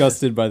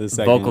disgusted by the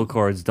second. Vocal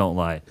cords don't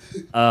lie.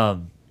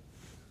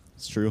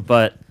 It's true.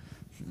 But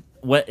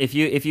if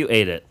you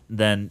ate it,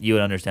 then you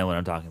would understand what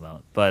I'm talking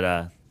about.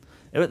 But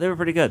they were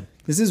pretty good.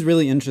 This is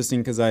really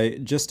interesting because I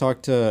just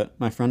talked to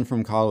my friend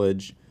from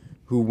college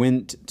who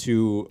went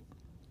to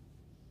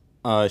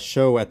a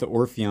show at the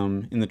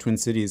Orpheum in the Twin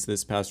Cities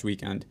this past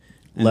weekend.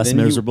 And Less then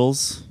he-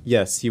 Miserables.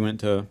 Yes, he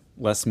went to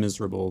Les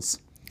Miserables,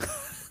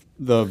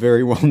 the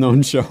very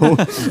well-known show.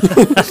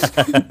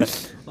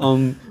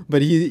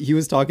 But he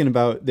was talking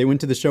about they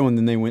went to the show and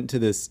then they went to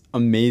this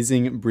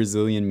amazing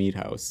Brazilian meat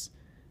house.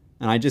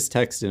 And I just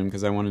texted him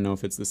because I want to know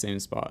if it's the same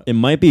spot. It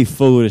might be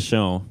Fogo de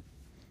Chão.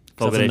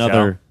 Fogo That's de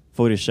another Chão.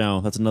 Fogo de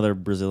Chão. That's another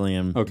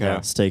Brazilian Okay.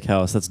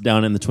 steakhouse. That's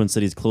down in the Twin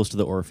Cities, close to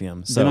the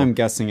Orpheum. So then I'm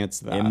guessing it's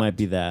that. it might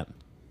be that.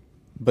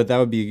 But that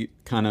would be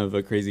kind of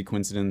a crazy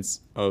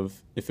coincidence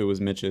of if it was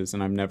Mitch's,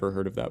 and I've never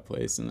heard of that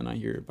place, and then I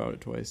hear about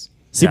it twice.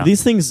 See, Yeah. but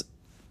these things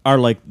are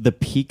like the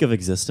peak of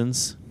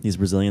existence. These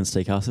Brazilian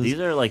steakhouses. These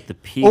are like the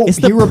peak. Oh, It's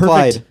he the perfect-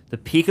 replied. The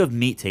peak of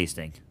meat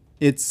tasting.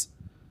 It's.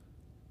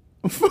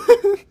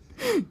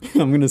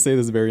 I'm going to say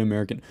this very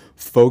American.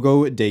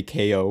 Fogo de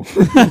Chão.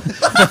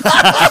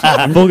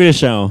 Fogo de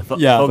Chão.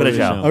 Yeah. Fogo de Fogo de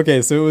Chão. Chão.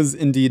 Okay, so it was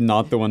indeed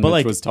not the one But Mitch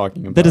like was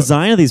talking about. the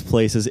design of these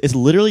places is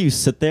literally you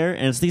sit there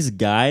and it's these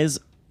guys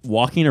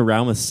walking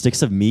around with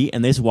sticks of meat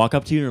and they just walk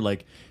up to you and are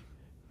like,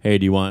 "Hey,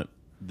 do you want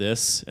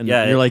this?" And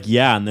Yeah, you're it- like,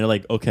 "Yeah," and they're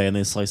like, "Okay," and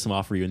they slice them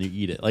off for you and you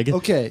eat it. Like,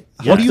 Okay.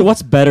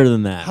 what's better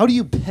than that? How do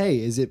you pay?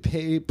 Is it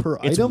pay per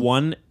it's item?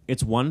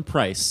 one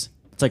price.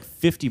 It's like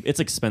 50. It's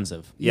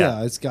expensive.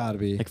 Yeah, it's got to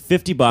be. Like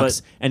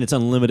 $50 and it's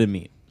unlimited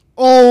meat.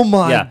 Oh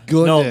my Yeah.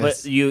 goodness. No,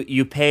 but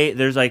you pay.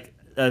 There's like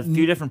a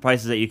few different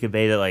prices that you can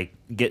pay to like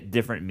get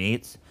different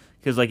meats.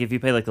 Because like if you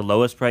pay like the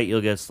lowest price,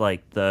 you'll get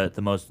like the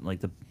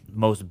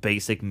most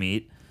basic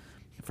meat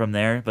from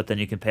there. But then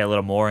you can pay a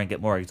little more and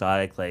get more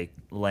exotic like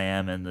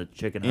lamb and the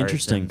chicken. hearts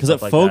Interesting. and Because at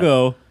stuff like that.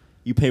 Fogo,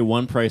 you pay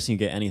one price and you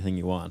get anything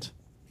you want.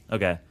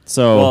 Okay.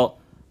 So Well,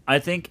 I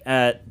think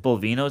at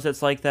Bolvino's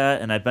it's like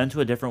that, and I've been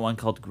to a different one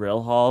called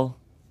Grill Hall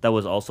that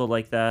was also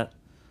like that.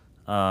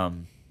 But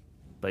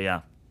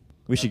yeah.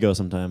 we should go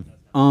sometime.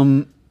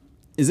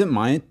 Is it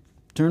my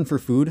turn for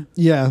food?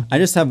 yeah. I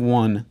just have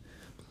one.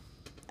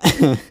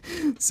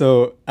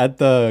 So at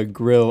the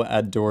grill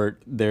at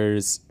Dort,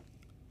 there's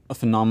a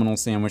phenomenal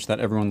sandwich that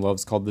everyone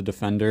loves called the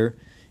Defender.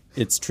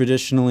 It's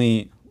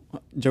traditionally...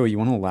 Joey, you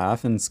want to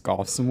laugh and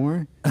scoff some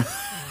more?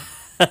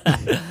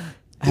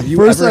 Have you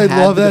First, ever I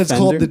had love the that it's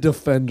called the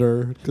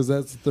Defender? Defender because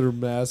that's their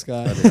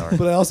mascot. they are.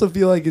 But I also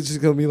feel like it's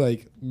just gonna be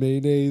like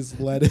mayonnaise,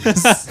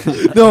 lettuce.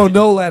 no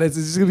lettuce.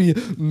 It's just gonna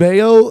be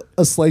mayo,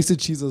 a slice of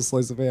cheese, and a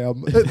slice of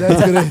ham.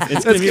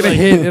 That's gonna be like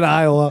hit in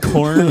Iowa.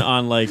 Corn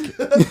on like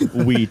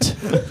wheat.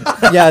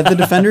 Yeah, the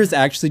Defender is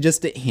actually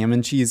just a ham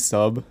and cheese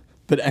sub,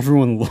 but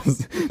everyone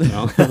loves.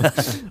 No.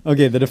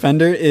 Okay, the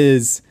Defender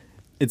is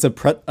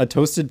a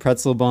toasted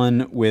pretzel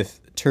bun with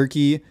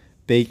turkey,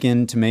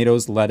 bacon,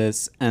 tomatoes,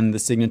 lettuce, and the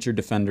signature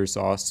Defender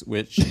sauce,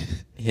 which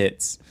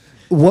hits.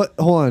 What?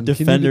 Hold on.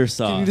 Defender Can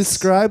sauce. you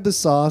describe the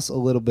sauce a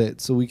little bit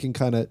so we can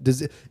kind of?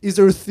 Is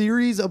there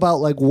theories about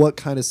like what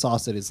kind of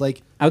sauce it is?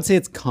 Like, I would say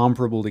it's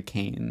comparable to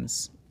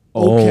Cane's.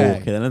 Oh, Okay.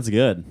 okay, then that's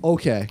good.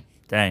 okay,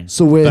 Dang.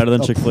 so with Better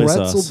than a Chick-fil-A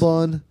pretzel sauce.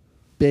 bun,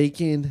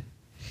 bacon,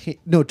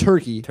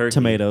 turkey. Turkey.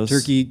 Tomatoes.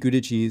 Turkey,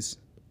 Gouda cheese.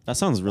 That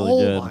sounds really oh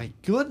good. my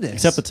goodness!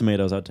 Except the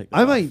tomatoes, I'd take. That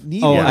I off. might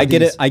need. Oh, one I of get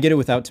these. it. I get it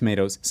without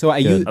tomatoes. So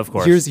I Good. use. Of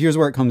course. Here's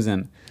where it comes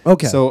in.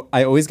 Okay. So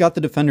I always got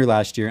the Defender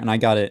last year, and I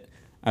got it.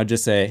 I'd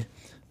just say,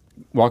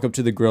 walk up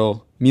to the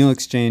grill, meal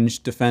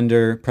exchange,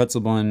 Defender,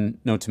 pretzel bun,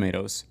 no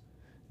tomatoes.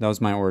 That was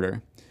my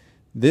order.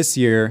 This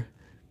year,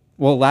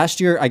 well,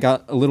 last year I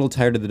got a little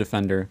tired of the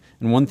Defender,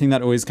 and one thing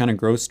that always kind of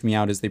grossed me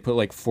out is they put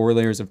like 4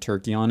 layers of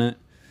turkey on it.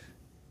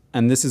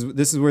 And this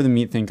is where the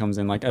meat thing comes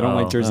in. Like I don't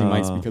like Jersey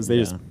Mike's because they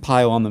yeah. just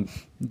pile on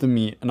the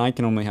meat, and I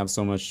can only have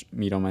so much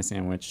meat on my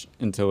sandwich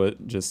until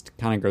it just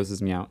kind of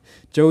grosses me out.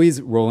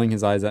 Joey's rolling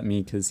his eyes at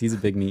me because he's a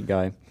big meat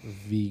guy.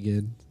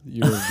 vegan.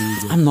 You're a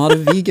vegan. I'm not a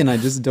vegan. I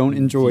just don't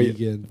enjoy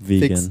vegan. thick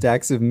Vegan.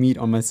 stacks of meat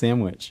on my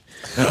sandwich.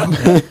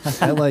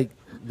 I like.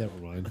 Never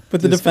mind.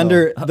 But the Just go.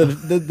 Defender,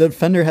 the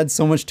Defender had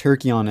so much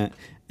turkey on it,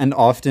 and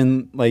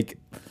often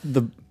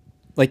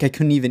I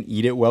couldn't even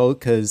eat it well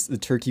because the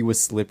turkey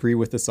was slippery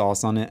with the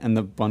sauce on it, and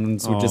the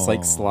buns would just Oh.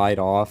 like slide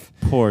off.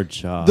 Poor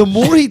Josh. The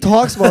more he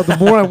talks about, it,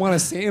 the more I want a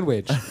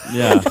sandwich.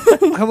 yeah.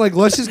 I'm like,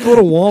 let's just go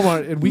to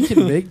Walmart and we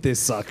can make this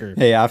sucker.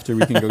 Hey, after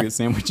we can go get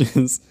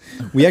sandwiches.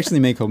 We actually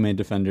make homemade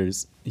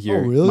Defenders here.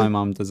 Oh, really? My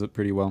mom does it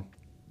pretty well.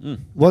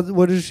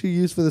 What does she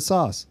use for the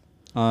sauce?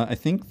 I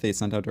think they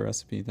sent out a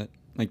recipe that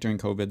like during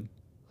COVID.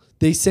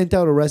 They sent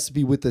out a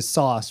recipe with the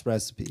sauce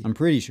recipe. I'm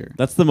pretty sure.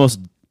 That's the most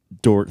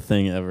Dort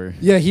thing ever.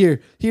 Yeah,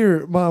 here,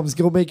 moms,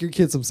 go make your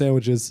kids some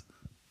sandwiches.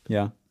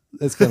 Yeah,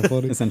 That's kind of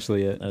funny.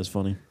 essentially it. That was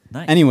funny.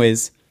 Nice.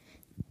 Anyways,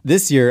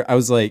 this year I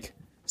was like,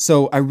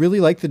 so I really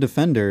like the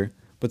Defender,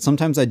 but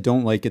sometimes I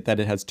don't like it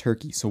that it has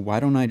turkey. So why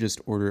don't I just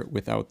order it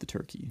without the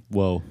turkey?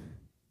 Whoa.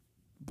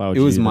 Why would It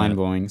you was do that? mind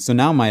blowing. So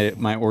now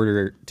my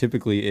order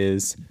typically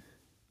is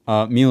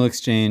meal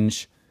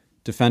exchange,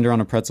 Defender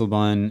on a pretzel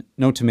bun,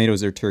 no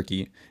tomatoes or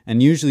turkey.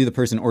 And usually the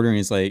person ordering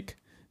is like,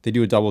 they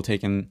do a double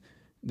take and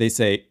they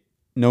say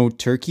no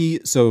turkey.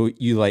 So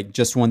you like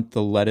just want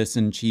the lettuce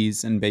and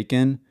cheese and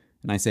bacon?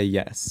 And I say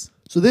yes.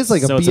 So this is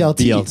like So a it's a BLT.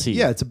 BLT.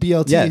 Yeah, it's a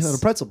BLT Yes. on a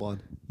pretzel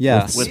bun.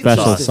 Yeah. With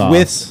Special sauce.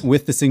 sauce.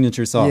 With the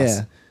signature sauce.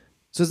 Yeah.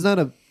 So it's not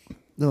a.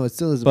 No, it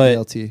still is a But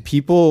BLT.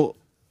 people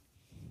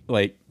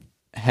like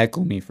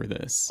heckle me for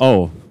this.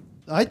 Oh,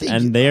 I think.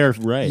 and they're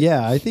right.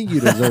 yeah, I think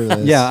you deserve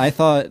this. Yeah, I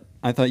thought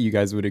you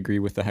guys would agree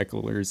with the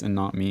hecklers and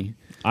not me.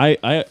 I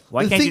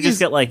Why The can't you thing just is-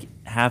 get like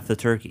half the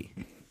turkey?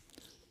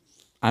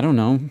 I don't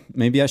know.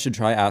 Maybe I should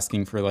try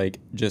asking for like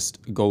just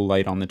go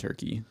light on the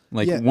turkey,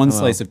 like Yeah. one Oh,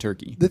 slice of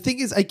turkey. The thing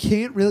is, I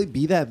can't really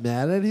be that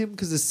mad at him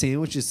because the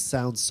sandwich just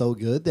sounds so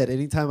good that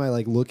anytime I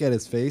like look at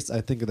his face, I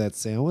think of that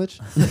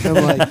sandwich. I'm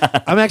like,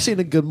 I'm actually in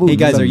a good mood. Hey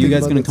guys, because are I'm you thinking guys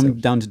about gonna that come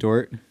sandwich. down to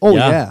Dort? Oh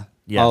Yeah. yeah.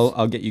 Yes.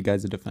 I'll get you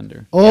guys a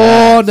Defender.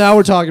 Oh, now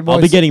we're talking. Boys.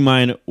 I'll be getting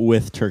mine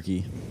with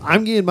turkey.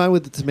 I'm getting mine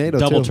with the tomato.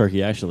 Double too.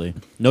 turkey, actually.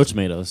 No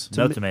tomatoes.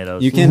 no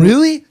tomatoes. You can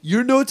Really?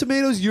 You're no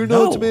tomatoes. You're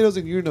no, No. tomatoes,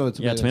 and you're no tomatoes.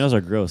 Yeah, tomatoes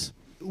are gross.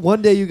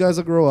 One day you guys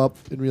will grow up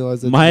and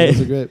realize that My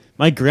tomatoes are great.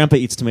 my grandpa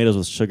eats tomatoes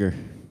with sugar.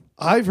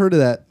 I've heard of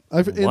that.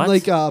 And What?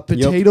 like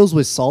potatoes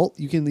with salt.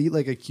 You can eat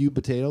like a cubed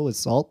potato with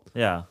salt,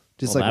 Yeah.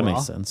 just Well, like that raw.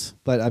 makes sense.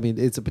 But I mean,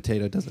 it's a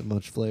potato. It doesn't have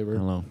much I flavor.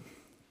 don't know.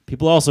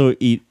 People also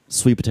eat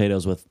sweet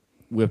potatoes with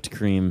whipped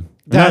cream.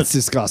 That's Not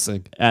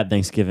disgusting. at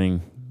Thanksgiving.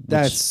 which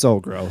That's is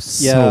so gross.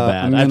 so Yeah,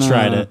 bad. I'm I've gonna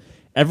tried it.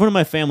 Everyone in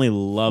my family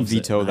loves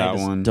veto it. and I that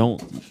just one.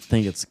 Don't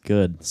think it's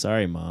good.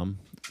 Sorry, mom.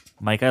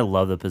 Mike, I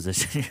love the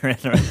position you're in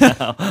right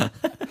now.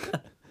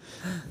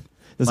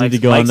 This need Mike's,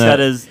 to go on Mike's the. head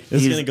is this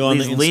is he's, gonna go on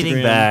he's the leaning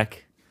Instagram.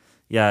 back.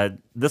 Yeah,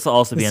 this will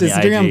also be This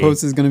on the Instagram IG.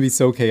 post is gonna be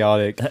so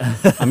chaotic.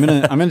 I'm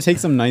gonna take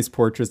some nice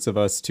portraits of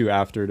us too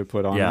after to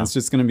put on. Yeah. It's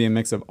just gonna be a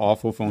mix of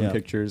awful phone Yeah.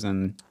 pictures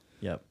and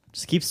Yep.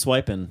 Just keep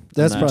swiping.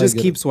 That's on that. probably just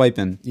good. keep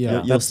swiping. Yeah.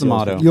 You'll That's see the what's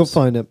motto. going You'll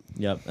find it.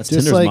 Yep. That's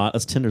Just Tinder's like-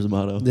 that's Tinder's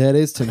motto. That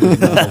is Tinder.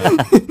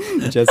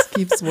 Just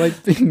keep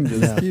swiping.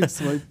 Just Yeah. keep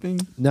swiping.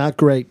 Not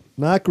great.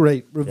 Not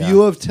great.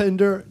 Review of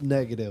Tinder,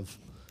 negative.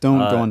 Don't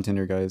go on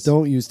Tinder, guys.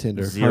 Don't use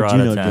Tinder. 0 How'd out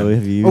you of know, 10. Joey?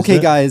 Have you used Okay,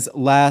 it? guys.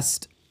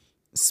 Last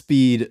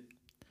speed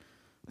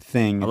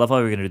thing. I love how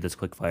we're gonna do this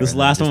quick fire. This and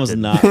then last just one was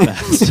didn't. not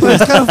fast.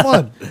 But it's kind of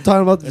fun.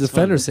 Talking about the It's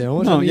Defender fun.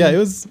 sandwich. No, I mean, yeah, it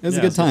was Yeah, a good it's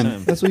a good time.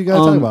 time. That's what you guys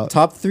talk about.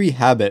 Top 3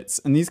 habits,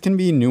 and these can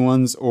be new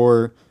ones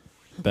or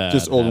Bad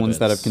just old ones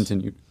that have habits.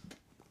 continued.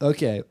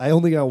 Okay, I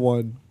only got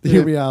one.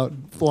 Hear me out.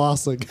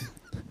 Flossing.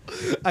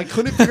 I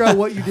couldn't figure out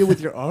what you did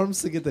with your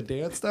arms to get the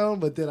dance down,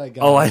 but then I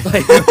got Oh, it. I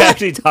thought you were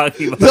actually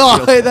talking about.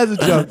 No, hey, that's a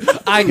joke.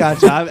 I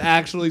got you. I'm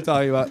actually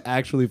talking about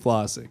actually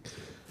flossing.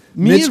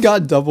 Mitch and-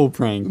 got double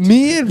pranked.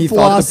 Me and he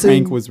thought the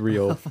prank flossing was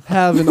real.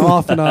 have an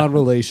off and on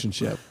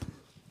relationship.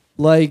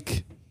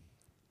 Like,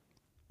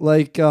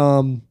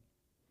 hold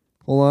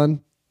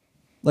on.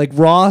 Like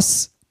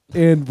Ross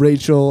and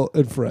Rachel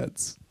and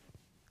Friends.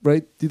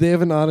 Right? Do they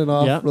have an on and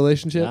off Yeah.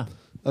 relationship? Yeah.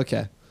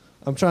 Okay.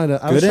 I'm trying to.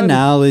 Good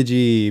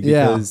analogy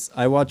Yeah. because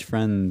I watch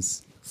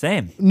Friends.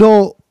 Same.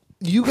 No,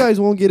 you guys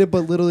won't get it,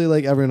 but literally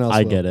like everyone else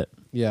I will. get it.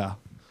 Yeah.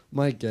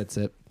 Mike gets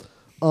it.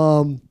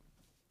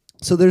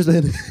 So there's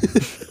been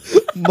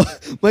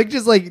Mike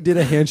just like did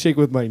a handshake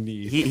with my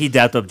knee. He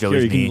dapped up Here,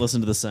 Joey's you can knee. listen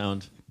to the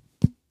sound.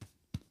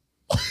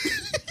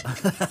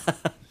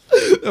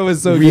 That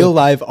was so Real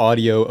live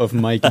audio of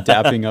Mike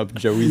dapping up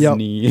Joey's Yep.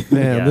 knee. good.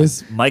 Man, Yeah.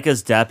 this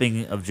Micah's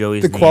dapping of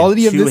Joey's The knee.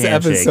 quality of 2 this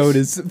handshakes. episode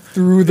is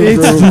through the it's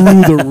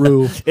roof. through the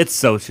roof. It's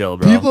so chill,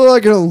 bro. People are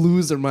gonna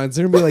lose their minds.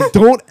 They're gonna be like,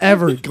 "Don't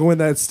ever go in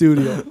that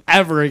studio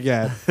ever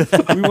again."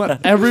 We want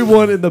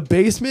everyone in the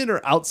basement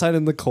or outside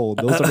in the cold.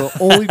 Those are the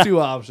only two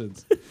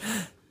options.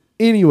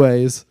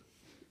 Anyways,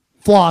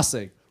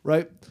 flossing,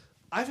 right?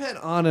 I've had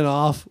on and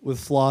off with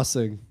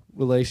flossing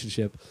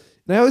relationship.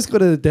 And I always go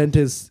to the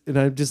dentist and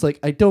I'm just like,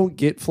 I don't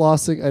get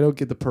flossing. I don't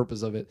get the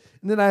purpose of it.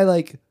 And then I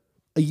like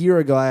a year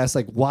ago, I asked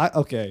like, why?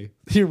 Okay,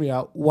 hear me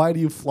out. Why do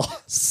you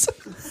floss?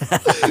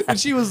 And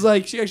she was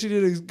like, she actually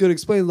did a good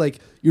explain. Like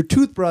your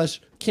toothbrush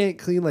can't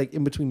clean like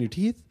in between your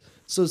teeth.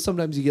 So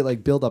sometimes you get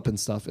like buildup and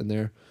stuff in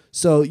there.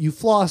 So you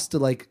floss to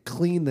like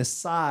clean the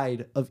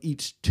side of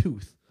each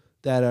tooth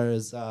that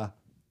is, that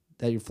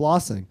you're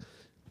flossing.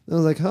 And I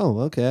was like,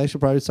 oh, okay, I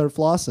should probably start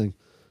flossing.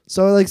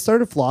 So I like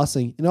started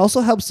flossing. And it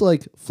also helps to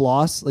like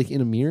floss like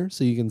in a mirror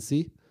so you can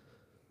see.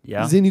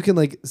 yeah. 'Cause then you can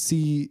like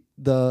see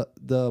the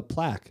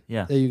plaque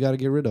Yeah. that you got to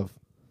get rid of.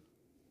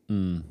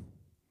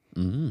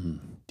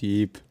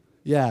 Deep.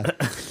 Yeah.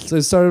 So I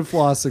started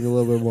flossing a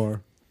little bit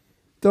more.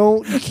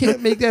 You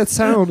can't make that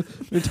sound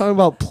when you're talking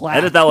about plaque.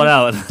 Edit that one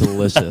out.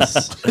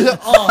 Delicious.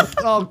 Oh,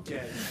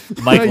 okay.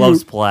 Mike Now you-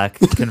 loves plaque.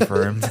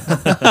 Confirmed.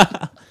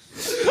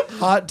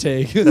 Hot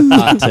take.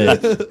 Hot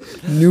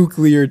take.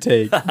 Nuclear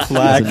take.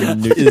 Plaque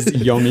is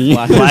yummy.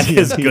 Plaque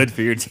is good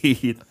for your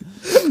teeth.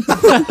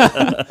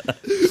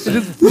 It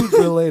is food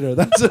for later.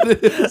 That's what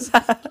it is.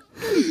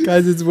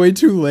 Guys, it's way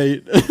too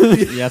late.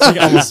 Yeah, it's like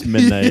almost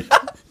midnight.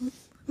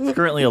 It's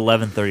currently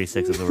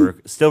 11:36 as we're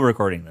still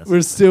recording this.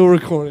 We're still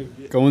recording.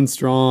 Going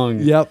strong.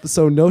 Yep.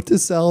 So note to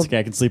self. Okay,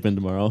 I can sleep in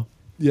tomorrow.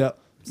 Yep.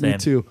 Me Same.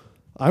 too.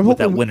 I'm With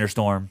that hoping. winter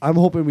storm. I'm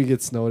hoping we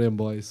get snowed in,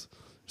 boys.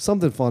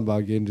 Something fun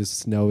about getting just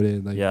snowed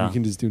in. Like Yeah. you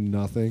can just do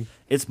nothing.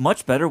 It's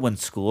much better when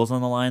school's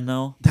on the line,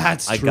 though.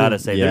 That's I true. gotta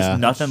say, Yeah. there's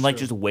nothing like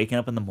just waking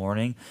up in the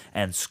morning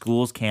and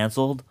school's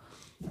canceled.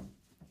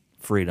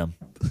 Freedom.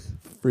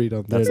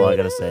 Freedom. That's There all it I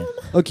gotta is. say.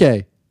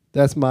 Okay.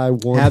 That's my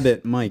one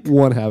Habit, Mike.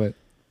 One habit.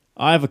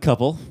 I have a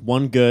couple,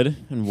 one good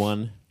and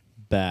one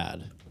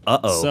bad.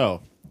 Uh-oh.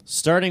 So,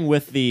 starting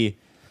with the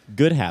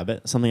good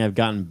habit, something I've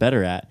gotten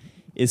better at,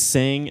 is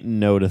saying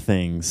no to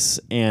things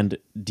and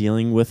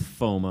dealing with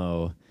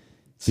FOMO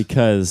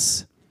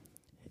because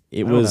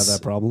it I don't was have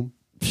that problem.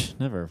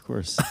 never, of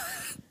course.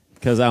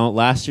 Because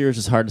last year it was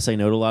just hard to say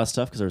no to a lot of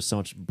stuff because there was so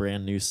much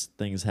brand new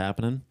things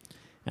happening,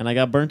 and I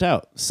got burnt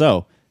out.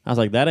 So I was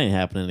like, that ain't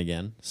happening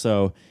again.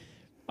 So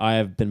I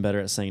have been better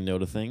at saying no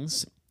to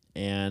things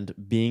and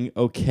being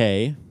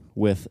okay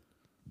with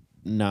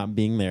not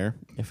being there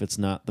if it's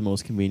not the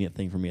most convenient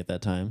thing for me at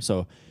that time.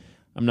 So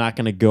I'm not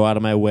going to go out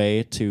of my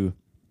way to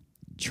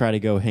try to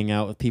go hang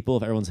out with people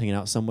if everyone's hanging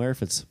out somewhere.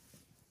 If it's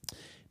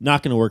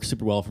not going to work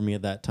super well for me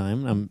at that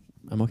time,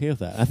 I'm okay with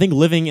that. I think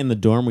living in the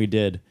dorm we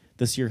did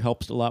this year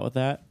helped a lot with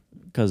that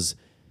because,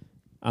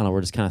 I don't know,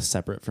 we're just kind of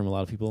separate from a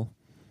lot of people.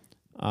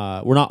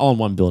 We're not all in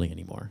one building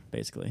anymore,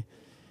 basically.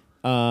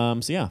 So,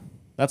 yeah,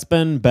 that's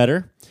been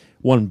better.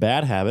 One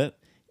bad habit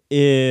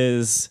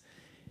is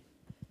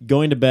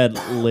going to bed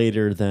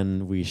later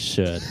than we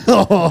should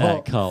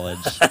at college.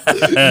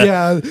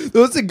 Yeah,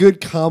 that's a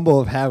good combo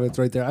of habits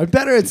right there. I'm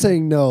better at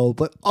saying no,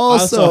 but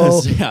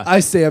also yeah. I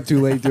stay up too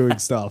late doing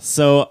stuff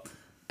So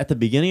at the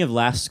beginning of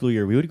last school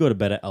year, we would go to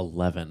bed at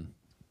 11.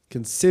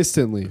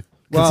 consistently.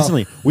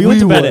 Consistently. We went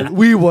to bed at-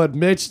 We would.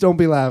 Mitch, don't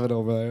be laughing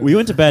over there. We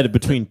went to bed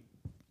between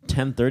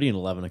 10:30 and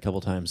 11 a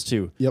couple times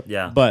too. Yep.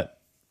 Yeah. But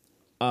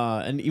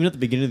and even at the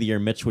beginning of the year,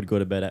 Mitch would go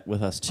to bed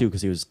with us too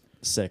because he was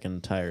sick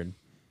and tired.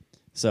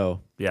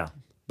 So, Yeah.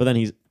 but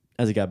then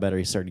as he got better,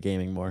 he started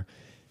gaming more.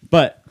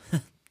 But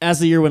as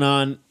the year went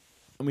on,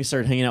 and we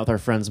started hanging out with our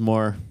friends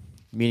more,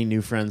 meeting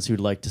new friends who'd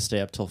like to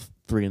stay up till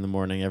 3 a.m.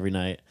 every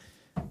night.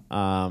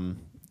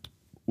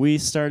 We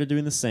started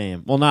doing the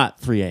same. Well, not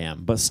 3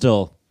 a.m., but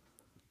still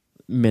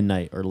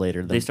midnight or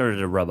later. They started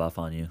to rub off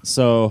on you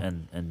So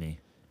and me.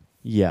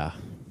 yeah,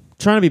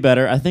 trying to be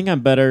better. I think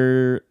I'm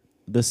better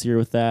this year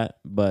with that,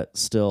 but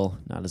still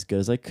not as good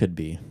as I could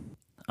be.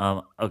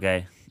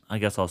 Okay, I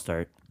guess I'll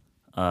start.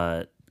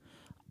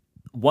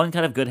 one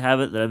kind of good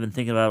habit that I've been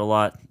thinking about a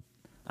lot.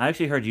 I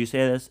actually heard you say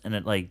this, and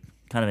it like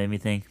kind of made me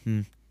think,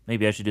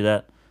 maybe I should do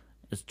that.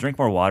 Is drink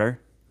more water.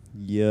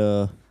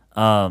 Yeah.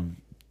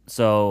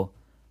 So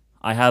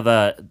I have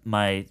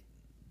my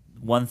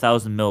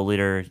 1,000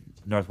 milliliter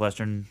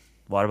Northwestern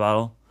water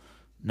bottle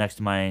next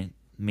to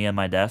me on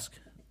my desk,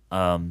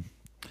 and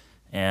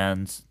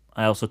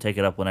I also take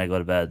it up when I go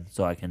to bed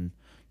so I can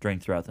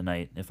drink throughout the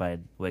night if I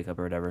wake up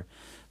or whatever.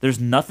 There's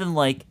nothing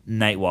like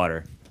night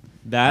water.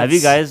 That's Have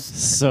you guys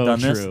so done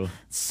true. this?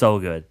 So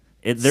good.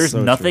 There's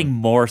So nothing true.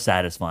 more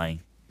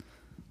satisfying.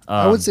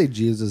 I would say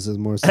Jesus is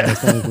more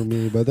satisfying for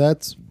me, but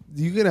that's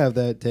you can have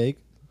that take.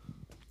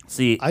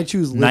 See, I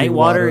choose living night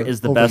water water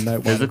is the over best night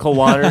water. physical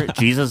water.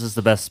 Jesus is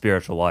the best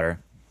spiritual water.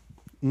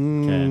 Okay.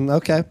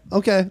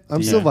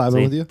 I'm still Yeah, vibing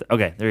See? with you.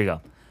 Okay, there you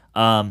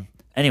go.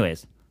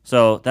 Anyways,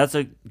 so that's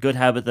a good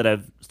habit that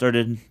I've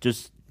started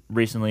just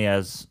recently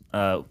as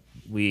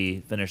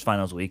we finished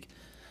finals week.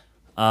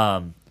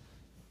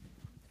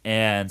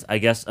 And I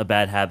guess a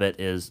bad habit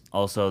is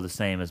also the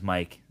same as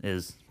Mike,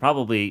 is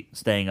probably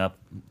staying up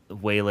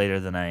way later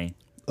than I...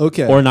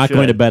 Okay. Or not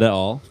going to Should. bed at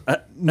all.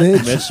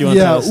 Mitch, Mitch, you wanna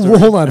yeah, tell a story? well,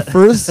 hold on.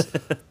 First,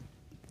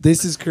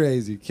 this is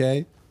crazy,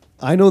 okay?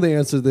 I know the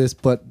answer to this,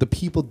 but the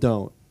people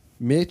don't.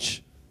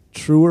 Mitch,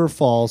 true or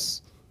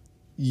false,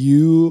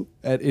 you,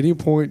 at any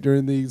point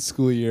during the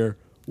school year,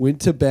 went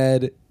to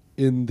bed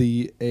in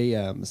the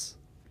AMs.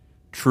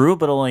 True,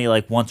 but only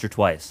like once or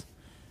twice.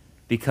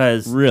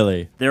 Because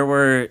Really? there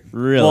were...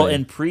 Really? Well,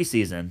 in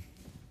preseason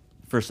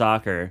for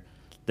soccer,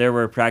 there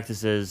were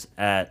practices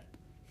at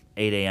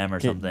 8 a.m. or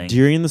Okay, something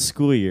during the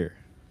school year.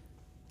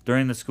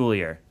 during the school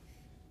year.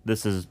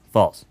 This is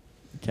false.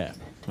 Okay.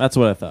 That's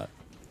what I thought.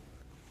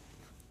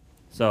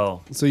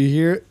 So, So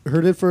you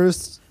heard it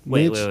first.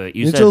 Wait, Mitch, wait.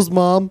 You Mitchell's said-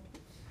 mom.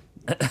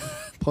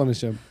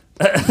 Punish him.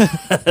 Put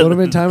him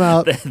in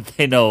timeout.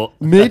 they know...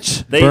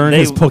 Mitch Burn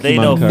his they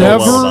know Pokemon full cards. well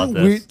never about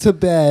this. went to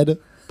bed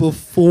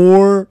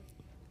before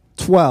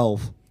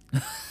 12.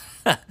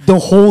 The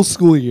whole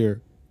school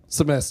year,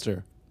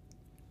 semester.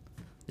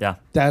 Yeah.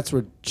 That's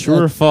what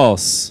True or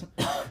false?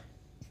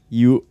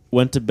 You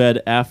went to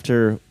bed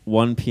after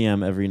 1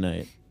 p.m. every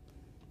night.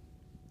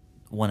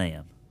 1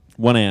 a.m.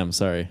 1 a.m.,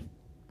 sorry.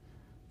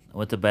 I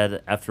went to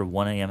bed after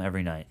 1 a.m.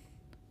 every night.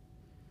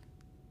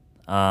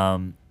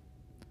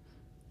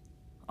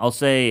 I'll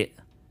say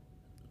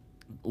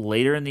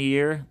later in the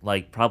year,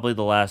 like probably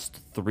the last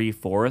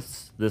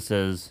 3/4, this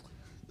is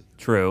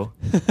true.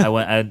 I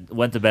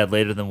went to bed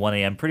later than 1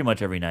 a.m. pretty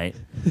much every night.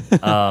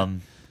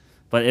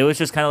 But it was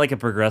just kind of like a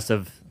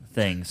progressive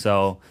thing.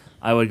 So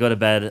I would go to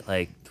bed at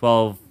like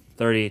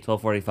 12:30,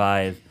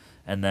 12:45,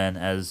 and then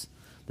as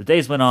the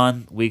days went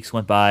on, weeks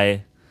went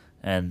by,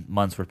 and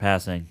months were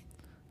passing.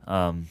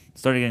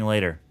 Started getting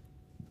later,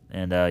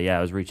 and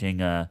I was reaching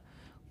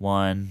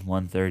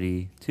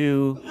 1:30,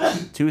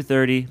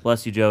 2:30.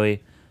 Bless you,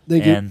 Joey.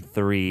 Thank you. And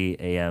 3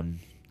 a.m.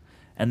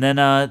 And then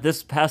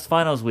this past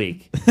finals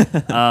week,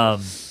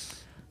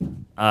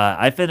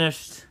 I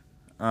finished.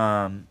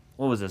 What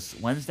was this?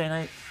 Wednesday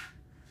night?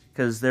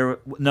 Because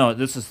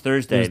this is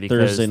Thursday It was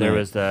because Thursday there night.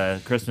 was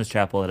the Christmas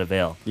chapel at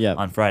Avail Yeah.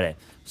 on Friday.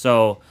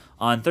 So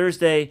on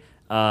Thursday,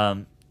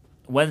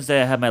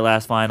 Wednesday I had my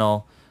last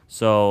final.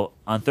 So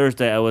on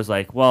Thursday I was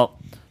like, well,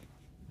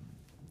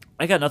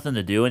 I got nothing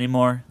to do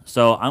anymore,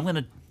 so I'm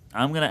gonna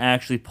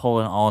actually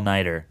pull an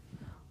all-nighter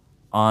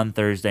on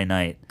Thursday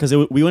night. Because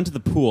we went to the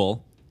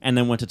pool and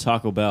then went to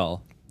Taco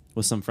Bell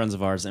with some friends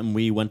of ours, and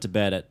we went to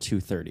bed at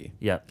 2:30.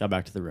 Yep. Got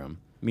back to the room.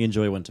 Me and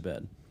Joey went to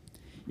bed.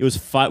 It was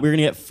we were gonna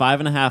get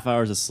 5.5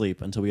 hours of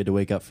sleep until we had to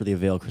wake up for the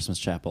Avail Christmas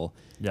Chapel.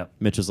 Yep.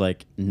 Mitch was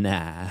like,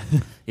 "Nah."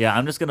 Yeah,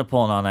 I'm just gonna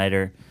pull an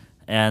all-nighter,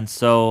 and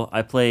so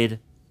I played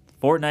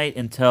Fortnite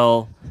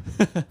until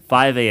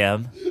 5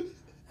 a.m.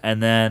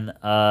 and then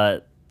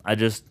I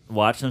just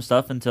watched some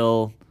stuff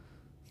until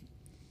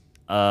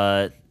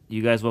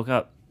you guys woke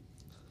up.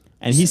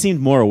 And he seemed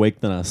more awake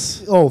than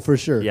us. Oh, for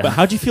sure. Yeah. But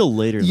how'd you feel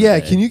later? in the Yeah,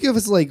 day? can you give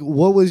us like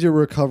what was your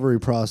recovery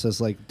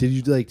process like? Did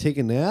you like take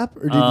a nap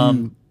or did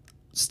you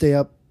stay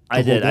up? the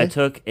I whole did. I day?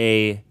 took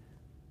a.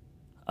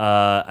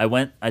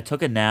 I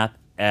took a nap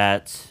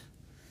at.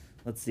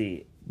 Let's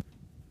see.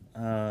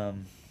 I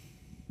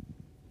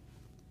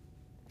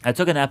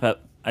took a nap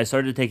at. I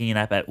started taking a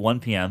nap at 1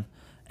 p.m.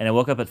 and I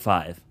woke up at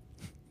 5.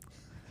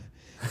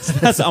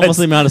 That's almost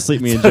the amount of sleep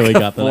me and Joey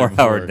got the night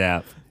 4-hour before.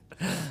 nap.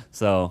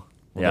 So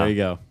Well, yeah, there you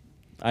go.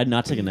 I did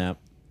not take a nap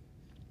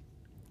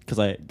because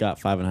I got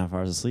 5.5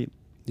 hours of sleep.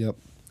 Yep.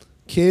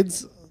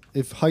 Kids,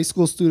 if high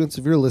school students,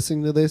 if you're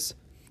listening to this,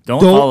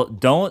 Don't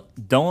Don't- follow.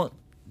 Don't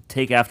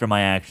take after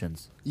my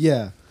actions.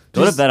 yeah.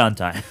 Go to just- bed on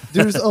time.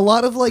 There's a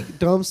lot of like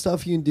dumb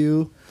stuff you can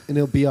do and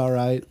it'll be all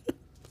right.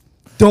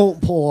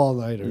 Don't pull all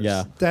nighters.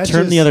 Yeah. That's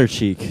Turn the just- other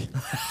cheek.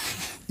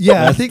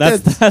 Yeah, I think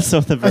that's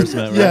what the verse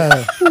meant, right?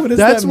 yeah. does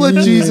That's that what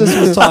mean? Jesus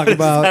was talking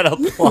That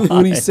about apply?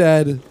 when he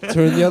said,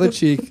 "Turn the other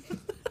cheek."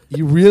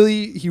 He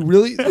really.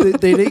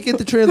 They didn't get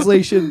the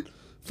translation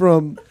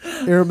from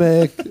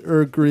Aramaic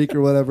or Greek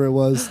or whatever it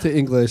was to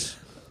English.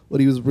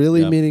 What he was really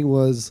Yep. meaning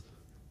was,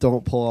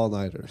 "Don't pull all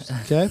nighters."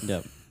 Okay.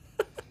 Yep.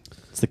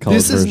 the colored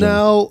This is version.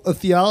 now a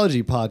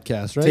theology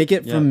podcast, right? Take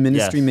it Yeah. from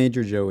Ministry Yes.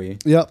 Major Joey.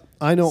 Yep,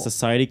 I know.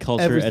 Society,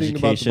 culture, everything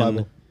about the education,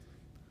 Bible.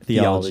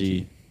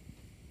 theology.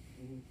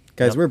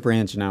 Guys, Yep. we're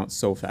branching out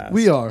so fast.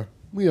 We are.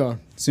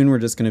 Soon we're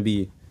just going to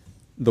be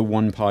the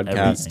one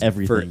podcast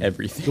Everything. for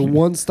everything. The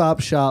one-stop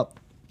shop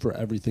for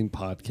everything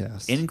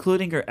podcast.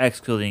 Including or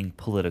excluding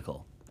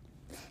political.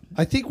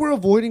 I think we're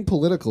avoiding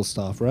political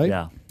stuff, right?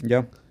 Yeah.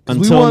 Yeah. 'Cause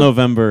we Until want-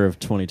 November of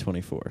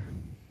 2024.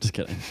 Just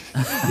kidding.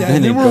 Yeah, Then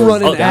and then it we're goes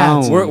running down.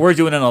 ads. We're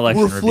doing an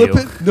election We're review.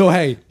 flipping. No,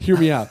 hey, hear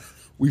me out.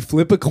 We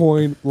flip a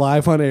coin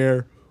live on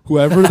air.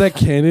 Whoever that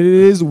candidate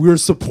is, we're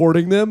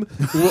supporting them.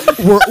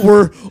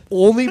 We're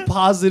only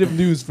positive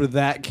news for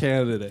that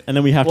candidate. And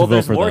then we have Well, to vote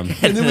there's for more them.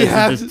 candidates And then we than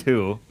have just to-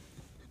 two.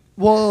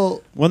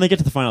 Well, When they get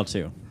to the final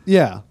two.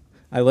 yeah.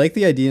 I like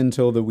the idea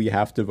until that we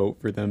have to vote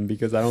for them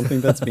because I don't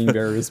think that's being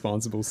very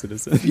responsible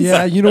citizens.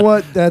 Yeah, you know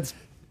what? That's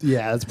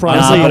probably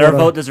Honestly, But our what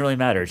vote doesn't really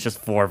matter. It's just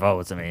 4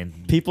 votes. I mean,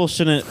 People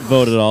shouldn't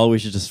vote at all. We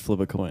should just flip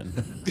a coin.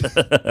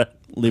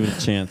 Leave it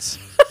a chance.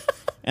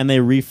 And they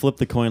re-flip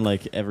the coin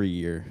like every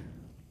year.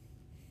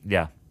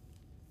 yeah.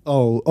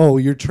 Oh,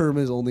 your term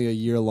is only a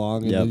year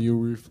long, and Yep. then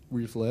you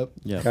reflip.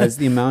 Yeah. Guys,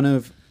 the amount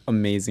of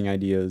amazing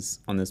ideas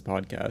on this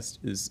podcast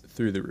is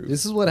through the roof.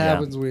 This is what Yeah.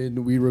 happens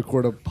when we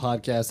record a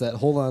podcast. That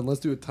hold on, let's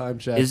do a time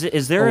check.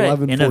 Is there an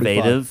 11:45.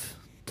 innovative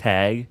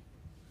tag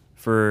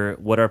for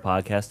what our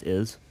podcast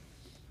is?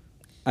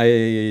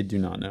 I do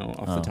not know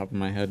off Oh. the top of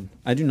my head.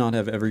 I do not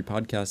have every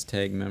podcast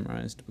tag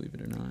memorized, believe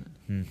it or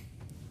not.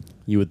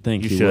 You would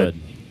think You you, should.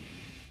 would.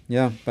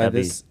 Yeah, That'd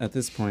be- at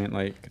this point,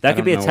 like I That could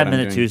don't be a know what I'm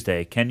 10-minute doing.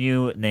 Tuesday. Can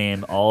you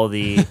name all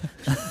the?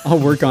 I'll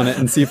work on it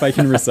and see if I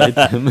can recite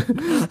them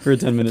for a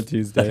 10-minute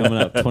Tuesday. Coming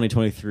up,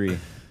 2023.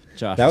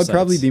 Josh. That would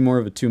probably recites. be more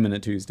of a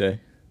 2-minute Tuesday.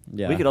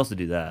 Yeah. We could also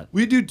do that.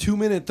 We do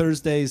 2-minute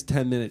Thursdays,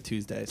 10-minute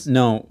Tuesdays.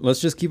 No,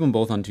 let's just keep them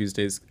both on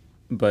Tuesdays,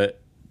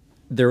 but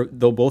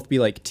they'll both be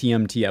like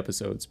TMT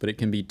episodes, but it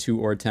can be 2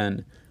 or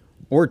 10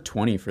 or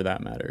 20 for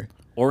that matter.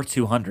 Or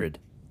 200.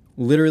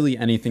 Literally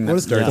anything What that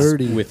is starts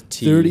 30? with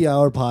T.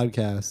 30-hour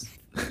podcast.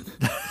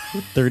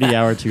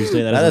 30-hour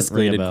Tuesday. That That doesn't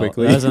ring a escalated bell.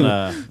 quickly. That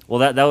doesn't, Well,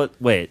 that would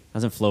wait.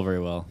 doesn't flow very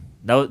well.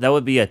 That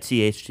would be a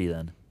THT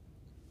then.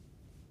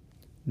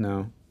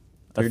 No.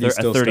 A 30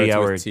 still starts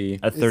 30-hour with T.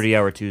 a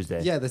 30-hour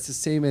Tuesday. Yeah, that's the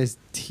same as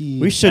T.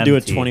 We should do a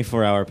MT.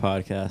 24-hour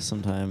podcast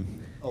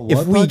sometime. A If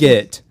what we podcast?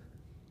 get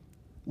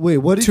Wait,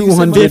 what did you say?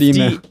 200 Mike?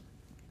 email.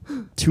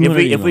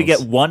 200 If we emails.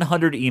 get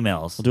 100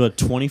 emails, We'll do a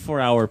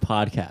 24-hour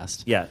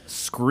podcast. yeah,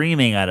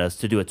 screaming at us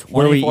to do a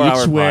Where we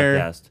 24-hour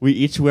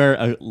each wear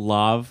podcast. a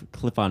lav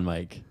clip-on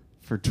mic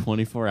for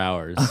 24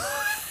 hours.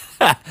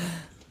 But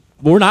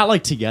we're not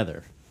like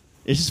together.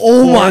 It's just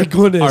Oh four- my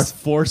goodness. our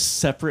 4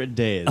 separate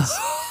days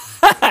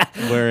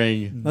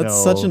wearing.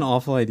 That's No. such an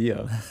awful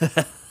idea.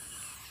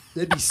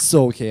 That'd be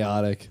so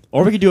chaotic.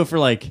 Or we could do it for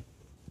like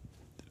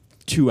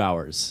 2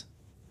 hours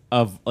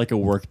of like a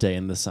work day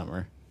in the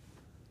summer.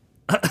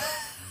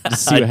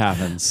 Just see what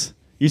happens.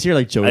 You just hear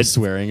like Joey I'd-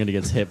 swearing and he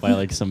gets hit by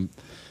like some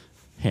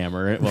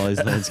hammer while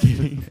he's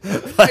landscaping.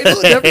 I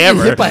don't never get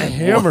Hammer. hit by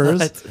hammers.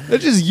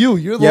 That's just you.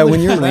 You're the Yeah, only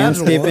when you're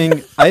imaginable one.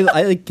 landscaping, I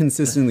like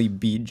consistently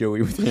beat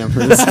Joey with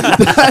hammers.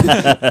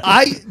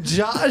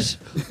 Josh,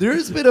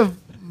 there's been a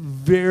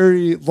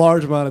very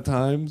large amount of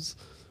times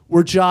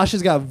where Josh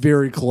has got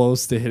very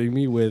close to hitting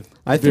me with.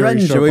 I very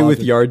threaten sharp Joey with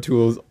objects. yard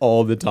tools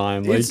all the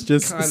time. Like It's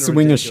just kinda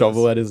swing ridiculous. a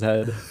shovel at his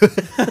head.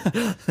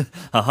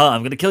 Haha,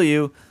 I'm gonna kill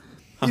you.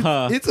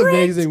 It's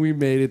amazing we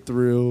made it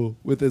through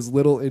with as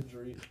little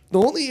injury. The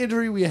only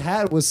injury we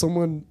had was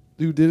someone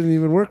who didn't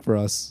even work for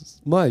us,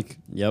 Mike.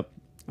 Yep.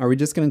 Are we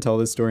just gonna tell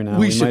this story now?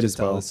 we should might just as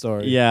tell well. the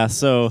story. Yeah,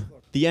 so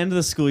the end of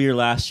the school year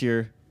last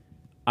year,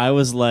 I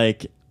was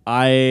like,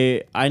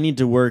 I need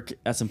to work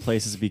at some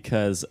places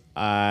because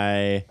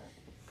I'm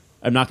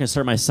not going to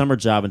start my summer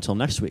job until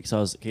next week. So I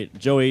was, okay,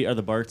 Joey, are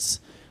the Barts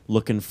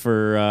looking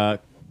for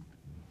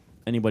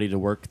anybody to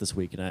work this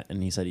week?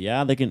 And he said,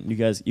 yeah, they can. You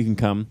can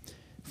come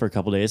for a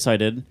couple days. So I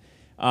did.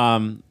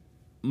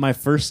 My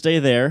first day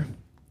there,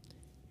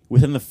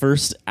 within the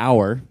first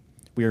hour,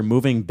 we were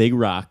moving big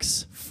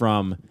rocks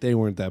from. They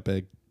weren't that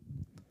big.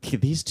 Okay,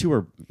 these two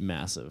are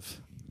massive.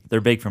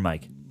 They're big for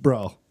Mike.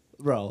 Bro,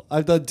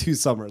 I've done 2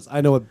 summers.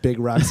 I know what big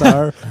rocks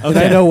are, and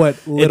I know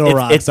what little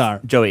rocks it's, are.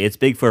 Joey, it's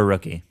big for a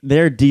rookie.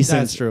 They're decent,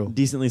 That's true.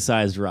 decently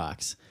sized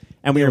rocks,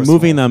 and we They were were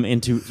moving small. them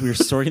into. We were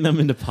sorting them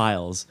into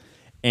piles,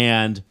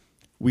 and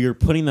we were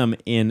putting them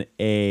in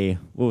a it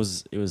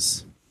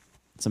was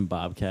some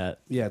Bobcat.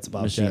 Yeah, it's a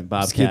Machine, bobcat.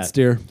 Bobcat. Skid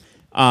steer.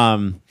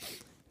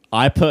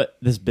 I put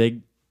this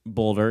big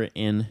boulder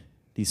in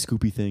the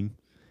Scoopy thing,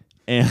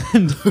 and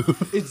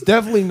It's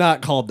definitely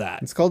not called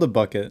that. It's called a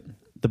bucket.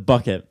 the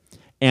bucket,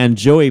 and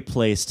Joey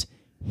placed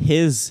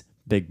his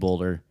big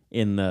boulder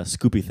in the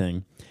Scoopy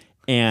thing,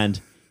 and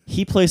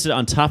he placed it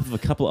on top of a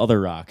couple other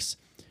rocks.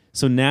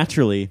 So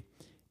naturally,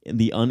 in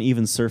the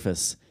uneven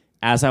surface,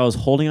 as I was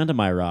holding onto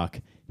my rock,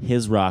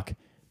 his rock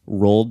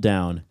rolled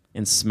down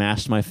and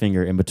smashed my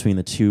finger in between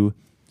the 2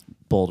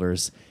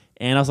 boulders,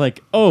 and I was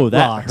like, "Oh,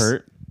 that Rocks.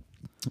 hurt."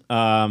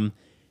 I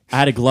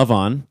had a glove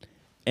on,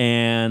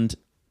 and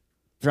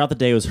throughout the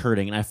day it was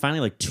hurting, and I finally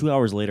like 2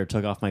 hours later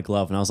took off my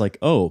glove, and I was like,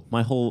 oh,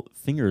 my whole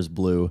finger is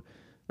blue,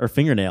 or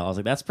fingernail. I was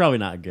like, that's probably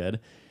not good.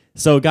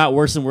 So it got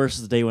worse and worse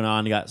as the day went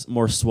on. It got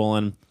more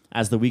swollen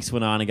as the weeks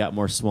went on. It got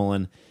more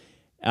swollen,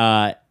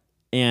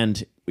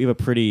 and we have a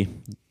pretty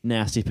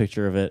nasty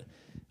picture of it.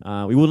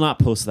 We will not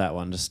post that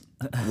one. Just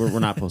we're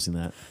not posting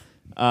that.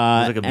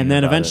 like a meme And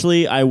then about it.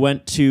 eventually I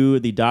went to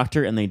the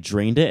doctor and they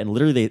drained it, and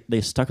literally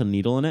they stuck a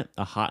needle in it,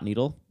 a hot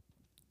needle,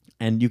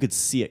 and you could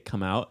see it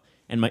come out,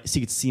 and so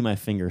you could see my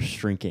finger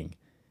shrinking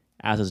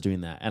as I was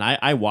doing that. And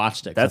I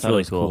watched it. 'Cause That's I thought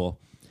really it was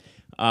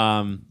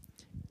cool.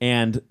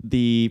 And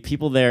the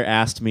people there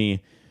asked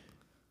me,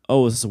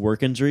 oh, is this a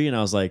work injury? And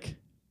I was like,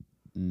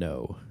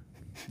 no,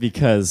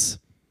 because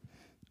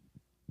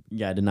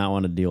I did not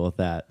want to deal with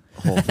that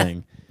whole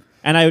thing.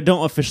 And I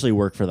don't officially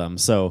work for them,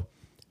 so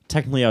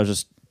technically I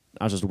was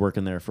just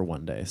working there for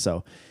one day.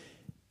 So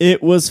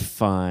it was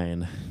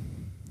fine.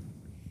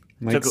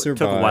 Mike took a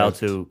survived. while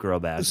to grow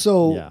back.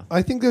 So Yeah.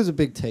 I think there's a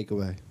big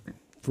takeaway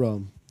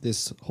from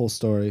this whole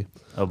story.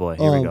 Oh boy,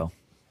 here we go.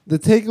 The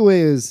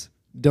takeaway is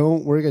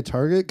don't work at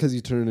Target because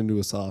you turn into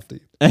a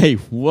softie. Hey,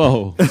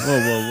 whoa.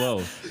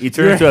 You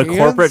turn Your into a hands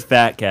corporate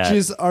fat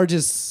cat. Are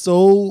just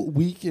so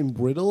weak and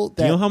brittle Do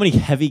that you know how many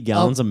heavy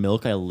gallons of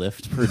milk I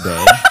lift per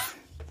day?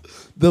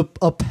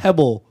 a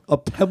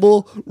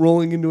pebble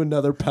rolling into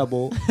another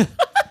pebble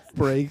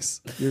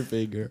breaks your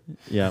finger.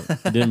 Yeah,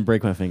 it didn't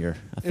break my finger.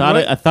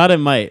 right- I thought it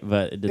might,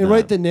 but it did And not.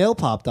 right, the nail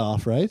popped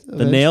off, right?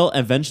 The nail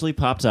eventually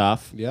popped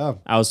off. Yeah.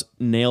 I was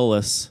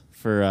nailless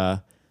for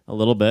a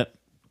little bit,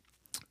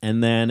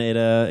 and then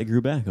it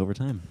grew back over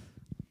time.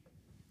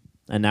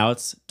 And now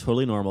it's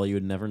totally normal. You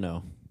would never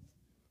know.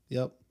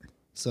 Yep.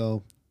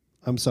 So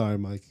I'm sorry,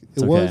 Mike.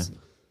 It's It okay.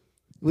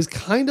 was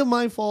kind of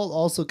my fault,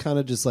 also kind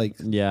of just like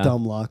Yeah.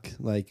 dumb luck.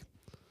 Like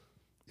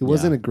it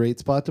wasn't Yeah. a great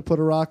spot to put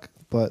a rock,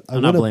 but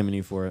I'm not blaming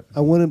you for it. I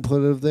wouldn't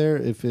put it there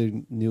if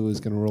it knew it was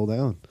going to roll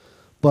down.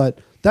 But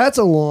that's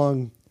a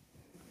long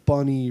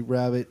bunny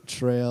rabbit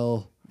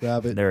trail.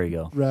 There you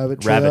go. Rabbit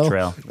trail. Rabbit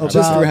trail. About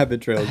Just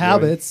rabbit trail. Joey.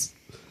 habits.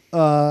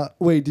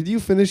 Wait, did you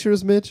finish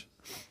yours, Mitch?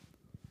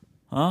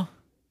 Huh?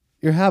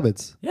 Your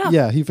habits. Yeah.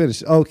 Yeah, he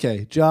finished.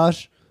 Okay,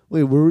 Josh.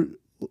 Wait, where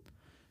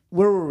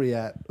were we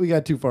at? We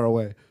got too far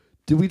away.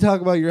 Did we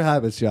talk about your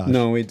habits, Josh?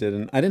 No, we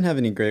didn't. I didn't have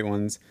any great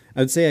ones. I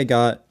would say I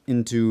got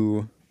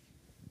into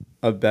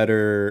a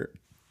better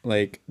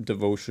like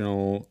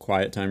devotional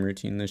quiet time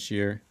routine this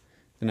year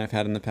than I've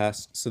had in the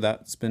past. So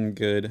that's been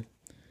good.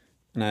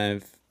 And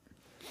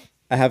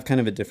I have kind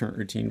of a different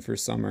routine for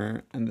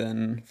summer and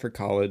then for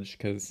college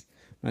because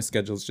my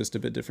schedule's just a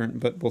bit different.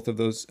 But both of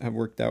those have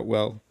worked out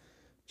well,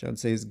 which I would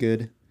say is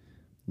good.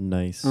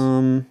 Nice.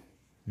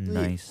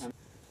 Nice.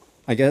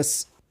 I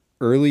guess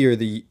earlier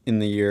in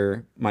the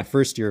year, my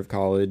first year of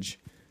college,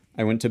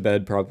 I went to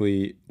bed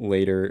probably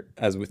later,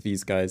 as with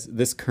these guys.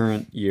 This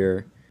current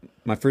year,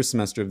 my first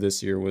semester of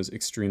this year was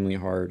extremely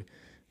hard,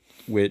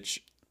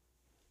 which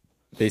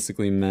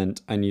basically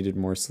meant I needed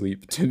more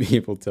sleep to be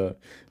able to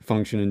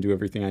function and do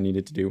everything I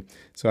needed to do.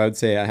 So I would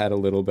say I had a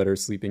little better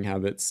sleeping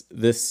habits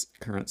this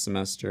current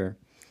semester,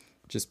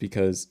 just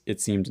because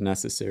it seemed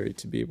necessary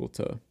to be able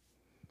to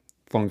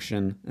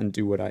function and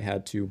do what I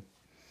had to,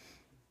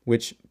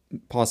 which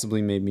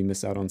possibly made me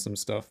miss out on some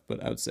stuff,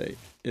 but I would say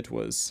it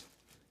was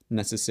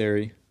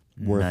necessary.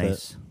 Worth it.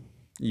 Nice.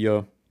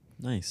 Yeah.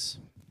 Nice.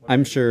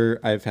 I'm sure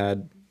I've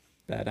had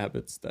bad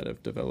habits that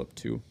have developed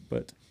too,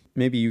 but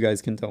maybe you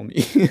guys can tell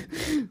me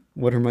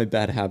what are my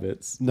bad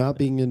habits. Not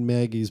being in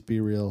Maggie's Be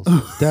Real.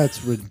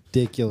 That's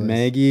ridiculous.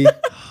 Maggie,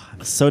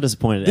 I'm so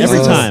disappointed This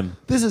every is- time.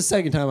 This is the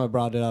second time I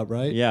brought it up,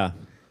 right? Yeah.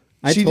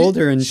 I She told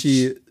did- her and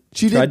she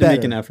She did tried to make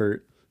better. an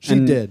effort. She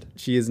And did.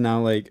 She is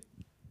now like,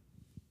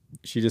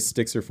 she just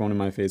sticks her phone in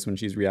my face when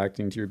she's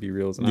reacting to your B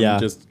reels, and Yeah. I'm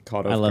just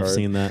caught off I love guard.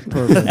 seeing that.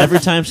 Every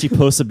time she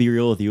posts a Be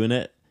Real with you in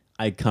it,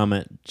 I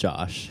comment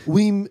Josh.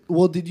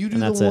 Well, did you do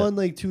And the that's it. one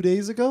like 2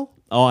 days ago?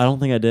 Oh, I don't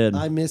think I did.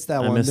 I missed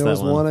that I one. missed There that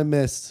was one. one I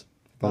missed.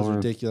 That was Bummer.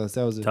 ridiculous.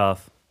 That was it.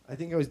 Tough. I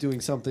think I was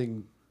doing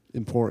something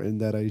important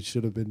that I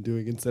should have been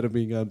doing instead of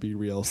being on Be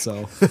Real.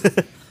 So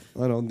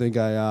I don't think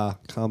I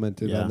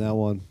commented Yeah. on that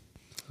one.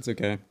 It's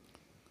okay.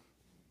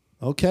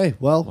 Okay,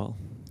 well, Well,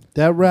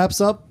 that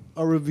wraps up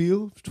our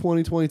review of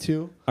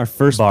 2022. our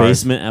first Bars.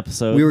 basement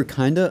episode. We were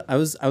I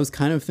was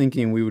kind of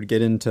thinking we would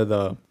get into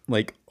the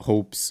like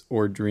hopes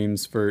or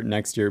dreams for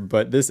next year,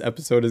 but this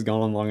episode has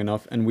gone on long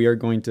enough, and we are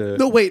going to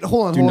No, wait,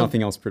 hold on, do hold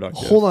nothing on. else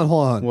productive. Hold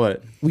on.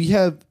 What? We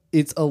have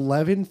it's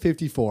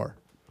 11:54,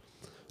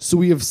 so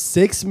we have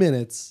 6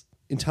 minutes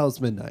until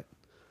it's midnight.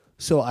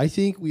 So I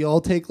think we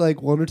all take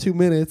like 1 or 2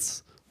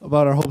 minutes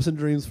about our hopes and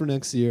dreams for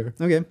next year,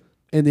 Okay.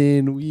 and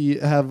then we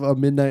have a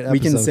midnight episode. We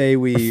can say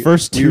Our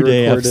first we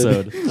 2-day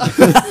recorded-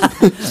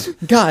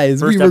 episode.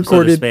 Guys, First we episode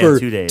recorded spanned for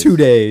 2 days. 2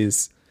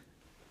 days.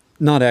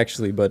 Not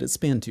actually, but it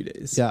spanned 2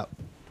 days. Yeah.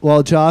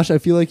 Well, Josh, I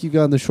feel like you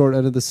got on the short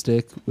end of the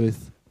stick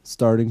with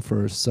starting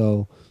first,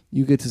 so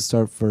you get to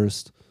start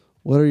first.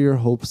 What are your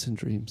hopes and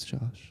dreams,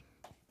 Josh?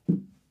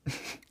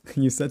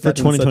 You said For that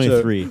in such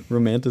a 2023.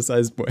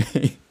 romanticized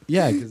way.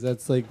 Yeah, because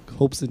that's like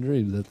hopes and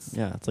dreams. That's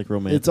Yeah, it's like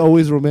romantic. it's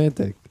always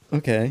romantic.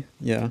 Okay,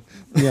 yeah.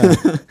 Yeah.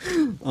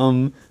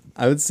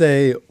 I would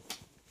say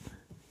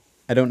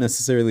I don't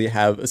necessarily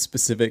have a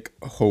specific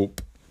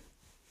hope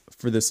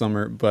for this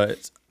summer,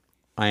 but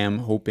I am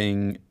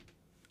hoping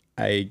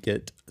I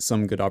get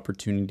some good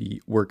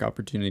work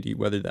opportunity,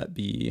 whether that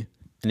be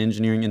an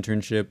engineering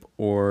internship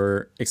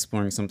or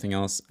exploring something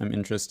else I'm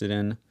interested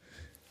in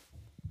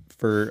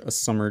for a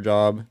summer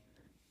job.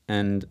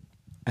 And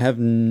I have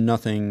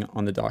nothing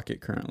on the docket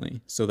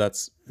currently, so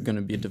that's going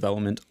to be a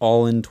development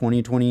all in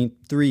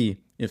 2023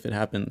 if it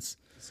happens.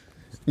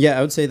 Yeah,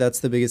 I would say that's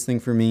the biggest thing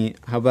for me.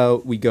 How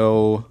about we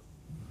go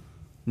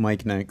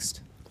Mike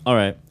next? All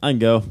right, I can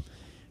go.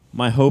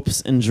 My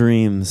hopes and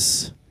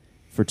dreams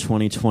for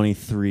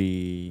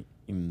 2023.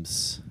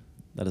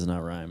 That does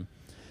not rhyme.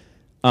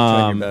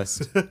 Try your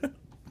best.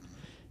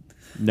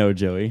 No,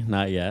 Joey,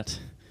 not yet.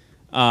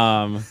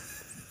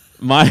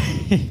 My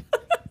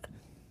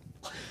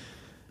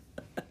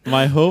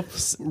my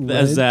hopes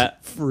is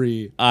that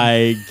free.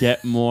 I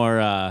get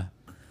more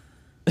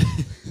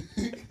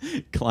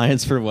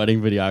clients for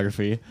wedding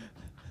videography.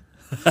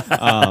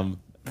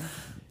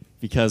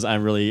 Because I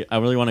really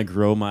want to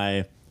grow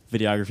my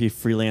videography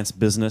freelance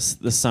business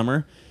this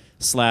summer /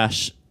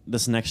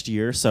 this next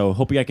year. So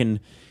hoping I can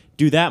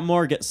do that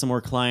more, get some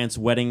more clients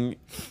wedding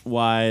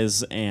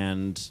wise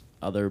and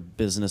other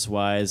business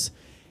wise.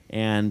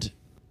 And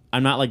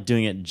I'm not like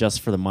doing it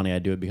just for the money. I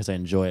do it because I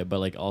enjoy it, but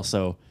like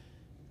also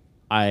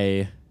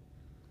I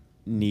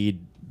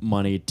need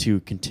money to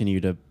continue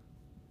to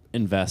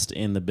invest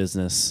in the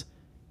business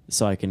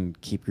so I can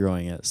keep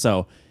growing it.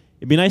 So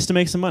it'd be nice to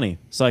make some money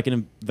so I can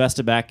invest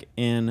it back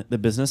in the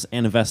business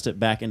and invest it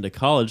back into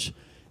college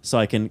so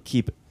I can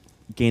keep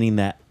gaining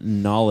that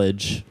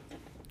knowledge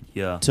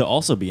to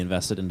also be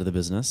invested into the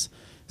business.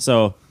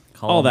 So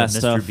Call all him that the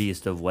stuff. Mr.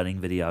 Beast of wedding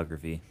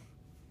videography.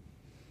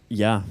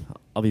 Yeah,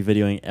 I'll be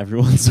videoing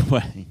everyone's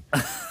wedding.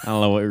 I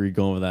don't know what you're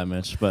going with that,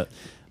 Mitch, but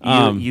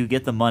You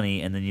get the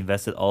money and then you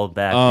invest it all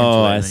back Oh, into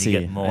it, I and then see. you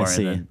get more. I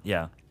see. And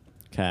then,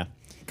 okay.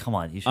 come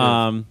on, you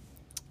should.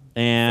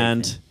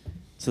 And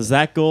so there's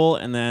that goal,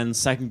 and then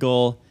second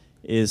goal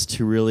is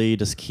to really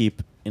just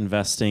keep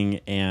investing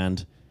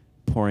and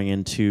pouring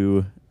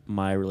into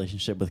my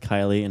relationship with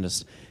Kylie and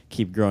just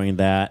keep growing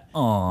that.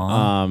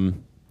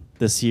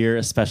 This year,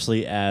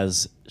 especially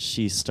as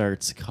she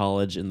starts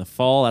college in the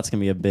fall, that's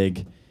gonna be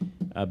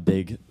a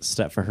big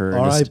step for her.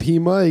 R.I.P.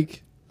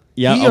 Mike.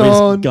 Yeah, Keon.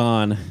 always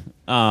gone.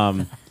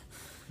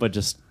 But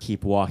just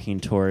keep walking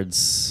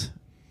towards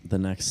the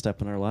next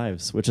step in our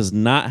lives, which is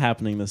not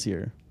happening this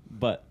year,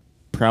 but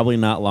probably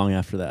not long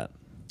after that.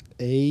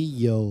 Hey,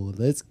 yo,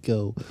 let's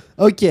go.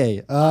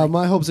 Okay,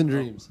 my hopes and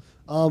dreams.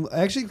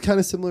 Actually, kind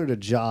of similar to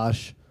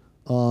Josh.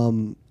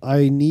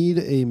 I need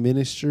a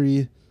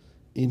ministry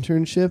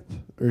internship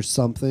or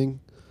something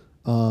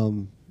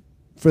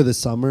for the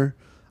summer.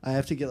 I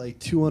have to get like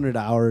 200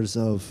 hours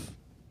of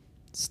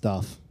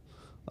stuff.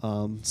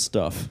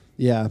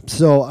 Yeah,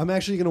 so I'm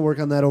actually going to work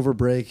on that over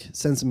break,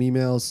 send some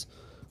emails.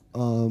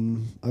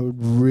 I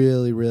would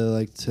really, really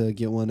like to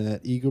get one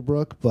at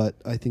Eaglebrook, but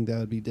I think that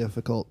would be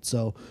difficult.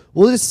 So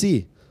we'll just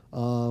see.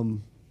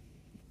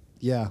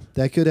 Yeah,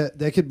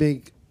 that could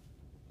make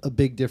a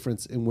big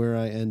difference in where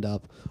I end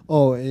up.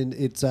 Oh, and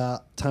it's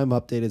time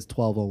update is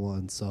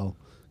 12:01. So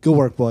good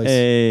work, boys.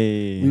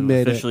 Hey, We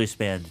made it. officially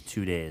spanned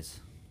 2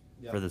 days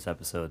for this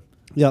episode.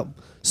 Yep.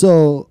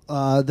 So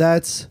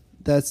that's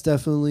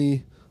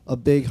definitely a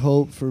big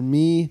hope for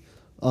me.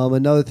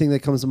 Another thing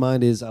that comes to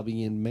mind is I'll be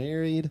getting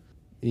married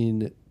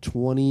in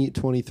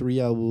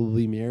 2023. I will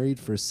be married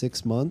for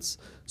 6 months.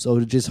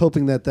 So just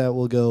hoping that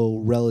will go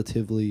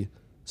relatively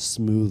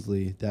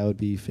smoothly. That would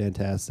be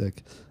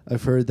fantastic.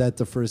 I've heard that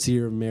the first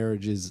year of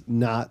marriage is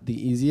not the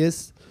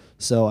easiest.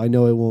 So I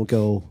know it won't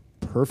go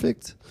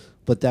perfect,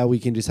 but that we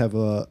can just have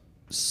a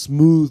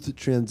smooth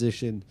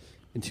transition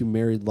into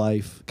married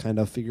life, kind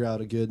of figure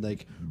out a good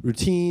like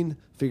routine,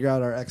 figure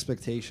out our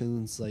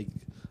expectations like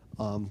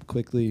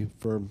quickly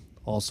for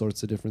all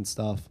sorts of different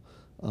stuff.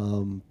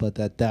 But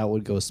that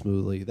would go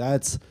smoothly.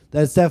 That's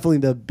definitely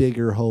the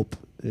bigger hope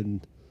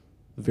and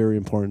very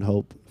important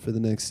hope for the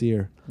next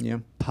year. Yeah.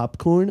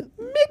 Popcorn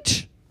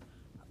Mitch.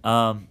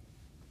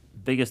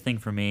 Biggest thing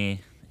for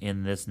me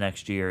in this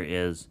next year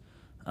is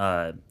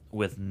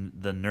with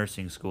the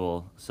nursing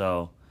school.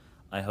 So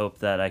I hope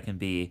that I can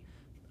be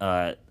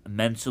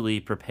mentally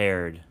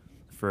prepared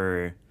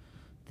for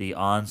the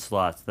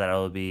onslaughts that I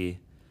will be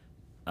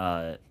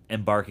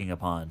embarking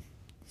upon.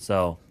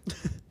 So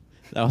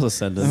that was a That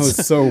sentence.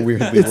 was so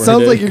weirdly It sounds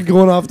worded. like you're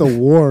going off to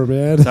war,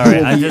 man. sorry,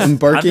 Will I'm be just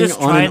embarking on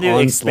trying an to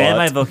expand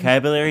my onslaught.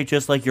 vocabulary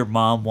just like your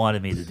mom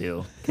wanted me to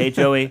do. Okay,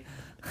 Joey?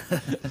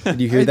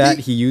 Did you hear I that?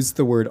 think- He used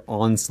the word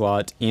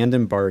onslaught and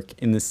embark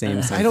in the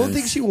same sentence. I don't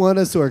think she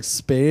wanted us to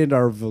expand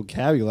our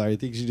vocabulary. I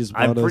think she just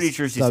wanted I'm pretty us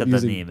sure to she stop said that in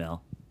using. the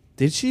email.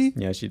 Did she?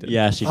 Yeah, she did.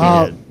 Yeah, she did.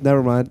 Oh,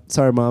 never mind.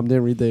 Sorry, Mom.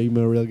 Didn't read the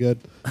email real good.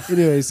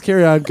 Anyways,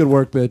 carry on. Good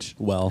work, bitch.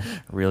 Well,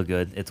 Real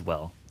good. It's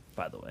well,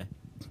 by the way.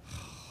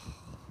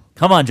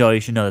 Come on, Joey. You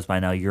should know this by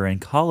now. You're in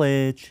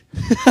college.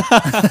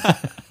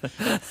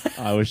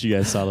 I wish you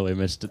guys saw the way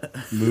Mitch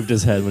moved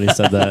his head when he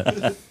said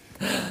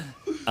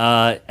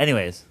that.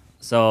 Anyways,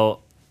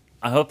 so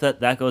I hope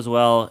that goes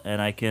well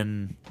and I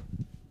can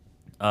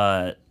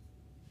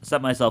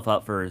set myself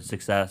up for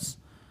success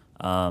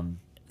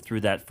through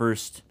that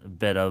first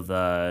bit of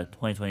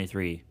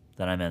 2023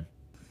 that I'm in.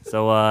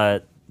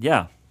 So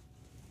yeah,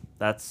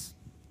 that's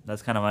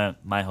kind of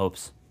my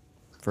hopes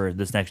for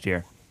this next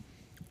year.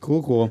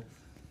 Cool.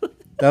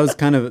 That was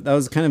kind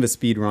of a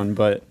speed run,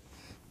 but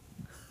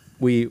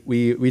we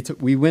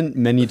went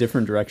many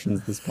different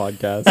directions this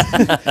podcast.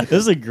 This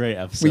is a great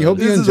episode. We hope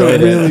you This is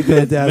enjoyed a it. really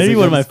fantastic. Maybe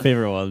one of my episode.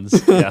 favorite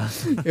ones. Yeah.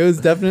 It was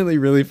definitely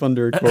really fun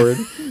to record.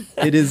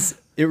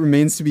 It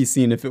remains to be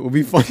seen if it will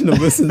be fun to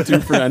listen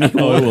to for Oh, it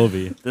anyone. will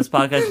be. This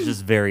podcast is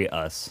just very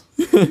us.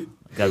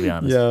 Gotta be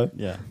honest.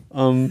 Yeah.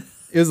 Yeah.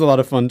 It was a lot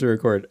of fun to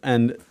record,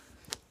 and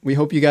we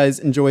hope you guys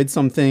enjoyed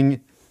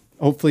something.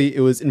 Hopefully, it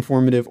was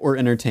informative or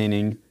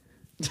entertaining,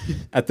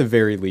 at the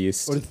very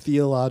least. Or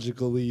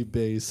theologically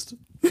based.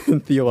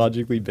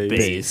 Theologically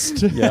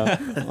based.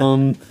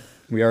 Yeah.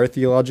 We are a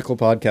theological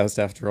podcast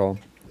after all.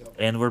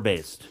 And we're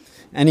based.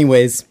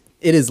 Anyways,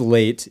 it is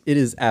late. It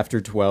is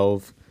after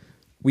 12.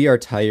 We are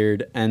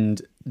tired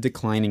and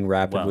declining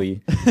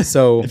rapidly.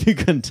 So, If you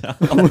couldn't tell.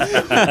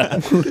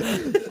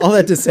 all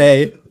that to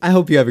say, I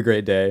hope you have a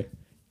great day.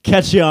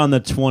 Catch you on the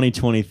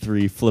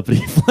 2023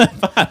 Flippity Flip.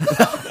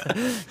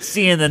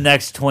 See you in the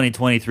next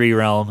 2023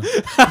 realm.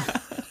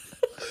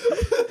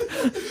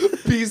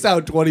 Peace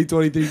out,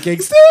 2023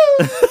 gangsta.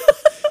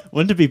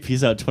 Wouldn't it be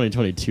Peace Out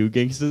 2022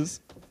 gangsters?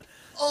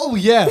 Oh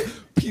yeah,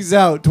 peace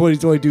out,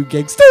 2022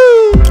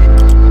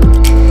 gangsta.